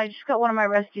Rescue 1, I just got one of my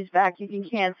rescues back. You can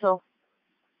cancel.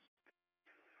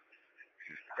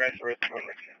 Cranston Rescue 1.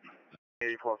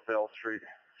 84 Sale Street,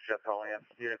 Chateau Ann.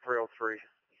 Unit 303.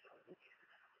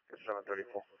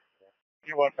 734.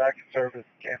 You went back to service,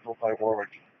 canceled by Warwick.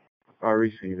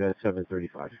 Received at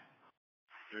 735.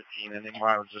 13, and then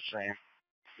mileage the same.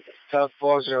 South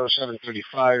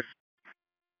 40735.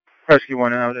 Rescue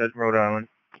 1 out at Rhode Island.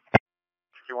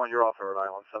 Rescue 1, you're off at Rhode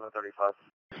Island, 735.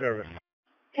 Service.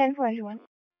 10 for Rescue 1.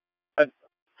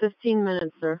 15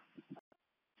 minutes, sir.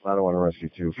 I don't want to rescue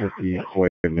 2. 50, Kuwait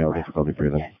male, difficulty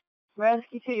breathing.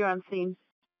 Rescue 2, you're on scene.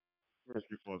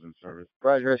 Rescue 4 is in service.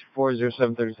 Roger, Rescue 4,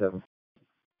 0737.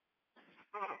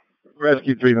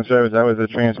 Rescue 3 in service. That was a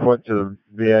transport to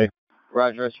the VA.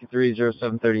 Roger, Rescue 3,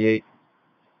 0738.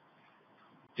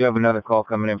 Do you have another call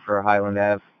coming in for Highland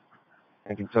Ave?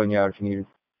 I can tone you out if you need it.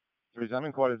 I'm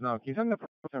in quarters now. Can you send the person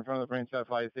in front of the Brainside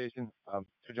Fire Station?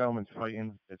 Two gentlemen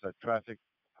fighting. It's a traffic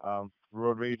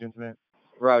road rage incident.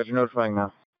 Roger, notifying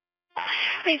now.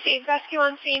 Received. Rescue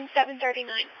on scene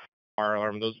 739. Fire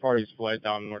alarm. Those parties fled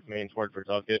down North Main toward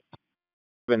Pawtucket.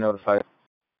 Been notified.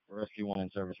 Rescue 1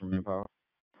 in service from Manpower.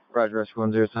 Roger, Rescue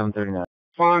 1, 0739.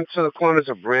 Respond to the corners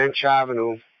of Branch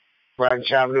Avenue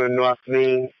in North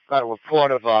Main. Got a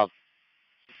report of a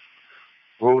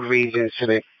road rage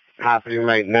incident happening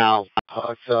right now.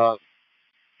 It's a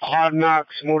Hard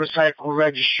Knocks motorcycle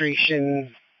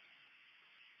registration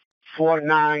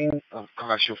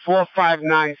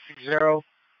 45960.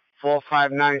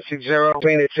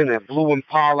 45960. It's in a blue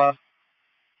Impala.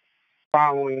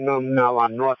 Following them now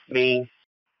on North Main.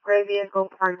 Gray vehicle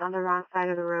parked on the wrong side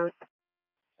of the road.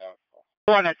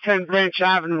 On at 10 Branch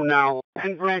Avenue now.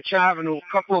 10 Branch Avenue. A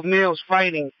couple of males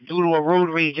fighting due to a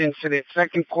road rage incident.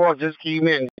 Second call just came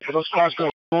in. Those cars go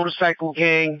motorcycle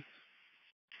gang.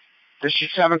 This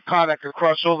is 7 car that could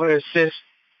cross over and assist.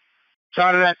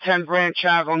 Started at 10 Branch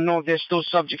Ave. I know there's still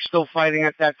subjects still fighting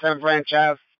at that 10 Branch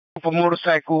Ave. Group of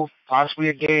motorcycle, possibly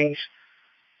a gangs.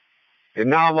 And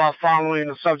now while following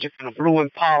the subject in a blue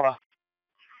Impala.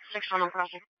 6 on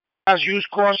crossing. As used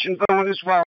caution going as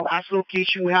well. Last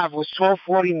location we have was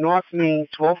 1240 North Main.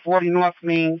 1240 North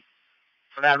Main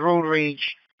for that road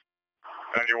rage.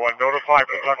 91, notify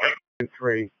Pawtucket.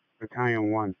 3,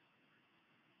 Battalion 1.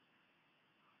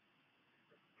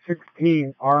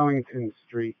 16 Arlington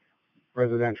Street,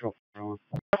 residential. North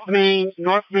Main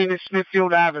is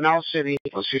Smithfield Ave in L City.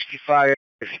 65.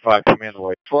 55, command the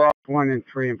way. 4, 1 and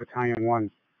 3 in Battalion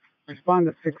 1. Respond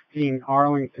to 16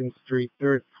 Arlington Street,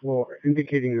 3rd floor,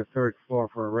 indicating the 3rd floor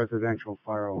for a residential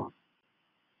fire alarm.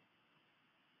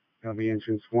 That'll be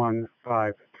entrance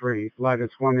 153.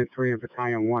 Lighters 1 and 3 in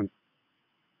Battalion 1.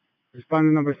 Respond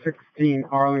to number 16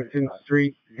 Arlington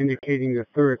Street, indicating the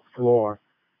 3rd floor.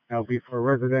 That'll be for a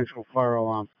residential fire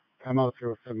alarm. Time out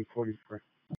 0743.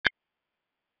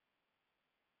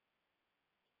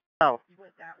 All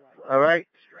right.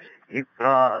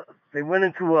 They went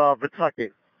into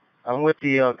Pawtucket. I'm with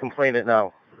the complainant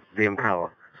now, the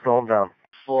Impala. Slow them down.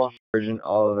 4. Urgent,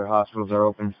 all other hospitals are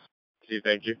open.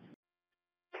 Thank you.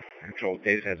 Control,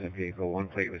 Davis has a vehicle. 1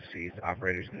 plate was seized.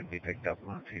 Operator's going to be picked up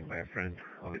and seen by a friend.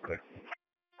 I'll be clear.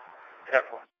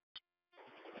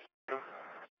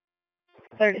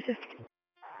 36.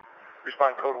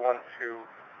 Respond code 1 to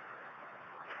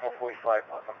 1245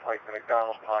 Putnam Pike, the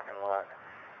McDonald's parking lot.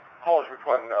 Call is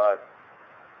reporting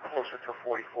closer to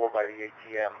 44 by the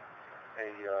ATM. A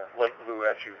light blue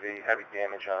SUV, heavy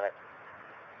damage on it.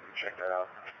 Check that out.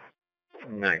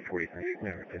 946.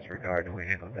 Never disregard. We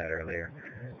handled that earlier.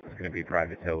 It's going to be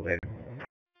private tow later.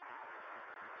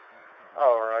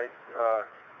 Alright,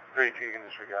 32 you can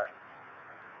disregard.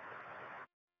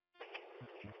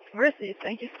 Received,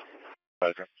 thank you.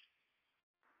 Roger.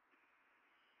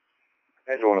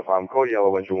 Engine 1 if I'm code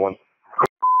yellow, engine 1.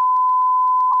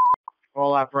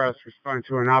 All apparatus respond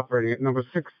to an operating at number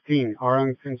 16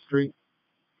 Arlington Street.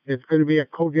 It's going to be a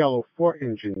code yellow 4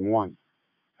 engine 1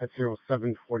 at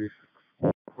 0746.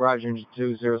 Roger, engine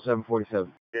 2,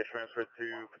 0747. Yeah, transfer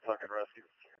to Pawtucket Rescue.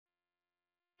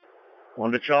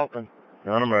 1 to Charlton.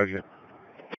 Non-emergent.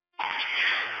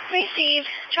 Received.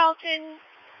 Charlton,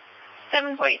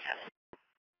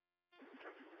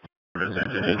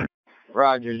 747.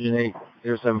 Roger, engine 8,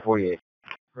 0748.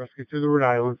 Rescue to the Rhode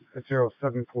Island at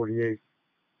 0748.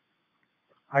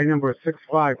 I number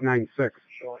 6596.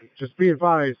 Just be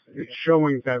advised, it's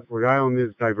showing that Rhode Island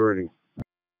is diverting.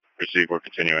 Receive, we're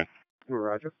continuing.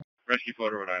 Roger. Rescue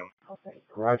Photo, Rhode Island.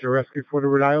 Roger, rescue for the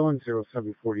Rhode Island,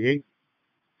 0748.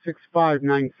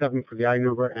 6597 for the I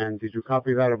number, and did you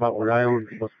copy that about Rhode Island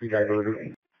supposed to be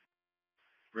diverting?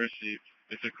 Received.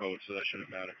 It's a code, so that shouldn't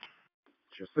matter.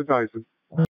 Just advising.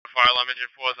 Fire alarm engine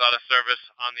 4 is out of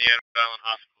service on the Rhode Island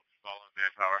Hospital. Following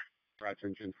manpower. Roger,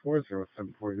 engine 4,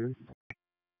 0749.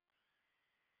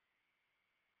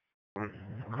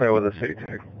 Clear with a city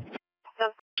tag.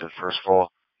 The first floor,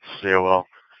 COL.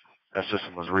 That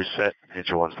system was reset.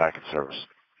 Engine 1's back in service.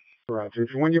 Roger,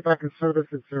 engine 1, you're back in service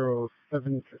at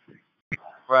 0750.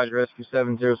 Roger, rescue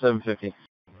 7, 0750.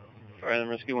 Fire alarm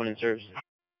rescue 1 in service.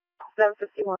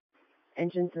 751.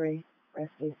 Engine 3,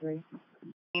 rescue 3.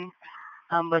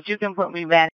 But you can put me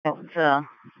back up to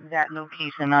that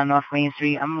location on North Main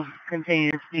Street. I'm going to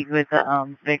continue to speak with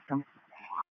the victim.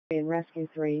 In rescue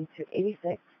 3 to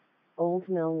 86 Old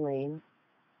Mill Lane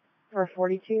for a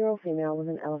 42-year-old female with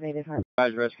an elevated heart.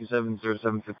 Roger, rescue 7,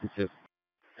 0752.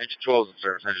 Engine 12's in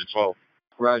service. Engine 12.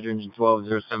 Roger, engine 12,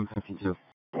 0752.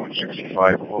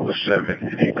 165 over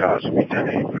 7. 8 cars will be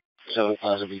 10-8. 7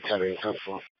 cars will be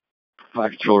 10-8.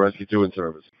 5 Control Rescue 2 in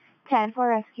service. 10 for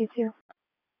rescue 2.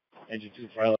 Engine 2,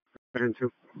 fire alarm. Engine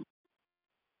 2.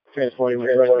 Transporting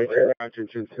Roger,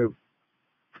 engine 2.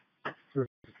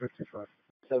 55.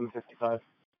 755.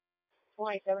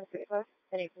 2755.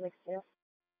 Any police jail?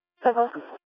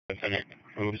 Lieutenant,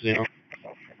 Louisiana.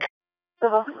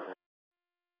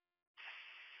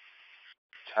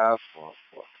 Tough.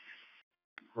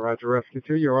 Roger, rescue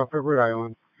 2, you're off at Rhode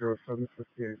Island,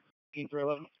 0758.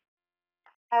 311.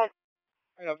 Alright,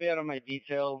 I'll be out on my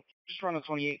detail. Just run a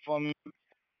 28 for me.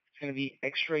 It's going to be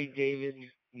X-Ray David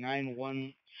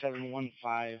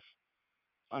 91715.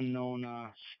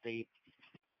 Unknown state.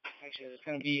 Actually, it's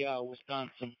going to be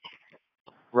Wisconsin.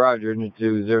 Roger, engine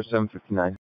 2,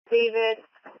 0759. David,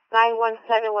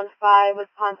 91715,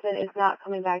 Wisconsin is not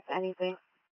coming back to anything.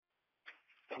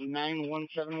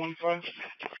 91715?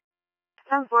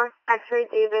 10-4, X-ray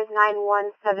David,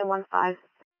 91715.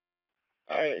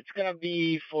 Alright, it's going to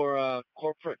be for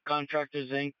Corporate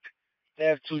Contractors, Inc. They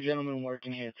have 2 gentlemen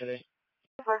working here today.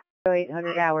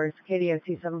 800 hours, KDO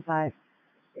 275.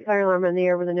 Fire alarm in the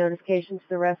air with a notification to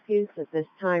the rescues. At this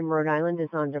time, Rhode Island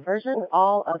is on diversion.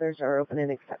 All others are open and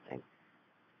accepting.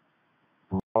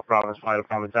 All province, fire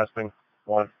department testing.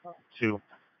 1, 2,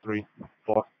 3,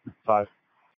 4, 5.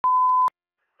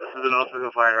 This is an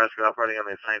Oswego Fire and Rescue operating on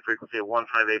the assigned frequency of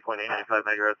 158.895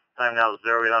 megahertz. Time now is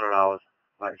 0800 hours.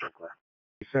 Fire truck clear.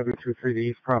 723, the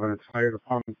East Providence Fire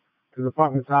Department. The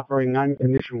department's operating on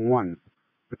condition 1.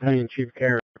 Battalion Chief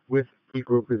Care with B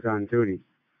Group is on duty.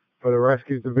 For the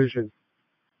rescue division,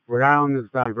 Rhode Island is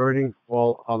diverting.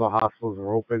 All other hospitals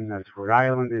are open. That's Rhode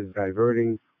Island is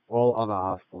diverting. All other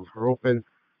hospitals are open.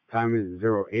 Time is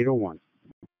 0801.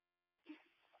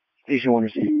 Station 1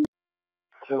 received.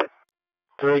 2,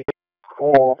 3,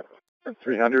 4.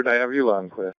 300, I have you loud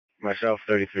and clear. Myself,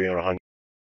 33 or 100.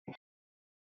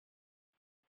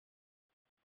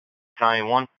 Battalion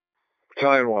 1.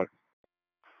 Battalion 1.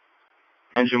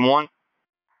 Engine 1.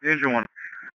 Engine 1.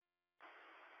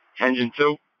 Engine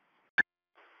 2.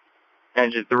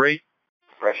 Engine 3.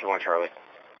 Rescue 1 Charlie.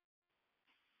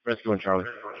 Rescue 1 Charlie.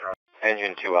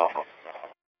 Engine 2 Alpha.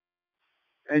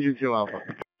 Engine 2 Alpha.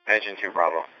 Engine 2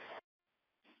 Bravo.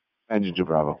 Engine 2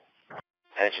 Bravo.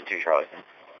 Engine 2 Charlie.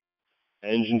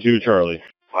 Engine 2 Charlie.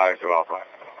 Ladder 2 Alpha.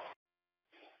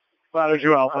 Ladder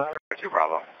 2 Alpha. Ladder 2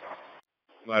 Bravo.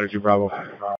 Ladder 2 Bravo.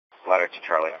 Ladder 2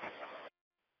 Charlie.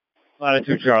 Ladder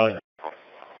 2 Charlie.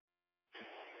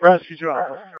 Rescue 2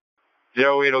 Alpha.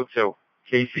 0802.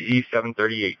 KCE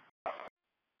 738.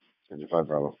 Engine 5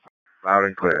 Bravo. Loud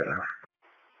and clear.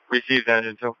 Received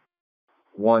engine 2.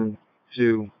 1,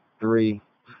 2, 3,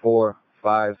 4,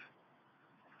 5.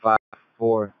 5,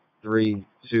 4, 3,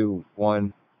 2,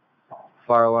 1.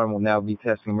 Fire alarm will now be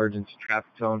testing emergency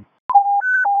traffic tone.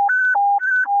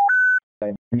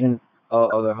 All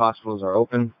other hospitals are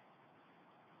open.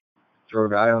 to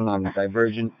Rhode Island on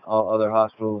Divergent. All other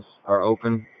hospitals are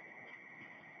open.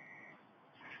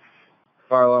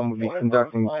 Fire alarm will be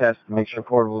conducting tests to make sure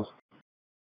portables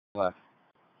left.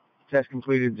 Test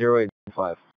completed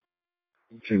 085.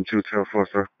 Team 204,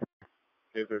 sir.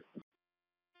 Hey, sir.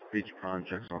 Beach pond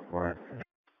checks off quiet.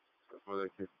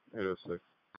 806.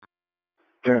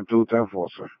 Team 204,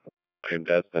 sir. Team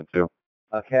Dad's 10-2.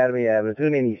 Academy Avenue,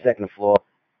 282nd floor.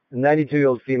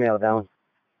 92-year-old female down.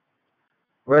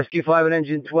 Rescue 5 at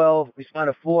engine 12. Respond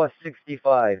to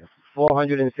 465.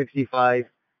 465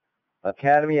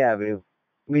 Academy Avenue.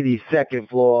 We the second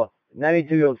floor.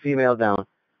 92-year-old female down.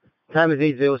 Time is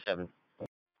 8:07.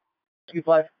 Rescue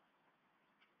 5.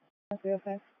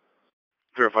 305.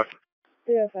 305.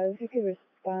 305, if you could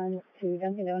respond to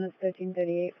Dunkin' Donuts,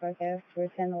 1338 Park Ave for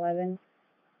 1011.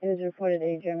 It was reported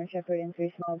a German Shepherd and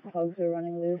 3 small pugs were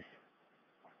running loose.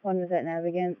 1 was at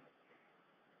Navigant,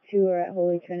 2 were at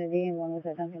Holy Trinity, and 1 was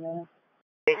at Dunkin' Donuts.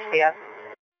 HPS.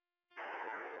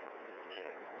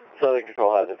 Southern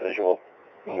Control has a visual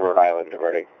in Rhode Island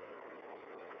diverting.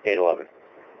 811.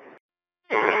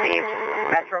 Received.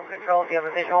 Metro Control, do you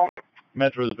have a visual?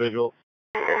 Metro's visual.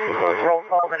 Roll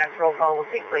call. The next roll call will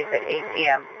take place at 8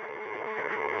 p.m.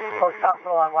 Post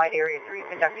Hospital on Wide Area 3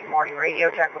 conducting morning radio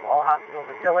check of all hospital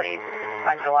facilities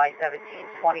on July 17,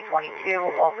 2022.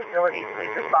 All facilities,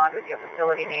 please respond with your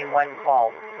facility name when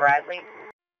called. Bradley.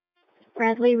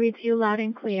 Bradley reads you loud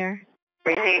and clear.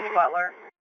 Received. Butler.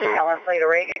 Ellen Slater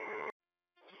Reagan.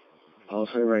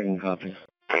 Also Reagan copy.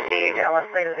 Received. Ellen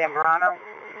Slater Zambrano.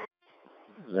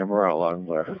 Zambrano loud and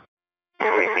clear.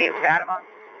 Received. Fatima.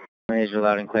 Major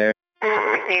loud and clear.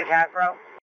 Received. Hasbro.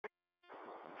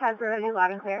 Hasbro, ready,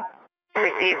 loud and clear.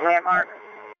 Received. Landmark.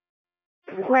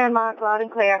 Landmark, loud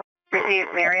and clear.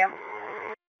 Received. Miriam.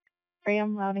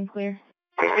 Miriam, loud and clear.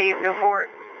 Received. Newport.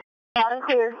 Loud and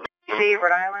clear. Received.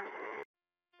 Rhode Island.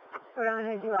 Rhode Island,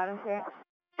 ready, loud and clear.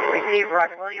 Received.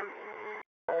 Roger Williams.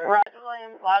 Roger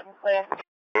Williams, loud and clear.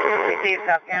 Received.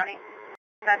 South County.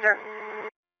 Center.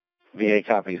 VA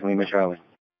copies, Lima Charlie.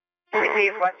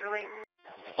 Received. Westerly.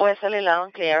 Westerly, loud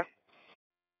and clear.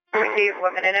 Received.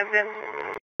 Women and infants.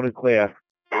 Loud and clear.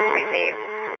 Received.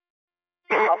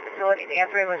 All facilities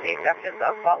answering with the exceptions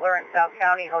of Butler and South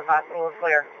County. Host Hospital is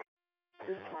clear.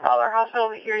 Butler Hospital,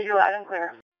 we hear you loud and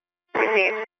clear.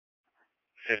 Received.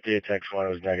 58 text 1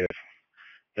 was negative.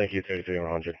 Thank you,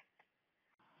 33-100.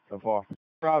 So far.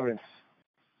 Providence.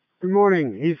 Good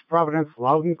morning, East Providence,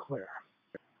 loud and clear.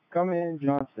 Come in,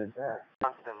 Johnston.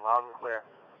 Johnston, loud and clear.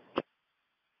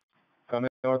 Come in,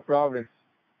 North Providence.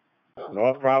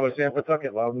 North Providence, San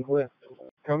Pawtucket, loud and clear.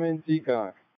 Come in,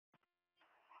 Seacon.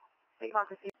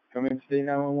 Come in, State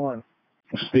 911.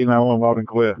 State 911 loud and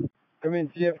clear. Come in,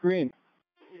 CF Green.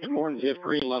 Good morning, Jeff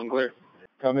Green, loud and clear.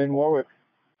 Come in, Warwick.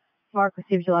 Mark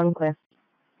received you loud and clear.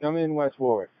 Come in, West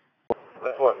Warwick.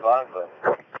 West Warwick, loud and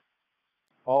clear.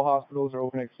 All hospitals are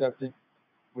open accepting,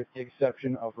 with the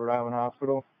exception of Rhode Island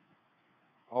Hospital.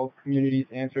 All communities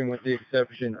answering with the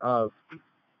exception of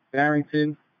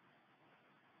Barrington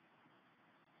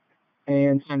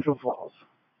and Central Falls.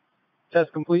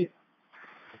 Test complete.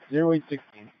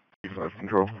 0816.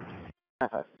 Control.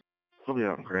 We'll be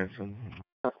out in Cranston.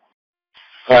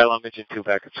 Fire alarm engine 2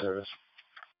 back in service.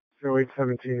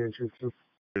 0817, engine 2.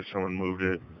 Someone moved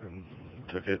it and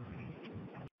took it.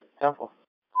 Temple.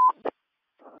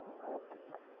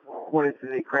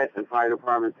 23 Cranston Fire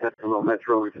Department, test below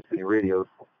Metro emergency radios.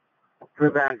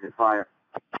 Trip Barrington Fire.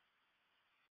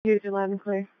 Here's you loud and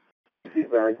clear.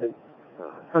 East Barrington.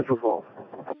 Central Falls.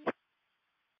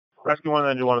 Rescue 1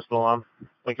 and Engine 1 is still on.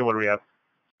 Lincolnwood Rehab.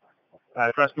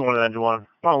 Rescue 1 and Engine 1.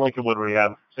 On Lincolnwood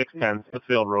Rehab. 610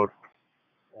 Smithfield Road.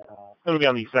 It'll be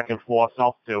on the second floor,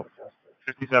 South 2.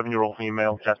 57-year-old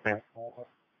female, chest pain.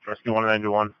 Rescue 1 and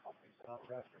Engine 1.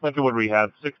 Lincolnwood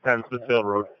Rehab. 610 Smithfield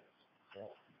Road.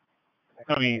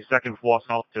 It'll be second floor,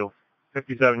 South 2.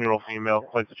 57-year-old female,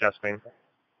 plates of chest pain.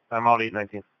 Time out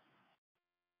 819.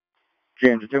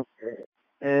 Engine 2.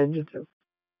 Engine 2.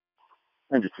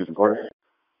 Engine 2's in quarters.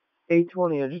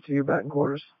 820, Engine 2, you're back in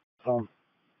quarters.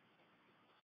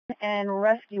 And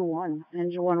Rescue 1,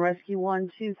 Engine 1, Rescue 1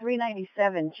 to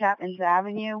 397 Chapman's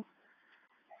Avenue.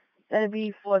 That'd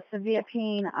be for severe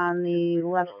pain on the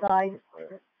left side.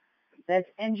 That's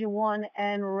Engine 1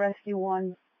 and Rescue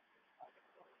 1.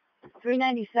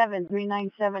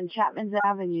 397 Chapman's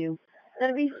Avenue.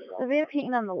 That'd be severe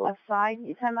pain on the left side.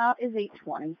 Your timeout is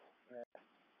 820.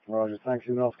 Roger, thank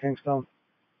you, North Kingstown.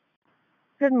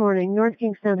 Good morning, North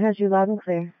Kingstown has you loud and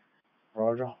clear.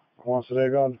 Roger, once a day,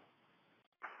 God.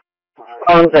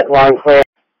 Sunset, loud and clear.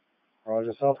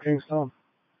 Roger, South Kingstown.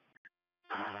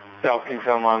 South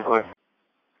Kingstown, loud and clear.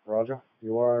 Roger,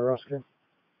 you are a rescue.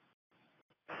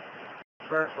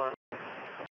 first one.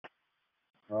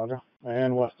 Roger.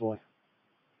 And westerly.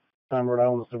 Time Rhode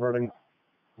Island's diverting.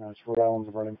 That's Rhode Island's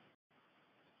diverting.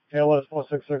 KLS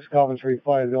 466 Coventry,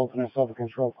 fire the alternate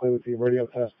self-control, clear with the radio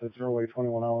test at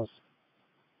 0821 hours,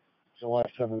 July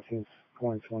 17th,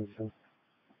 2022.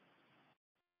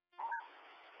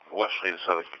 Wesley to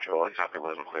Southern Control. I copy,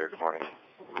 let him clear. Good morning.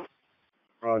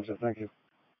 Roger, thank you.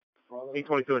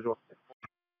 822 as well.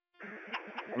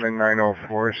 I'm in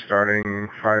 904, starting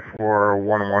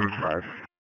 54115.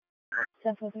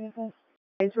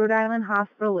 Rhode Island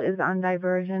Hospital is on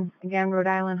diversion. Again, Rhode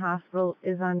Island Hospital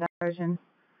is on diversion.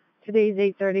 Today's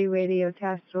 8:30 radio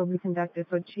test will be conducted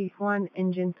for Chief 1,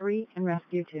 Engine 3, and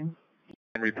Rescue 2.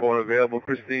 Report available,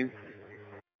 Christine?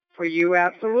 For you,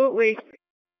 absolutely.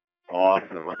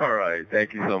 Awesome. All right.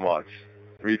 Thank you so much.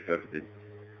 350.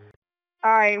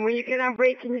 All right, when you get on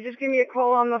break, can you just give me a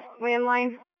call on the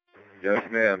landline? Yes,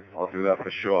 ma'am. I'll do that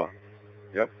for sure.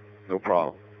 Yep. No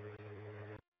problem.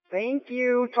 Thank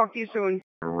you. Talk to you soon.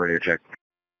 Radio check.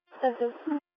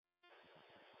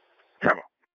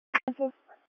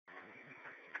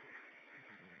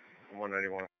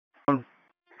 191.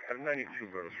 Have 92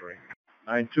 go to 3.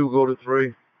 92, go to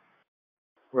 3.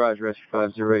 Roger, Rescue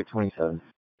 50827.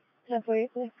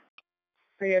 10:46.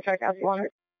 Radio check out 1.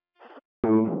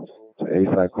 2 to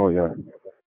A5 courtyard.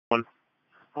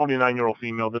 49-year-old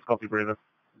female, difficulty breathing.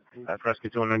 That's Rescue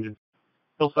 2 and Engine.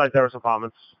 Hillside Terrace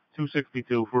Apartments,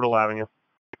 262 Fruital Avenue.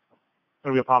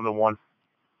 Going to be apartment 1.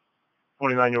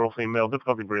 49-year-old female,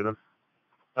 difficulty breathing.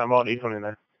 Time out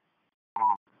 829.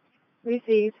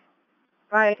 Received.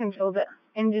 Fire control to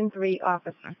Engine 3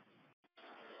 officer.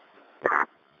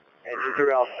 Engine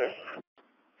 3 officer.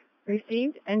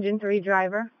 Received. Engine 3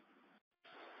 driver.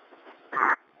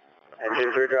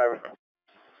 Engine 3 driver.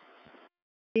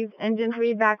 Received. Engine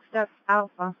 3 backstep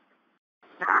alpha.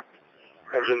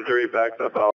 Engine 3 backed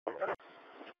up out.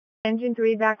 Engine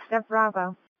 3 backstep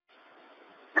bravo.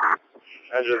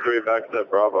 Engine 3 backed up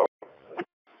Bravo.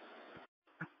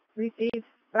 Received.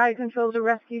 Fire control to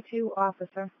Rescue 2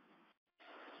 officer.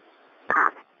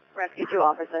 Rescue 2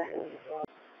 officer.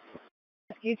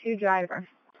 Rescue 2 driver.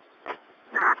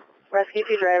 Rescue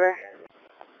 2 driver.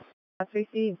 That's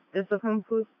received. This will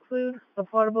conclude the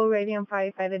portable radium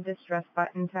firefighter distress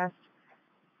button test.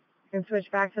 You can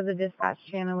switch back to the dispatch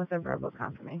channel with a verbal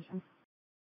confirmation.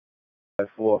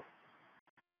 5-4.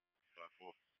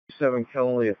 7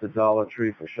 Kelly at the Dollar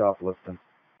Tree for shoplifting.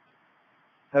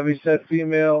 Heavyset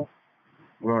female,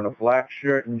 wearing a black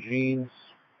shirt and jeans,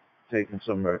 taking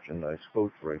some merchandise.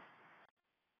 Code 3.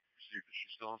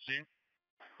 She's still on scene?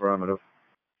 Affirmative.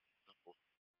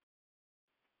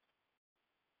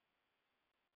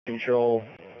 Control,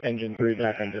 Engine 3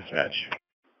 back on dispatch.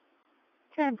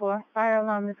 10-4. Fire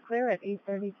alarm is clear at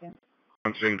 8:32.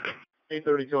 On scene.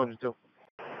 832, Engine 2.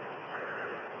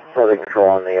 Southern Control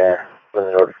on the air with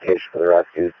a notification for the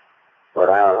rescues. Rhode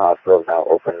Island Hospital is now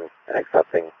open and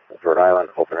accepting. Rhode Island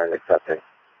open and accepting.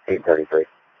 8:33.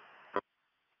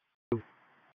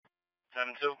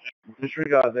 7-2.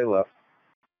 Disregard, they left.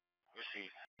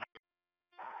 Receive.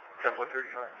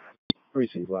 10.35.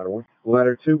 Receive ladder 1.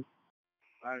 Ladder 2.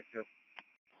 Ladder 2.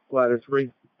 Ladder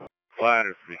 3.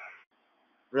 Ladder 3.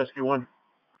 Rescue 1.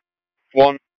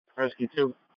 1. Rescue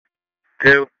 2.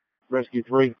 2. Rescue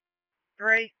 3.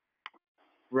 3.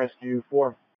 Rescue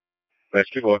 4.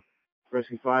 Rescue 4.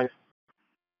 Rescue 5.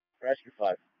 Rescue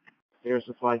 5. Air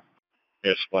supply.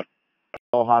 Yes, what?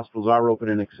 All hospitals are open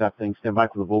and accepting. Stand by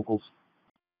for the vocals.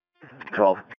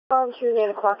 12. Tuesday 8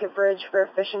 o'clock at Bridge for a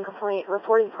phishing complaint.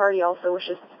 Reporting party also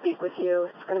wishes to speak with you.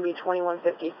 It's going to be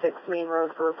 2156 Main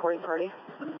Road for reporting party.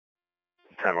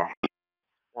 10 more.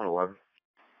 111.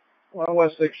 One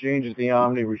West Exchange is the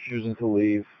Omni refusing to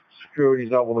leave.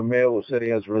 Security's out with a male who said he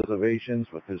has reservations,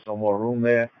 but there's no more room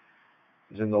there.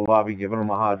 He's in the lobby giving him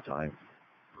a hard time.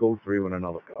 Code 3 with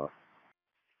another car.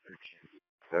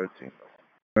 13.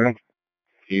 Can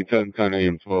you tell 10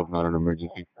 a.m. 12, not an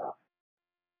emergency?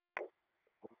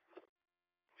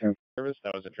 Service,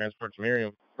 that was a transport to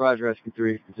Miriam. Roger, Rescue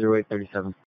 3,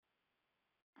 0837.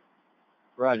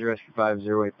 Roger, Rescue 5,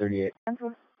 0838.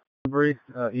 Debris,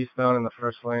 eastbound in the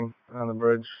first lane on the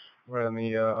bridge, right on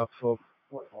the upslope.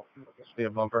 Must be a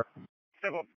bumper.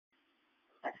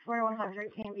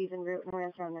 4100 Canby's en route and we're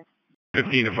answering on this.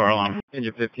 15 to fire alarm.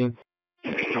 Engine 15.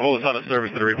 Hold us out of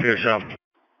service to the repair shop.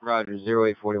 Roger,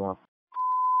 0841.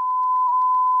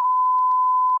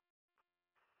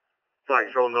 Flight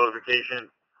control notification.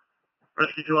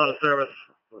 Rescue 2 out of service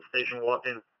with a station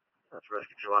walk-in. That's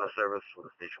Rescue 2 out of service with a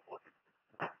station walk-in.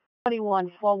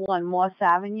 4141 Morse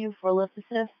Avenue for lift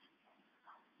assist.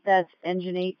 That's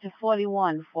Engine 8 to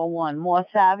 4141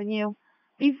 Morse Avenue.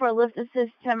 B4 lift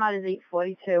assist, 10 out is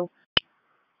 842.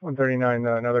 139,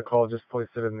 another call just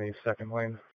placed it in the second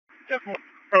lane.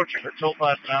 Approaching Tilt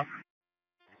Path now.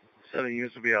 7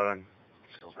 units will be out on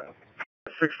Tilt Path.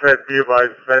 6 Fed nearby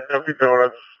Fed Dunkin'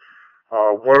 Donuts.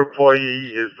 One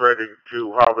employee is threatening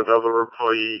to harm another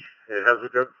employee. It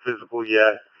hasn't got physical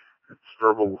yet. It's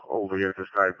verbal only at this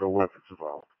time, no weapons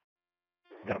involved.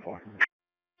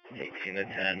 18 to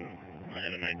 10. I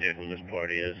have an idea who this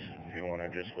party is. If you want to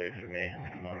just wait for me,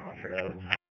 come on, I'll figure it out.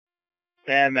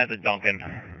 Yeah, I'm at the Dunkin'.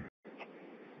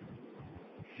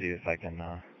 See if I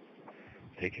can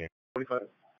take care. 45.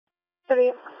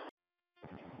 30.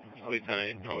 I'll be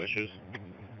 10-8, no issues.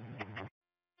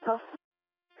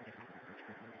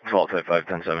 12 5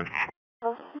 10 7.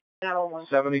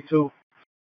 72.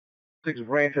 6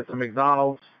 branch at the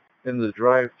McDonald's in the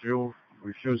drive-thru,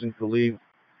 refusing to leave.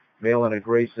 Male in a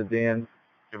gray sedan,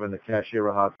 giving the cashier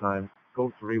a hard time.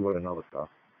 Code 3 with another car.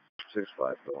 6-5,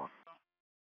 go on.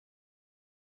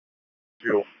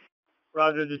 Fuel.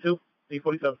 Roger, the 2,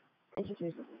 847.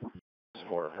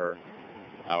 For her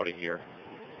out of here.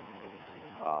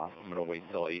 I'm going to wait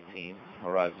until 18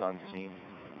 arrives on scene.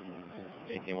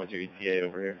 18, what's your ETA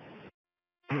over here?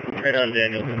 Right on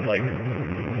Danielson, like.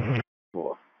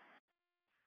 4.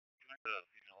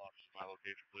 My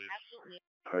location, please.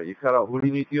 Alright, you cut out. Who do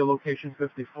you need to your location,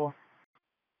 54?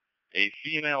 A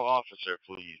female officer,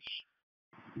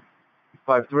 please.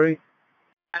 5-3?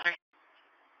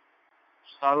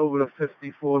 Start over to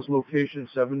 54's location,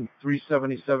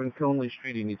 377 Kilnley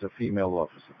Street. He needs a female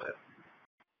officer there.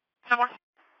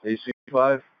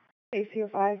 AC5?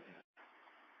 AC5.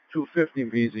 250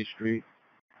 Beasley Street.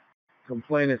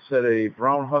 Complainant said a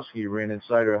brown husky ran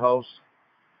inside her house,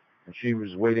 and she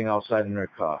was waiting outside in her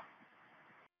car.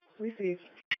 Received.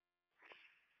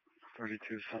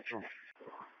 32 Central.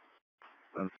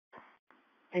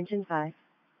 Engine 5,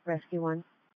 Rescue 1.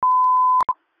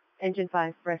 Engine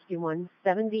 5, Rescue 1,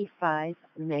 75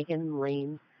 Megan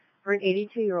Lane. For an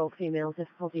 82-year-old female,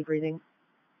 difficulty breathing.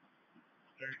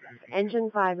 Engine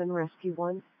 5 and Rescue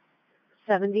 1,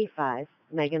 75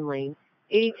 Megan Lane.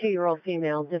 82-year-old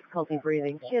female, difficulty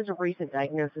breathing. She has a recent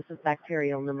diagnosis of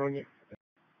bacterial pneumonia.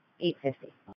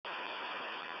 850.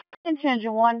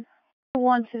 Engine 1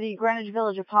 to the Greenwich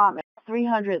Village apartment,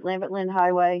 300 Lambert Lynn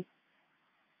Highway.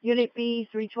 Unit B,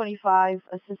 325,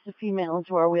 assist a female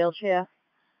into her wheelchair.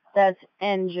 That's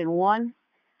Engine 1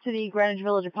 to the Greenwich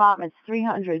Village apartments,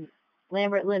 300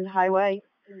 Lambert Lynn Highway.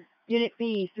 Unit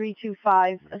B,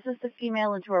 325, assist a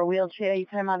female into her wheelchair. Your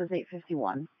time out is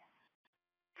 851.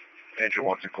 Engine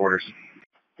 1 to quarters.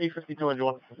 852, Engine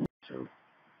 1.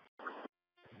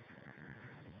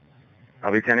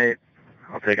 I'll be 10-8.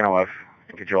 I'll take an OF.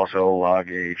 Could you also log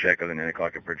a check of the 9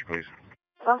 o'clock at Bridge, please?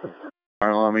 Awesome.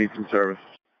 Allow me some service.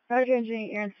 Roger, engine,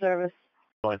 you're in service.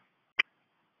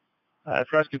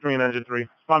 It's Rescue 3 and Engine 3.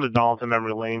 Respond to Donaldson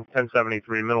Memory Lane,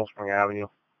 1073 Middle Spring Avenue.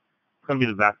 It's going to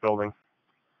be the back building.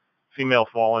 Female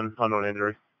fallen, unknown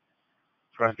injury.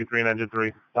 It's Rescue 3 and Engine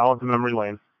 3. Donaldson Memory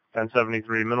Lane,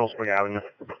 1073 Middle Spring Avenue.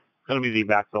 It's going to be the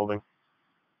back building.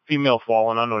 Female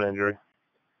fallen, unknown injury.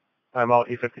 Time out,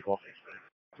 854.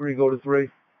 3, go to 3.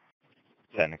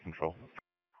 10 in control.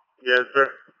 Yes, sir.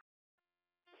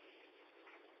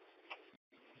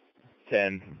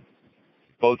 10.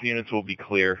 Both units will be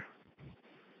clear.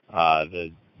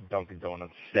 The Dunkin'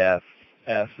 Donuts staff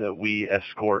asked that we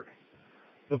escort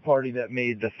the party that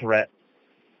made the threat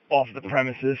off the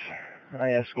premises.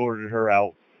 I escorted her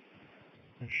out.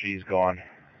 She's gone.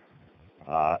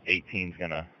 18's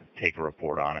going to take a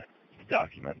report on it to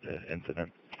document the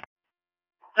incident.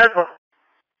 That's one.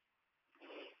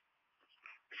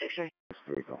 6-3.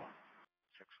 3, go.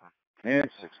 6-1. And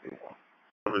 60.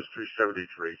 Numbers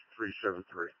 373,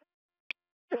 373.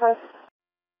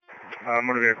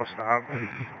 Motor vehicle stop.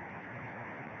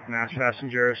 Mass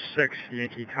passenger 6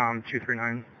 Yankee Tom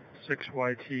 239 6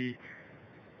 YT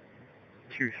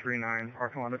 239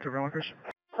 parking lot at Tiverton Liquors.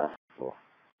 4.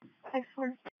 Thanks,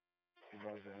 sir. If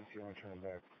you want to turn it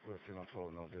back, we're feeling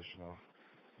total no additional.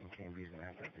 And KMB's going to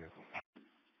have that vehicle.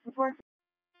 Report.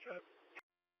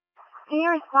 Can you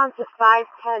respond to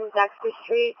 510 Dexter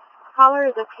Street? Caller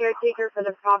is a caretaker for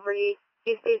the property.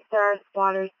 He states there are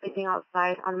squatters sleeping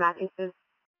outside on mattresses.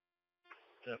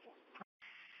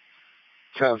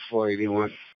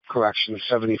 10-481. Correction,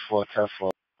 74,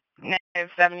 10-4.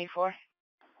 Negative 74.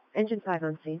 Engine 5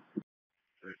 on scene.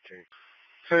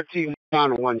 13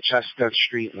 on 1 Chestnut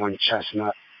Street, 1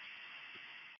 Chestnut.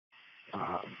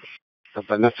 The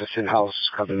Beneficent House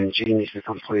coming in. Jamie's the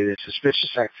complainant.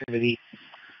 Suspicious activity.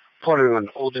 Reporting an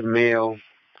older male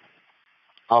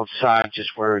outside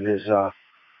just wearing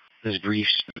his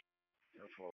briefs.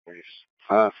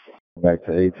 Back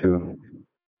to A2.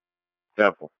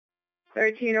 Temple.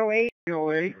 1308.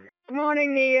 08. Good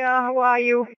morning, Nia. How are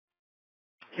you?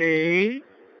 Okay.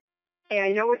 Hey,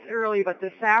 I know it's early, but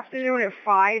this afternoon at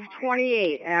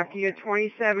 5:28, after your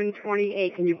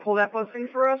 2728, can you pull that bus in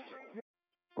for us?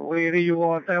 Lady, you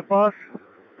want that bus?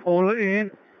 Pull it in.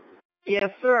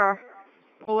 Yes, sir.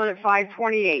 Pull it at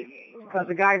 5:28, because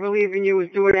the guy relieving you is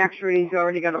doing extra and he's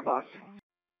already got a bus.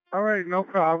 All right, no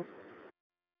problem.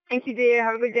 Thank you, dear.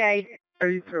 Have a good day.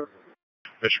 You too.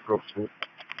 Bishop Grove School.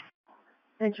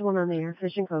 Engine 1 on the air,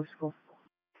 Fishing Cove School.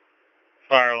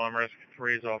 Fire alarm rescue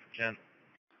 3 is off again.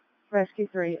 Rescue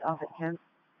 3 off at Kent.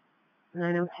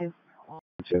 902.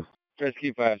 2.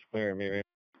 Rescue 5 is clear, maybe.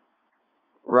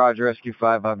 Roger, Rescue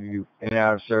 5, I'll you in and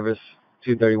out of service.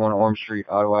 231 Orm Street,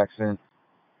 auto accident.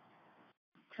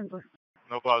 10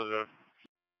 No positive.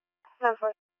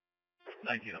 10-4.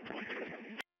 Thank you.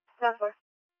 10-4.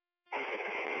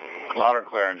 Loud and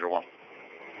clear, Engine 1.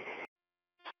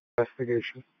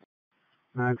 Investigation.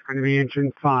 It's going to be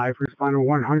engine 5, responder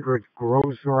 100,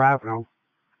 Grosvenor Avenue.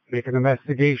 Make an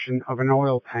investigation of an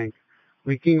oil tank,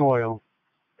 leaking oil.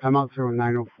 Come out through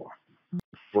 904.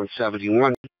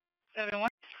 171. 71.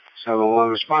 71,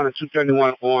 responding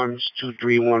 231 Orms,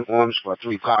 231 Orms for a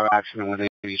 3-car accident with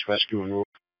Andy's rescue and route.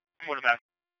 Quarterback.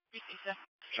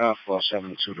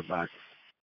 472 to back.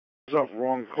 It was up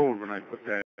wrong code when I put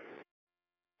that.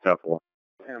 Temple.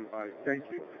 And thank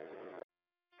you.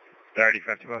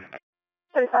 3055.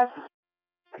 35.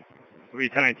 Will be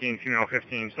 1019, female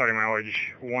 15, starting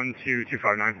mileage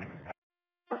 12259.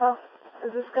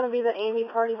 Is this going to be the Amy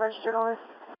party registered on this?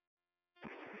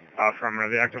 From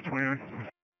the active 29.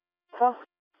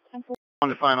 On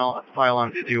the file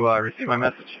on, did you receive my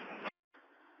message?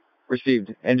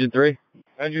 Received. Engine 3.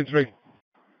 Engine 3.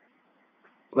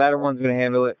 Ladder 1's going to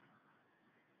handle it.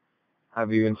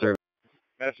 Have you in service.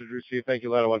 Message received. Thank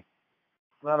you, Ladder 1.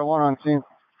 Ladder 1 on scene.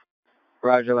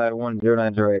 Roger, Ladder 1,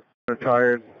 0908.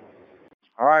 Retired.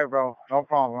 All right, bro. No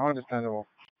problem. Understandable.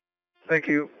 Thank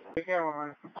you. Take care,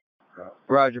 man.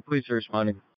 Roger, police are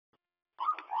responding.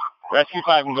 Rescue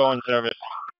 5 can go in service.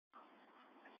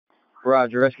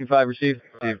 Roger, Rescue 5 received.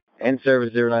 End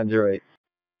service 0908.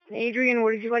 Adrian,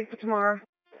 what did you like for tomorrow?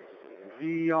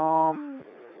 The,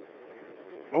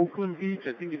 Oakland Beach,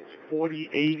 I think it's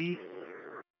 4080.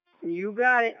 You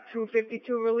got it.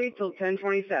 252 relief till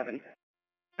 1027.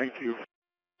 Thank you.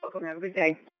 Welcome. Have a good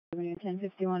day.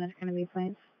 1051 is going to be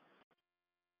planes.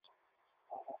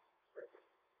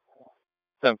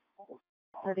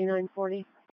 3940.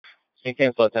 Can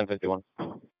cancel at 1051.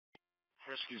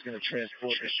 Rescue's going to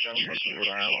transport this gentleman to Rhode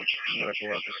Island. Medical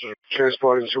officer.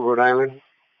 Transporting to Rhode Island.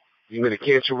 You made a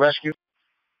cancel rescue?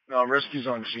 No, rescue's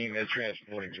on scene. They're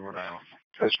transporting to Rhode Island.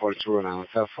 Transporting to Rhode Island.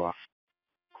 How far?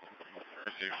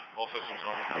 Receive. All systems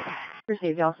normal.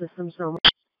 Received all systems normal.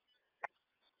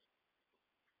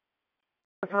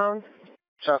 Pound.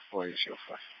 Tough for you, so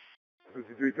far.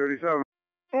 5337.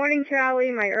 Morning,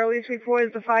 Charlie. My earliest report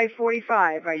is the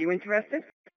 5:45. Are you interested?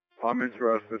 I'm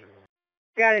interested.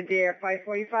 Got it, dear.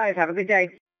 5:45. Have a good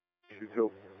day. You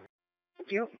too.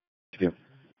 Thank you.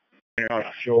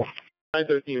 Sure.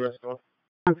 913 rescue.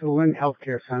 On to the Lynn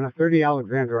Healthcare Center, 30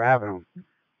 Alexander Avenue.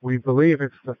 We believe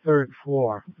it's the 3rd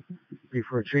floor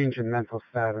before a change in mental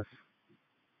status.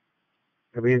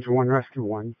 It'll be engine 1, rescue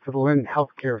 1 to the Lynn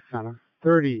Healthcare Center,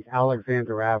 30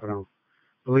 Alexander Avenue.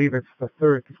 Believe it's the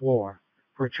 3rd floor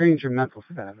for a change in mental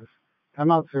status.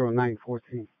 Time out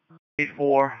 0914.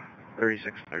 84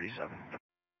 3637.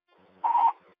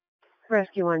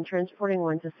 Rescue 1, transporting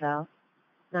 1 to South.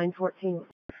 914.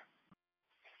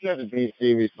 You have a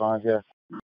DC response, yes.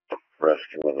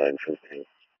 Rescue 1915.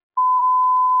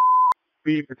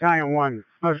 B Battalion 1,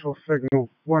 special signal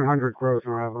 100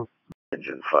 Grosvenor Avenue.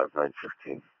 Engine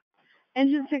 5915.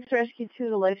 Engine 6 Rescue 2,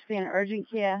 the lifespan urgent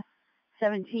care,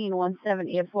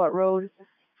 1717 Airport Road,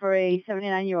 for a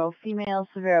 79-year-old female,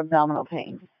 severe abdominal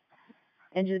pain.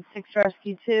 Engine 6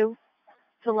 Rescue 2,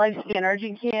 to lifespan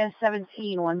urgent care,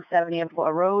 1717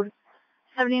 Airport Road,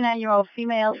 79-year-old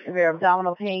female, severe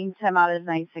abdominal pain, time out is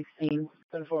 916.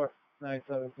 10-4.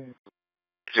 917.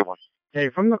 Hey,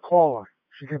 from the caller,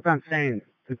 she kept on saying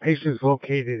the patient's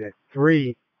located at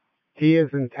 3, T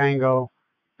as in Tango,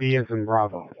 B as in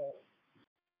Bravo.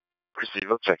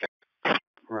 Receive, I'll check it.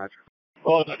 Roger.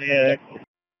 Call to the air.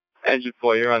 Engine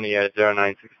 4, you're on the air,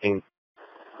 0916.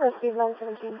 Rescue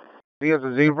 917. Z as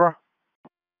a zebra?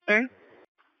 Okay.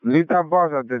 Leave that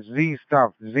bus at the Z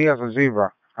stop, Z as a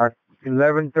zebra, at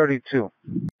 1132.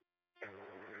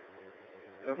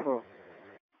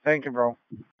 Thank you, bro.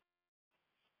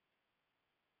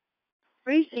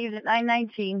 Received at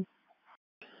 919.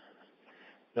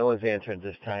 No one's answered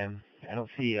this time. I don't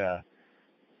see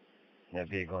that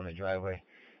vehicle in the driveway.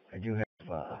 I do have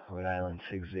Rhode Island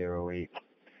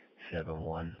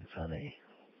 60871. It's on a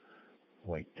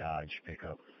white Dodge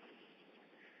pickup.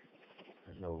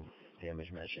 There's no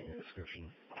damage matching the description.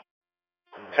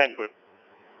 10 foot.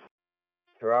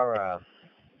 There are a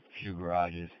few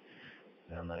garages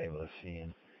that I'm not able to see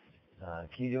in.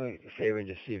 Can you do me a favor and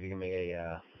just see if you can make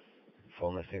a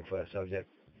phone listing for that subject?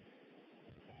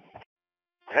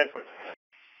 10 foot.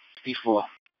 Before.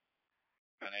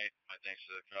 My thanks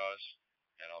to the cause,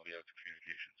 and I'll be out to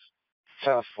communications.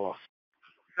 4.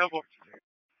 4.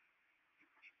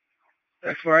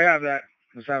 That's where I have that.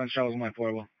 I was having trouble with my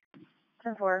portable.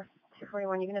 10-4,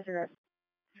 241, you can enter it.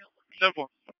 10-4.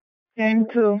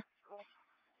 10-2.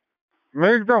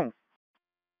 Milton,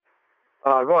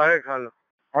 Go ahead, Carlos.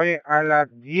 oye, a las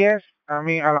 10, a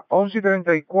las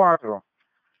 11:34,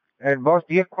 el bus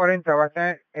 1040 va a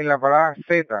estar en la parada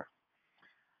Z.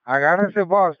 Agarra ese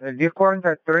bus, el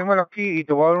 1040, tráemelo aquí y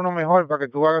te voy a dar uno mejor para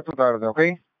que tú hagas tu tarde, ¿ok?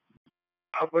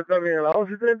 Pues está bien, a las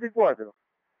 11:34.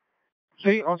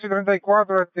 Sí,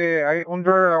 11:34, hay un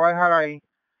driver la va a dejar ahí.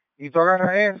 Y tú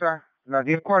agarras esa, las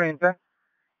 1040,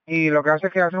 y lo que hace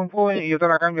es que hace un pull y yo te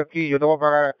la cambio aquí. Yo te voy a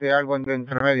pagar algo en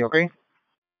intermedio, ¿ok?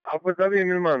 Pues está bien,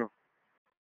 mi hermano.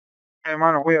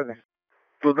 Hermano, cuídate.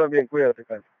 Tú también, cuídate,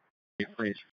 Carlos.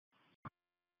 Please.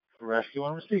 Rescue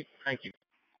on receipt. Thank you.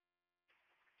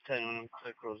 10,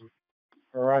 click closing.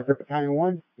 Arrived at Battalion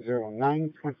 1,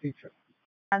 0922.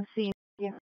 On scene.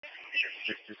 Yeah.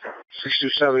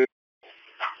 627.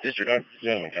 Disregard.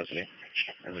 Gentlemen, custody.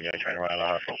 There's a guy trying to run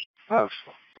out of the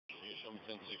hospital.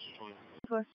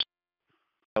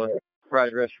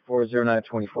 Roger, rescue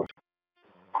 40924.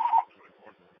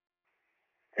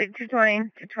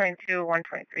 220, 222,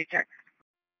 123, check.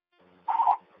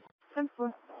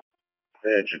 10-4.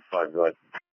 Engine 5, go ahead.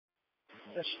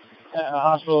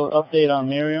 Hospital update on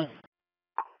Miriam.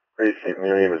 Receipt,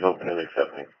 Miriam is open and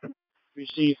accepting.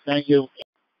 Received. Thank you.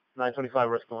 925,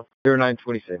 risk on.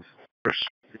 0926.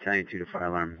 Battalion 2 to fire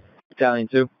alarm. Battalion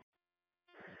 2.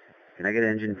 Can I get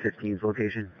engine 15's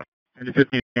location? Engine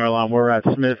 15 alarm. We're at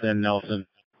Smith and Nelson.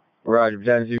 Roger,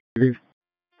 Battalion 2.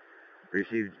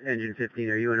 Received. Engine 15,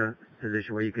 are you in a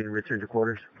position where you can return to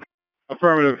quarters?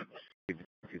 Affirmative.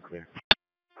 Too clear.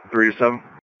 3 to 7.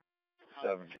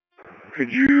 7.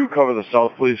 Could you cover the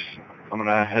south, please? I'm going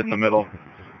to hit the middle.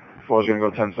 4 is going to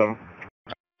go 10-7.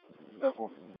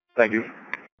 Thank you.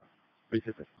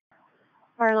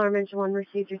 Fire alarm engine 1,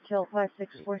 received your tilt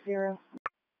 5640.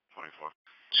 24.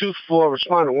 2-4,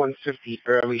 respond to 150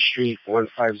 Early Street,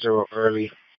 150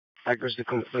 Early. Echoes the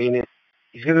complainant.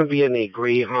 He's going to be in a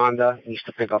gray Honda. He needs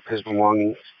to pick up his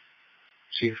belongings.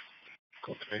 Chief,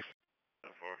 go today.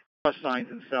 Bus signs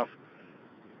and stuff.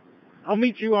 I'll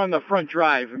meet you on the front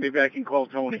drive, and maybe I can call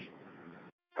Tony.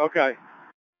 Okay.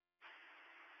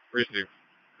 Receive.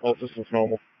 All systems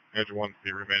normal. Engine 1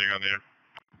 be remaining on the air.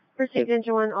 Received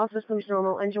engine 1, all systems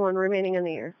normal, engine 1 remaining in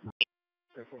the air.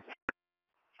 51.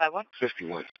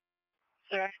 51.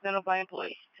 Sir, accidental by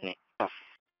employee.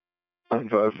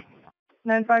 9-5.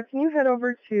 9-5, can you head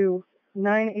over to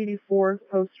 984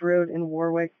 Post Road in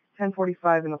Warwick,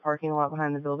 1045 in the parking lot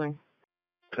behind the building?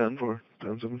 10-4.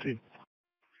 10-17.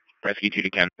 Rescue 2 to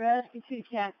Ken. Rescue 2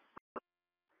 Cat.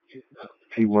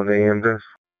 T1AM this.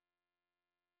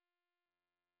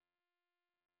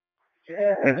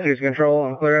 Excuse control,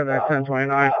 I'm clear. That's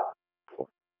 1029.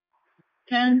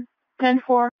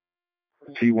 10-4.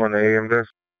 T1AM this.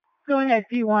 Go ahead,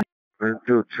 P1. Let's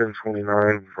do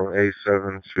 1029 from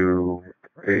A7 to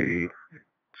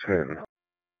A10.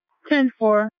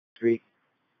 10-4. Street.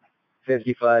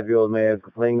 55-year-old male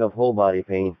complaining of whole body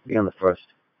pain. Be on the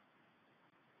first.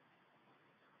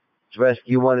 It's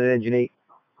rescue 1 at engine 8.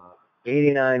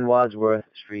 89 Wadsworth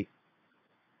Street.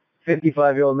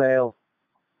 55-year-old male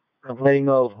complaining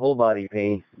of whole body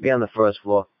pain. Be on the first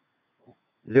floor.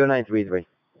 0933.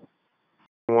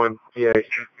 1 PA.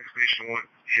 Station 1 PA.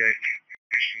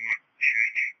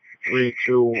 3,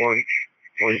 2, 1,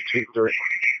 1, 2, 3.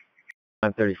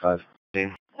 935.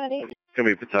 Honey. It's going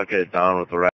to be Pawtucket down with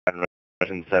the Rhode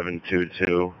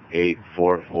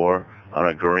 7222844 on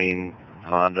a green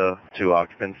Honda, 2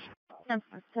 occupants. 10-4,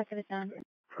 tucking it down.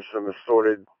 For some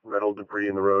assorted metal debris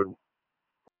in the road.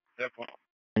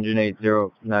 Engine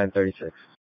 80936.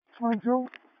 22.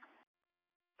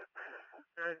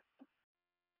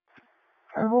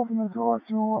 I've opened the door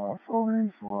to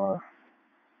Foley for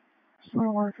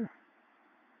student worker.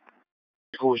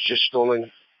 Who was just stolen,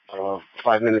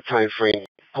 5-minute time frame.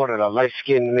 Reported a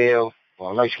light-skinned male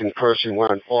or a light-skinned person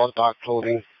wearing all dark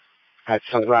clothing, had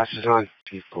sunglasses on.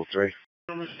 Chief, code 3.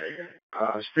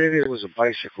 Stated it was a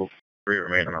bicycle. 3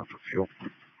 remaining off of fuel.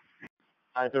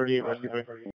 938, rescue 3.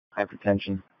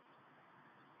 hypertension.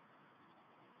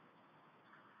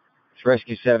 It's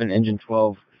Rescue 7, Engine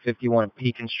 12, 51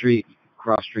 Pekin Street,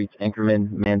 Cross Streets,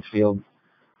 Anchorman, Mansfield.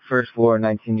 First floor,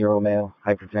 19-year-old male,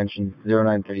 hypertension,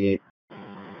 0938.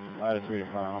 Ladder 3 to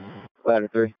final. Ladder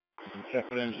 3. Check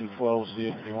with engine 12, see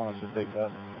if you want us to take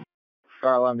that.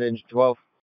 Fire alarm to engine 12.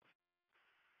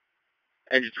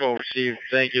 Engine 12 received.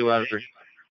 Thank you, ladder 3.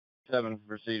 7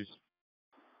 receives.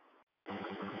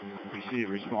 Receive,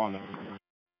 responding.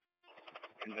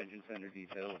 Convention Center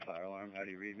detail, fire alarm, how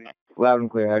do you read me? Loud and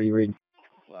clear, how do you read?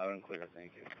 Loud and clear,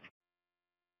 thank you.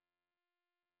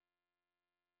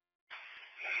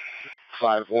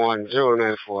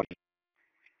 510940.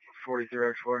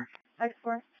 43X4.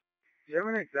 X4. Do you have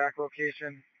an exact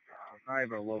location? It's not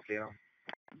even a locate him.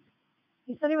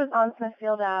 He said he was on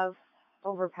Smithfield Ave,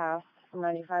 overpass from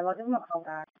 95. I'll give him a call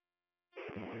back.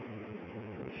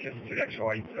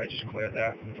 53X4, I just cleared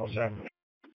that. All set.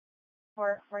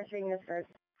 We're treating this first.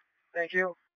 Thank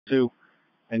you. 2,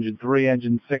 Engine 3,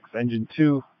 Engine 6, Engine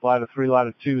 2, Ladder 3,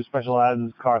 Ladder 2, Special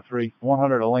Items, Car 3,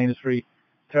 100 Elena Street,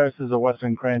 Terraces of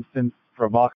Western Cranston, for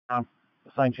Boston,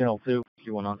 Assign Channel 2,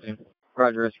 Q1 on scene.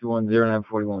 Roger, Rescue 1,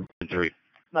 0941. 3.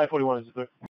 941 is the 3.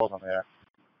 Hold on there.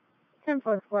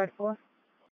 10-4, squad 4.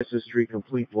 Texas Street,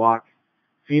 complete block.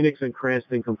 Phoenix and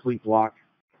Cranston, complete block.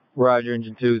 Roger,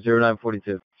 Engine 2,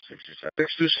 0942.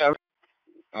 627.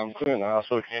 I'm clear now.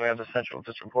 Also, came out of the central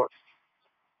district report.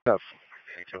 Yes.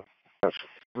 Thank you. Yes.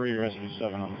 3 Rescue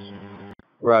 7 on this.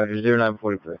 Roger,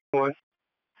 0943.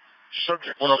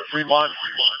 Subject 1 of Fremont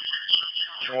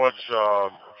towards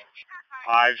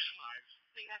Ives.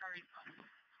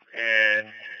 And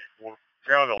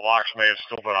apparently the locks may have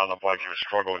still been on the bike. He was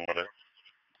struggling with it.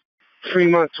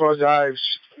 Fremont towards Ives.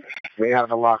 May have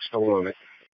the lock still on it.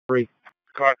 3.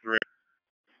 Car 3.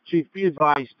 Chief, be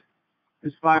advised,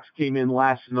 this box came in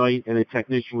last night and a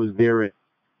technician was there at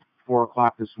 4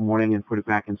 o'clock this morning and put it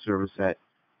back in service at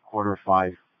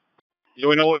 4:45. Do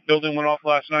we know what building went off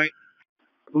last night?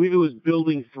 I believe it was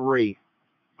building 3.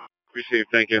 Received,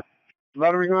 thank you.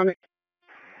 Lettering on it?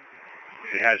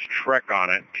 It has Trek on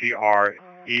it, Trek,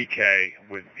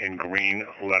 in green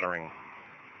lettering.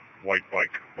 White bike,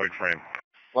 white frame.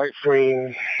 White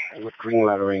frame with green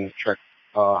lettering, Trek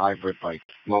hybrid bike,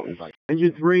 mountain bike.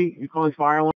 Engine 3, you calling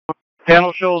fire alarm?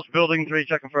 Panel shows building 3,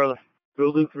 checking further.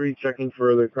 Building 3, checking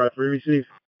further. Car 3 received.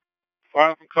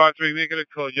 Fire from car 3, make it a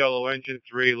code yellow, engine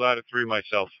 3, ladder 3,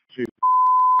 myself.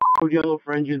 Code yellow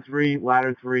for engine 3,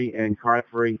 ladder 3, and car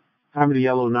 3. Time of the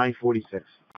yellow, 9:46.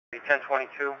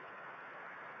 1022.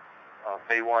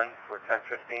 Bay 1 for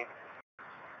 1015.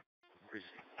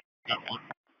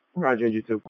 Roger, engine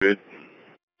 2. Good.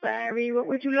 Larry, what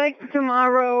would you like for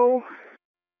tomorrow?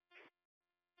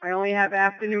 I only have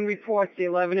afternoon reports, the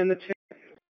 11 and the 2.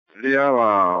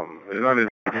 Yeah, do you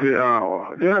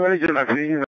have any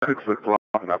gelatin at 6 o'clock?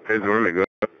 That pays really good.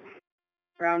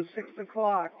 Around 6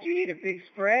 o'clock. Do you need a big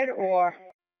spread or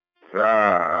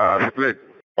Split,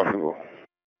 possible.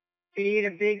 do you need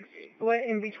a big split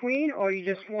in between or you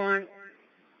just want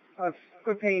a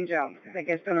good paying job that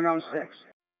gets done around 6?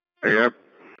 Yep.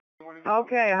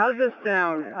 Okay, how's this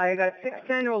sound? I got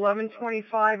 610 to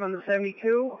 1125 on the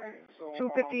 72,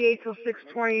 258 till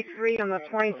 623 on the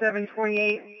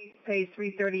 2728, pays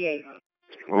 338.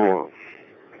 Oh.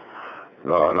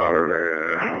 No,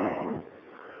 really.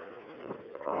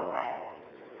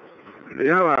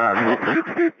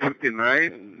 Yeah,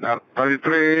 59,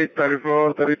 33,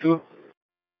 34, 32.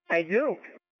 I do.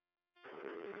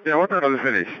 Yeah, what time does it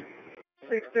finish?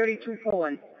 632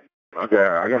 pulling. Okay,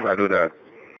 I guess I do that.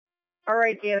 All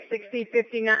right, dear,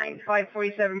 6059,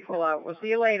 547 pull out. We'll see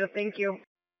you later. Thank you.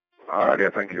 All right, yeah,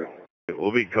 thank you.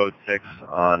 We'll be code 6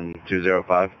 on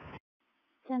 205.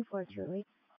 10-4, Truly.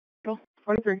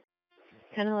 43.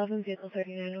 10-11, vehicle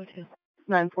 3902.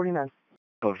 949.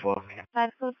 Code 4. 5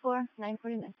 code 4,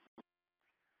 949.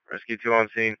 Rescue 2 on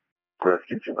scene.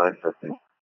 Rescue 2, 950.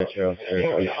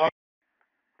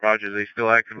 Roger, they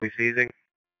still actively seizing?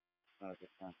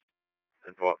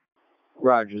 And what?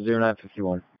 Roger,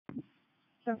 0951.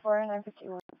 10-4,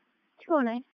 951.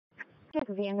 209. Check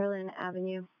Vanderlyn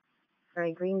Avenue for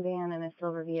a green van and a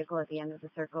silver vehicle at the end of the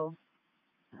circle.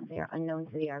 They are unknown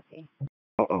to the RP.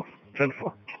 Uh-oh.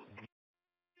 10-4.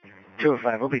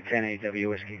 205, we'll be 10 AW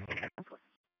whiskey.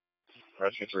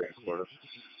 Rescue 3, explosive.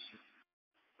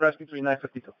 Rescue 3,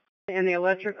 952. And the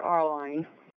electric R line.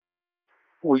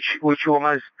 Which one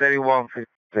is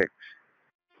 3156?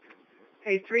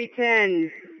 Hey,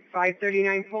 310,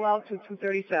 539 pull out to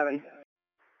 237.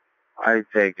 I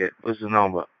take it. What's the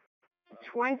number?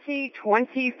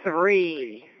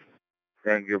 2023.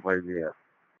 Thank you, my dear.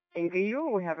 Thank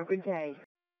you. Have a good day.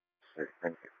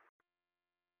 Thank you.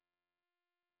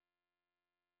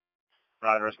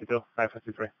 Rhode, Rescue 2,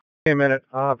 953. Hey, a minute.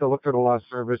 I'll have to look through the last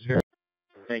service here.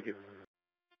 Thank you.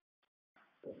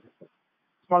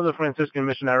 Part of the Franciscan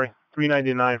Missionary,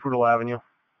 399 Fruital Avenue.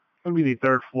 It's going to be the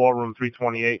third floor, room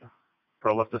 328, for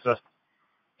a lift assist.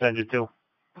 Engine 2.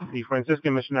 The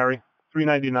Franciscan Missionary,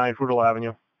 399 Fruital Avenue.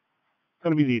 It's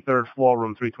going to be the third floor,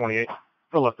 room 328,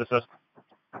 for a lift assist.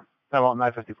 Time out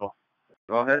 954.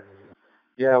 Go ahead.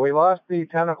 Yeah, we lost the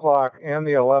 10 o'clock and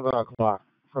the 11 o'clock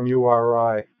from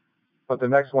URI, but the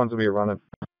next ones will be running.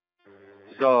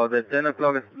 So the 10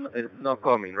 o'clock is not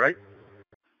coming, right?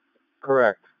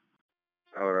 Correct.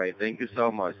 All right. Thank you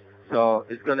so much. So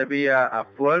it's going to be a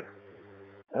 12?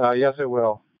 Yes, it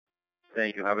will.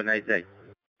 Thank you. Have a nice day.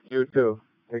 You too.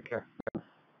 Take care.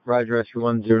 Roger, Rescue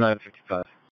 10955.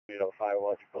 805,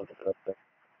 watch your close up there.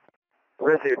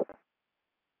 Received.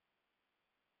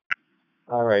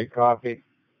 All right, copy.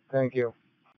 Thank you.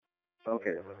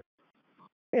 Okay.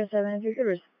 Air 7, if you could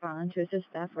respond to assist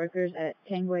staff workers at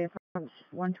Tangway Apartments,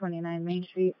 129 Main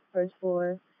Street, first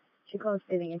floor. She called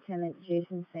stating attendant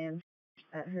Jason Sam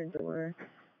at her door.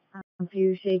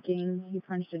 Confused, shaking, he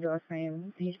punched the door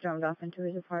frame. He stormed off into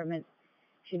his apartment.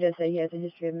 She does say he has a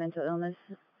history of mental illness.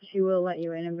 She will let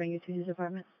you in and bring you to his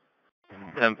apartment.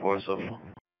 10-4, so.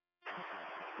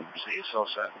 See, it's all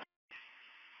set.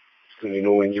 There's going to be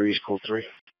no injuries, code 3.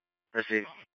 Receive.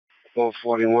 Code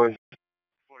 41.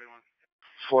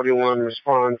 41,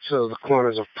 respond to the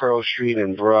corners of Pearl Street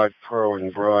and Broad, Pearl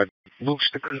and Broad. Luke's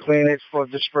the complainant for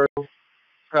dispersal.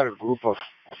 Got a group of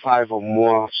 5 or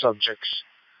more subjects,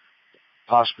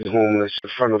 possibly homeless, in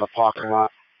front of the parking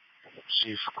lot.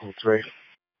 See for code 3.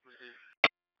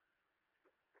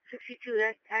 62,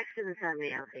 that accident's on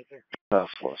me, I'll take it.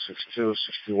 462,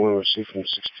 61, receive from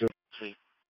 62.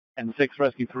 And 6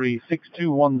 Rescue 3,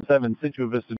 6217 Situa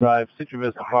Vista Drive, Situa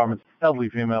Vista Apartments, elderly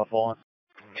female fallen.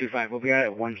 25, we'll be out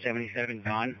at 177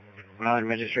 Don, Rhode Island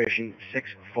registration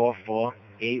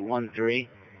 644813,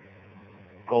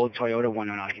 gold Toyota, 1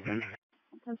 occupant.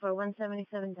 10-4,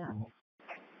 177 down.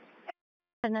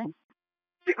 10-9.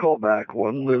 You call back.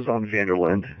 One lives on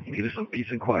Vanderland. He needed some peace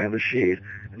and quiet in the shade.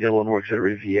 The other one works at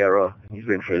Riviera. He's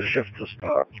waiting for his shift to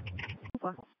start.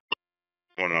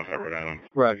 One off at Rhode Island.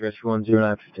 Roger, Rescue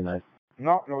 10959.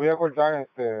 No, lo voy a cortar,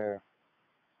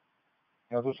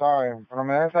 ya tú sabes, pero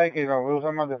me dejas ahí que lo voy a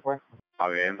usar más después. Está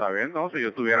bien, no, si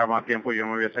yo tuviera más tiempo yo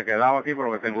me hubiese quedado aquí,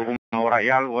 pero que tengo como 1 hora y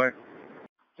algo,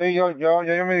 Sí, yo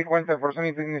me di cuenta, por eso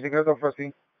ni siquiera te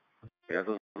ofrecí. Ya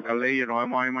tú sabes, y nos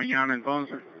vemos ahí mañana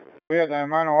entonces. Cuídate,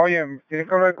 hermano. Oye, tienes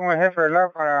que hablar con el jefe, ¿verdad?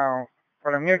 Para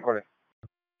el miércoles.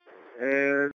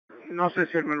 No sé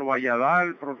si él me lo vaya a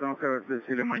dar, pero tengo que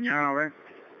decirle mañana, a ver.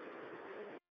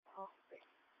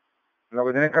 Lo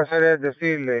que tienes que hacer es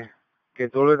decirle que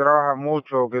tú le trabajas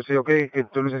mucho, que sí, ok, que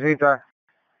tú necesitas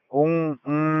un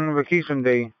vacation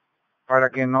day para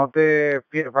que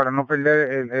para no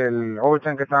perder el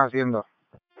overtime que estás haciendo.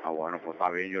 Bueno, pues está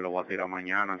bien, yo lo voy a tirar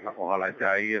mañana, ojalá esté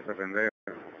ahí ese pendejo.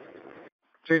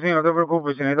 Sí, no te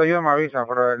preocupes, si necesitas ayuda me avisa,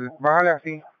 pero bájale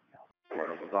así.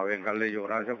 Bueno, pues está bien, Carlillo,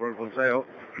 gracias por el consejo.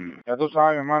 Ya tú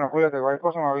sabes, hermano, cuídate, cualquier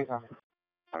cosa me avisa.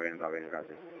 Está bien,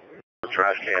 gracias. The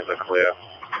trash cans are clear.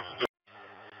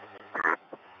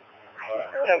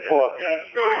 10-4.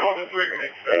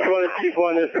 Chief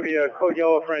 1, this will be a code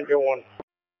yellow for engine 1.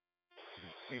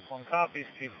 Chief 1 copies,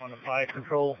 Chief 1 apply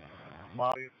control.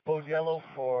 Code yellow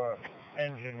for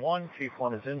engine 1. Chief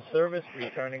 1 is in service,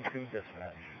 returning to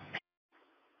dispatch.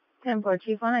 10-4,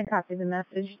 Chief 1, I copy the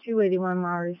message. 281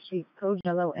 Maury Street, code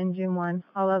yellow, engine 1.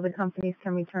 All other companies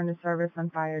can return to service on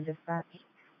fire dispatch.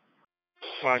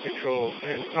 Fire control,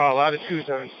 latitude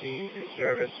 17 in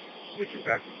service, switching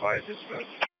back to fire dispatch.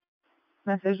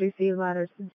 Message received, ladder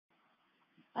 2.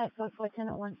 Alright, code 4, 10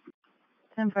 at 1.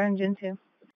 10 for engine 2.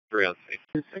 3 on scene.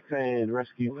 6 and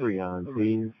Rescue 3 on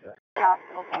scene.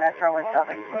 Hospital to Metro and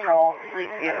Southern Control.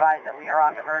 Please be advised that we are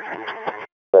on diversion.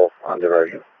 On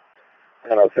diversion.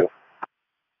 10-02.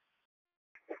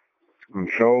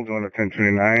 Control, doing the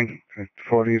 1029,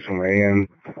 40s from AM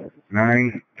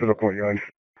 9 to the courtyard.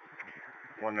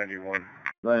 191.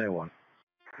 91.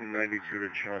 92 to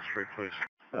Charles Street, please.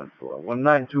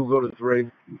 192, go to 3.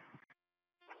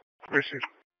 Received.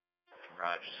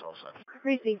 Roger, all set.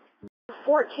 Received.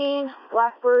 14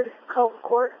 Blackbird Cove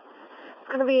Court. It's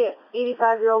going to be an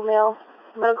 85-year-old male.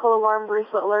 Medical alarm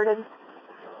bracelet alerted.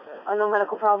 No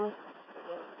medical problems.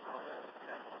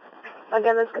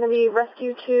 Again, that's going to be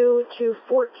Rescue 2 to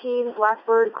 14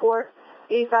 Blackbird Court.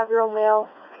 85-year-old male.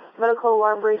 Medical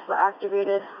alarm bracelet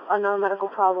activated. Unknown medical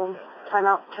problem.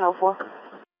 Timeout 10:04.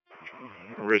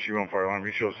 Rescue 1 fire alarm,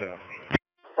 shows out.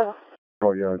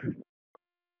 Courtyard.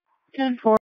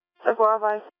 10-4. 10-4,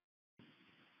 bye.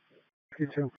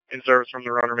 Rescue 2. In service from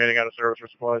the run, remaining out of service for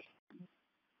supplies.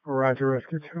 Roger,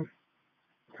 Rescue 2.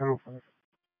 1005.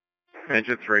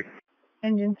 Engine 3.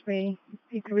 Engine 3,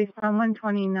 you can respond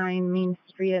 129 Main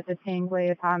Street at the Tangway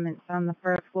Apartments on the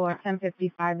first floor.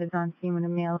 1055 is on scene with a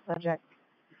male subject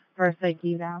for a psych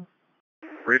eval.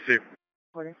 Receive.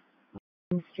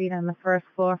 Main Street on the first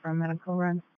floor for a medical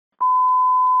run.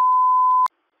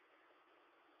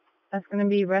 That's going to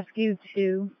be Rescue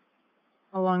 2,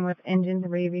 along with Engine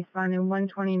 3, responding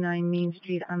 129 Main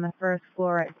Street on the first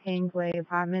floor at Tangway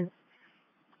Apartments.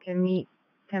 Can meet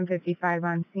 1055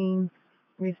 on scene,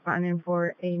 responding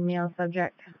for a male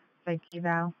subject, psych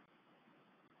eval.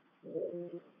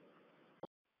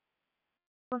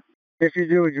 If you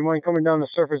do, would you mind coming down the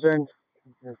surface end?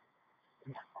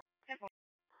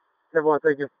 Everyone,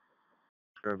 thank you.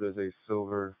 Described as a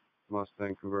silver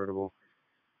Mustang convertible.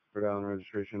 Rhode Island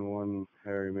registration 1,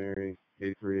 Harry Mary,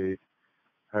 838,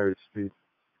 higher speed,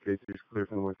 K3 is clear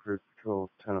from the Cruise Patrol,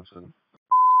 1007.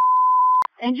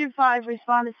 Engine 5,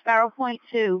 respond to Sparrow Point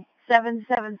 2,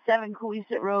 777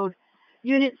 Coesit Road,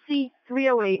 Unit C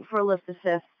 308 for a lift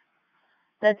assist.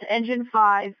 That's Engine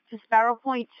 5 to Sparrow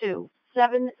Point 2,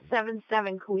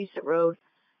 777 Coesit Road,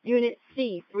 Unit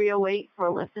C 308 for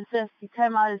a lift assist. The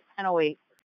time out is 10:08.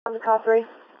 On the car 3.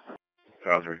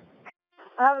 Car 3.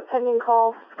 I have a pending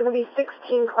call. It's going to be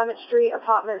 16 Clement Street,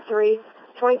 apartment 3.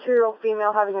 22-year-old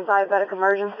female having a diabetic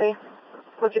emergency.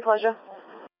 What's your pleasure?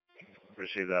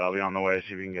 Receive that. I'll be on the way.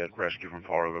 See if we can get rescue from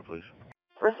Fall River, please.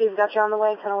 Received. Got you on the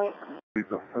way. 10:08.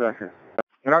 Listo. Gracias.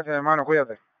 Gracias, hermano.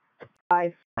 Cuídate.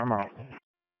 5. I'm out.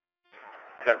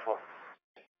 10-4.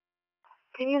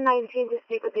 Can you 19 to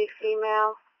speak with a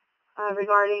female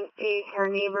regarding her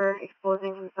neighbor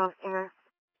exposing himself to her?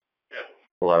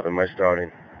 11, my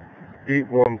starting.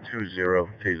 8120,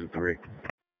 Taser 3.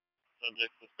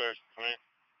 Subject dispersed.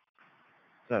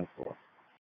 Come 10-4.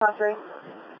 Car 3.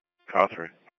 Car 3.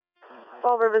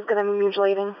 Fall River's going to be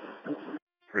mutilating.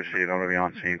 Receive. I'm going to be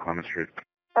on scene, Clement Street.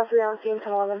 Car 3 on scene,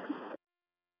 10:11.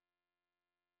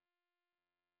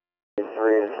 3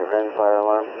 is revenge fire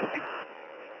alarm.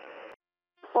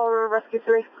 Fall River Rescue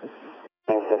 3.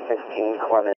 Thanks to 16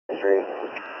 Clement Street.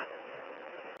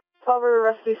 Fall River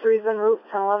Rescue 3 is en route,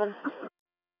 10:11.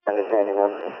 Understanding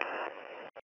them.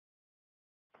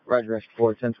 Roger, Rescue 4,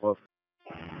 1012.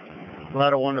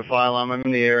 Ladder 1 to file. I'm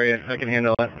in the area. I can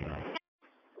handle that.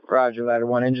 Roger, Ladder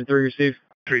 1. Engine 3 received.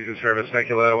 3's in service. Thank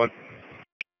you, Ladder 1.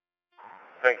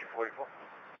 Thank you, 44.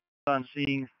 On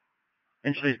scene.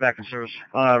 Engine 3 is back in service.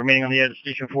 Remaining on the edge of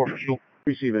Station 4 for fuel.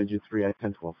 Receive Engine 3 at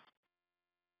 1012.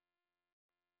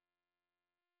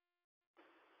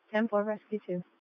 10-4 Rescue 2.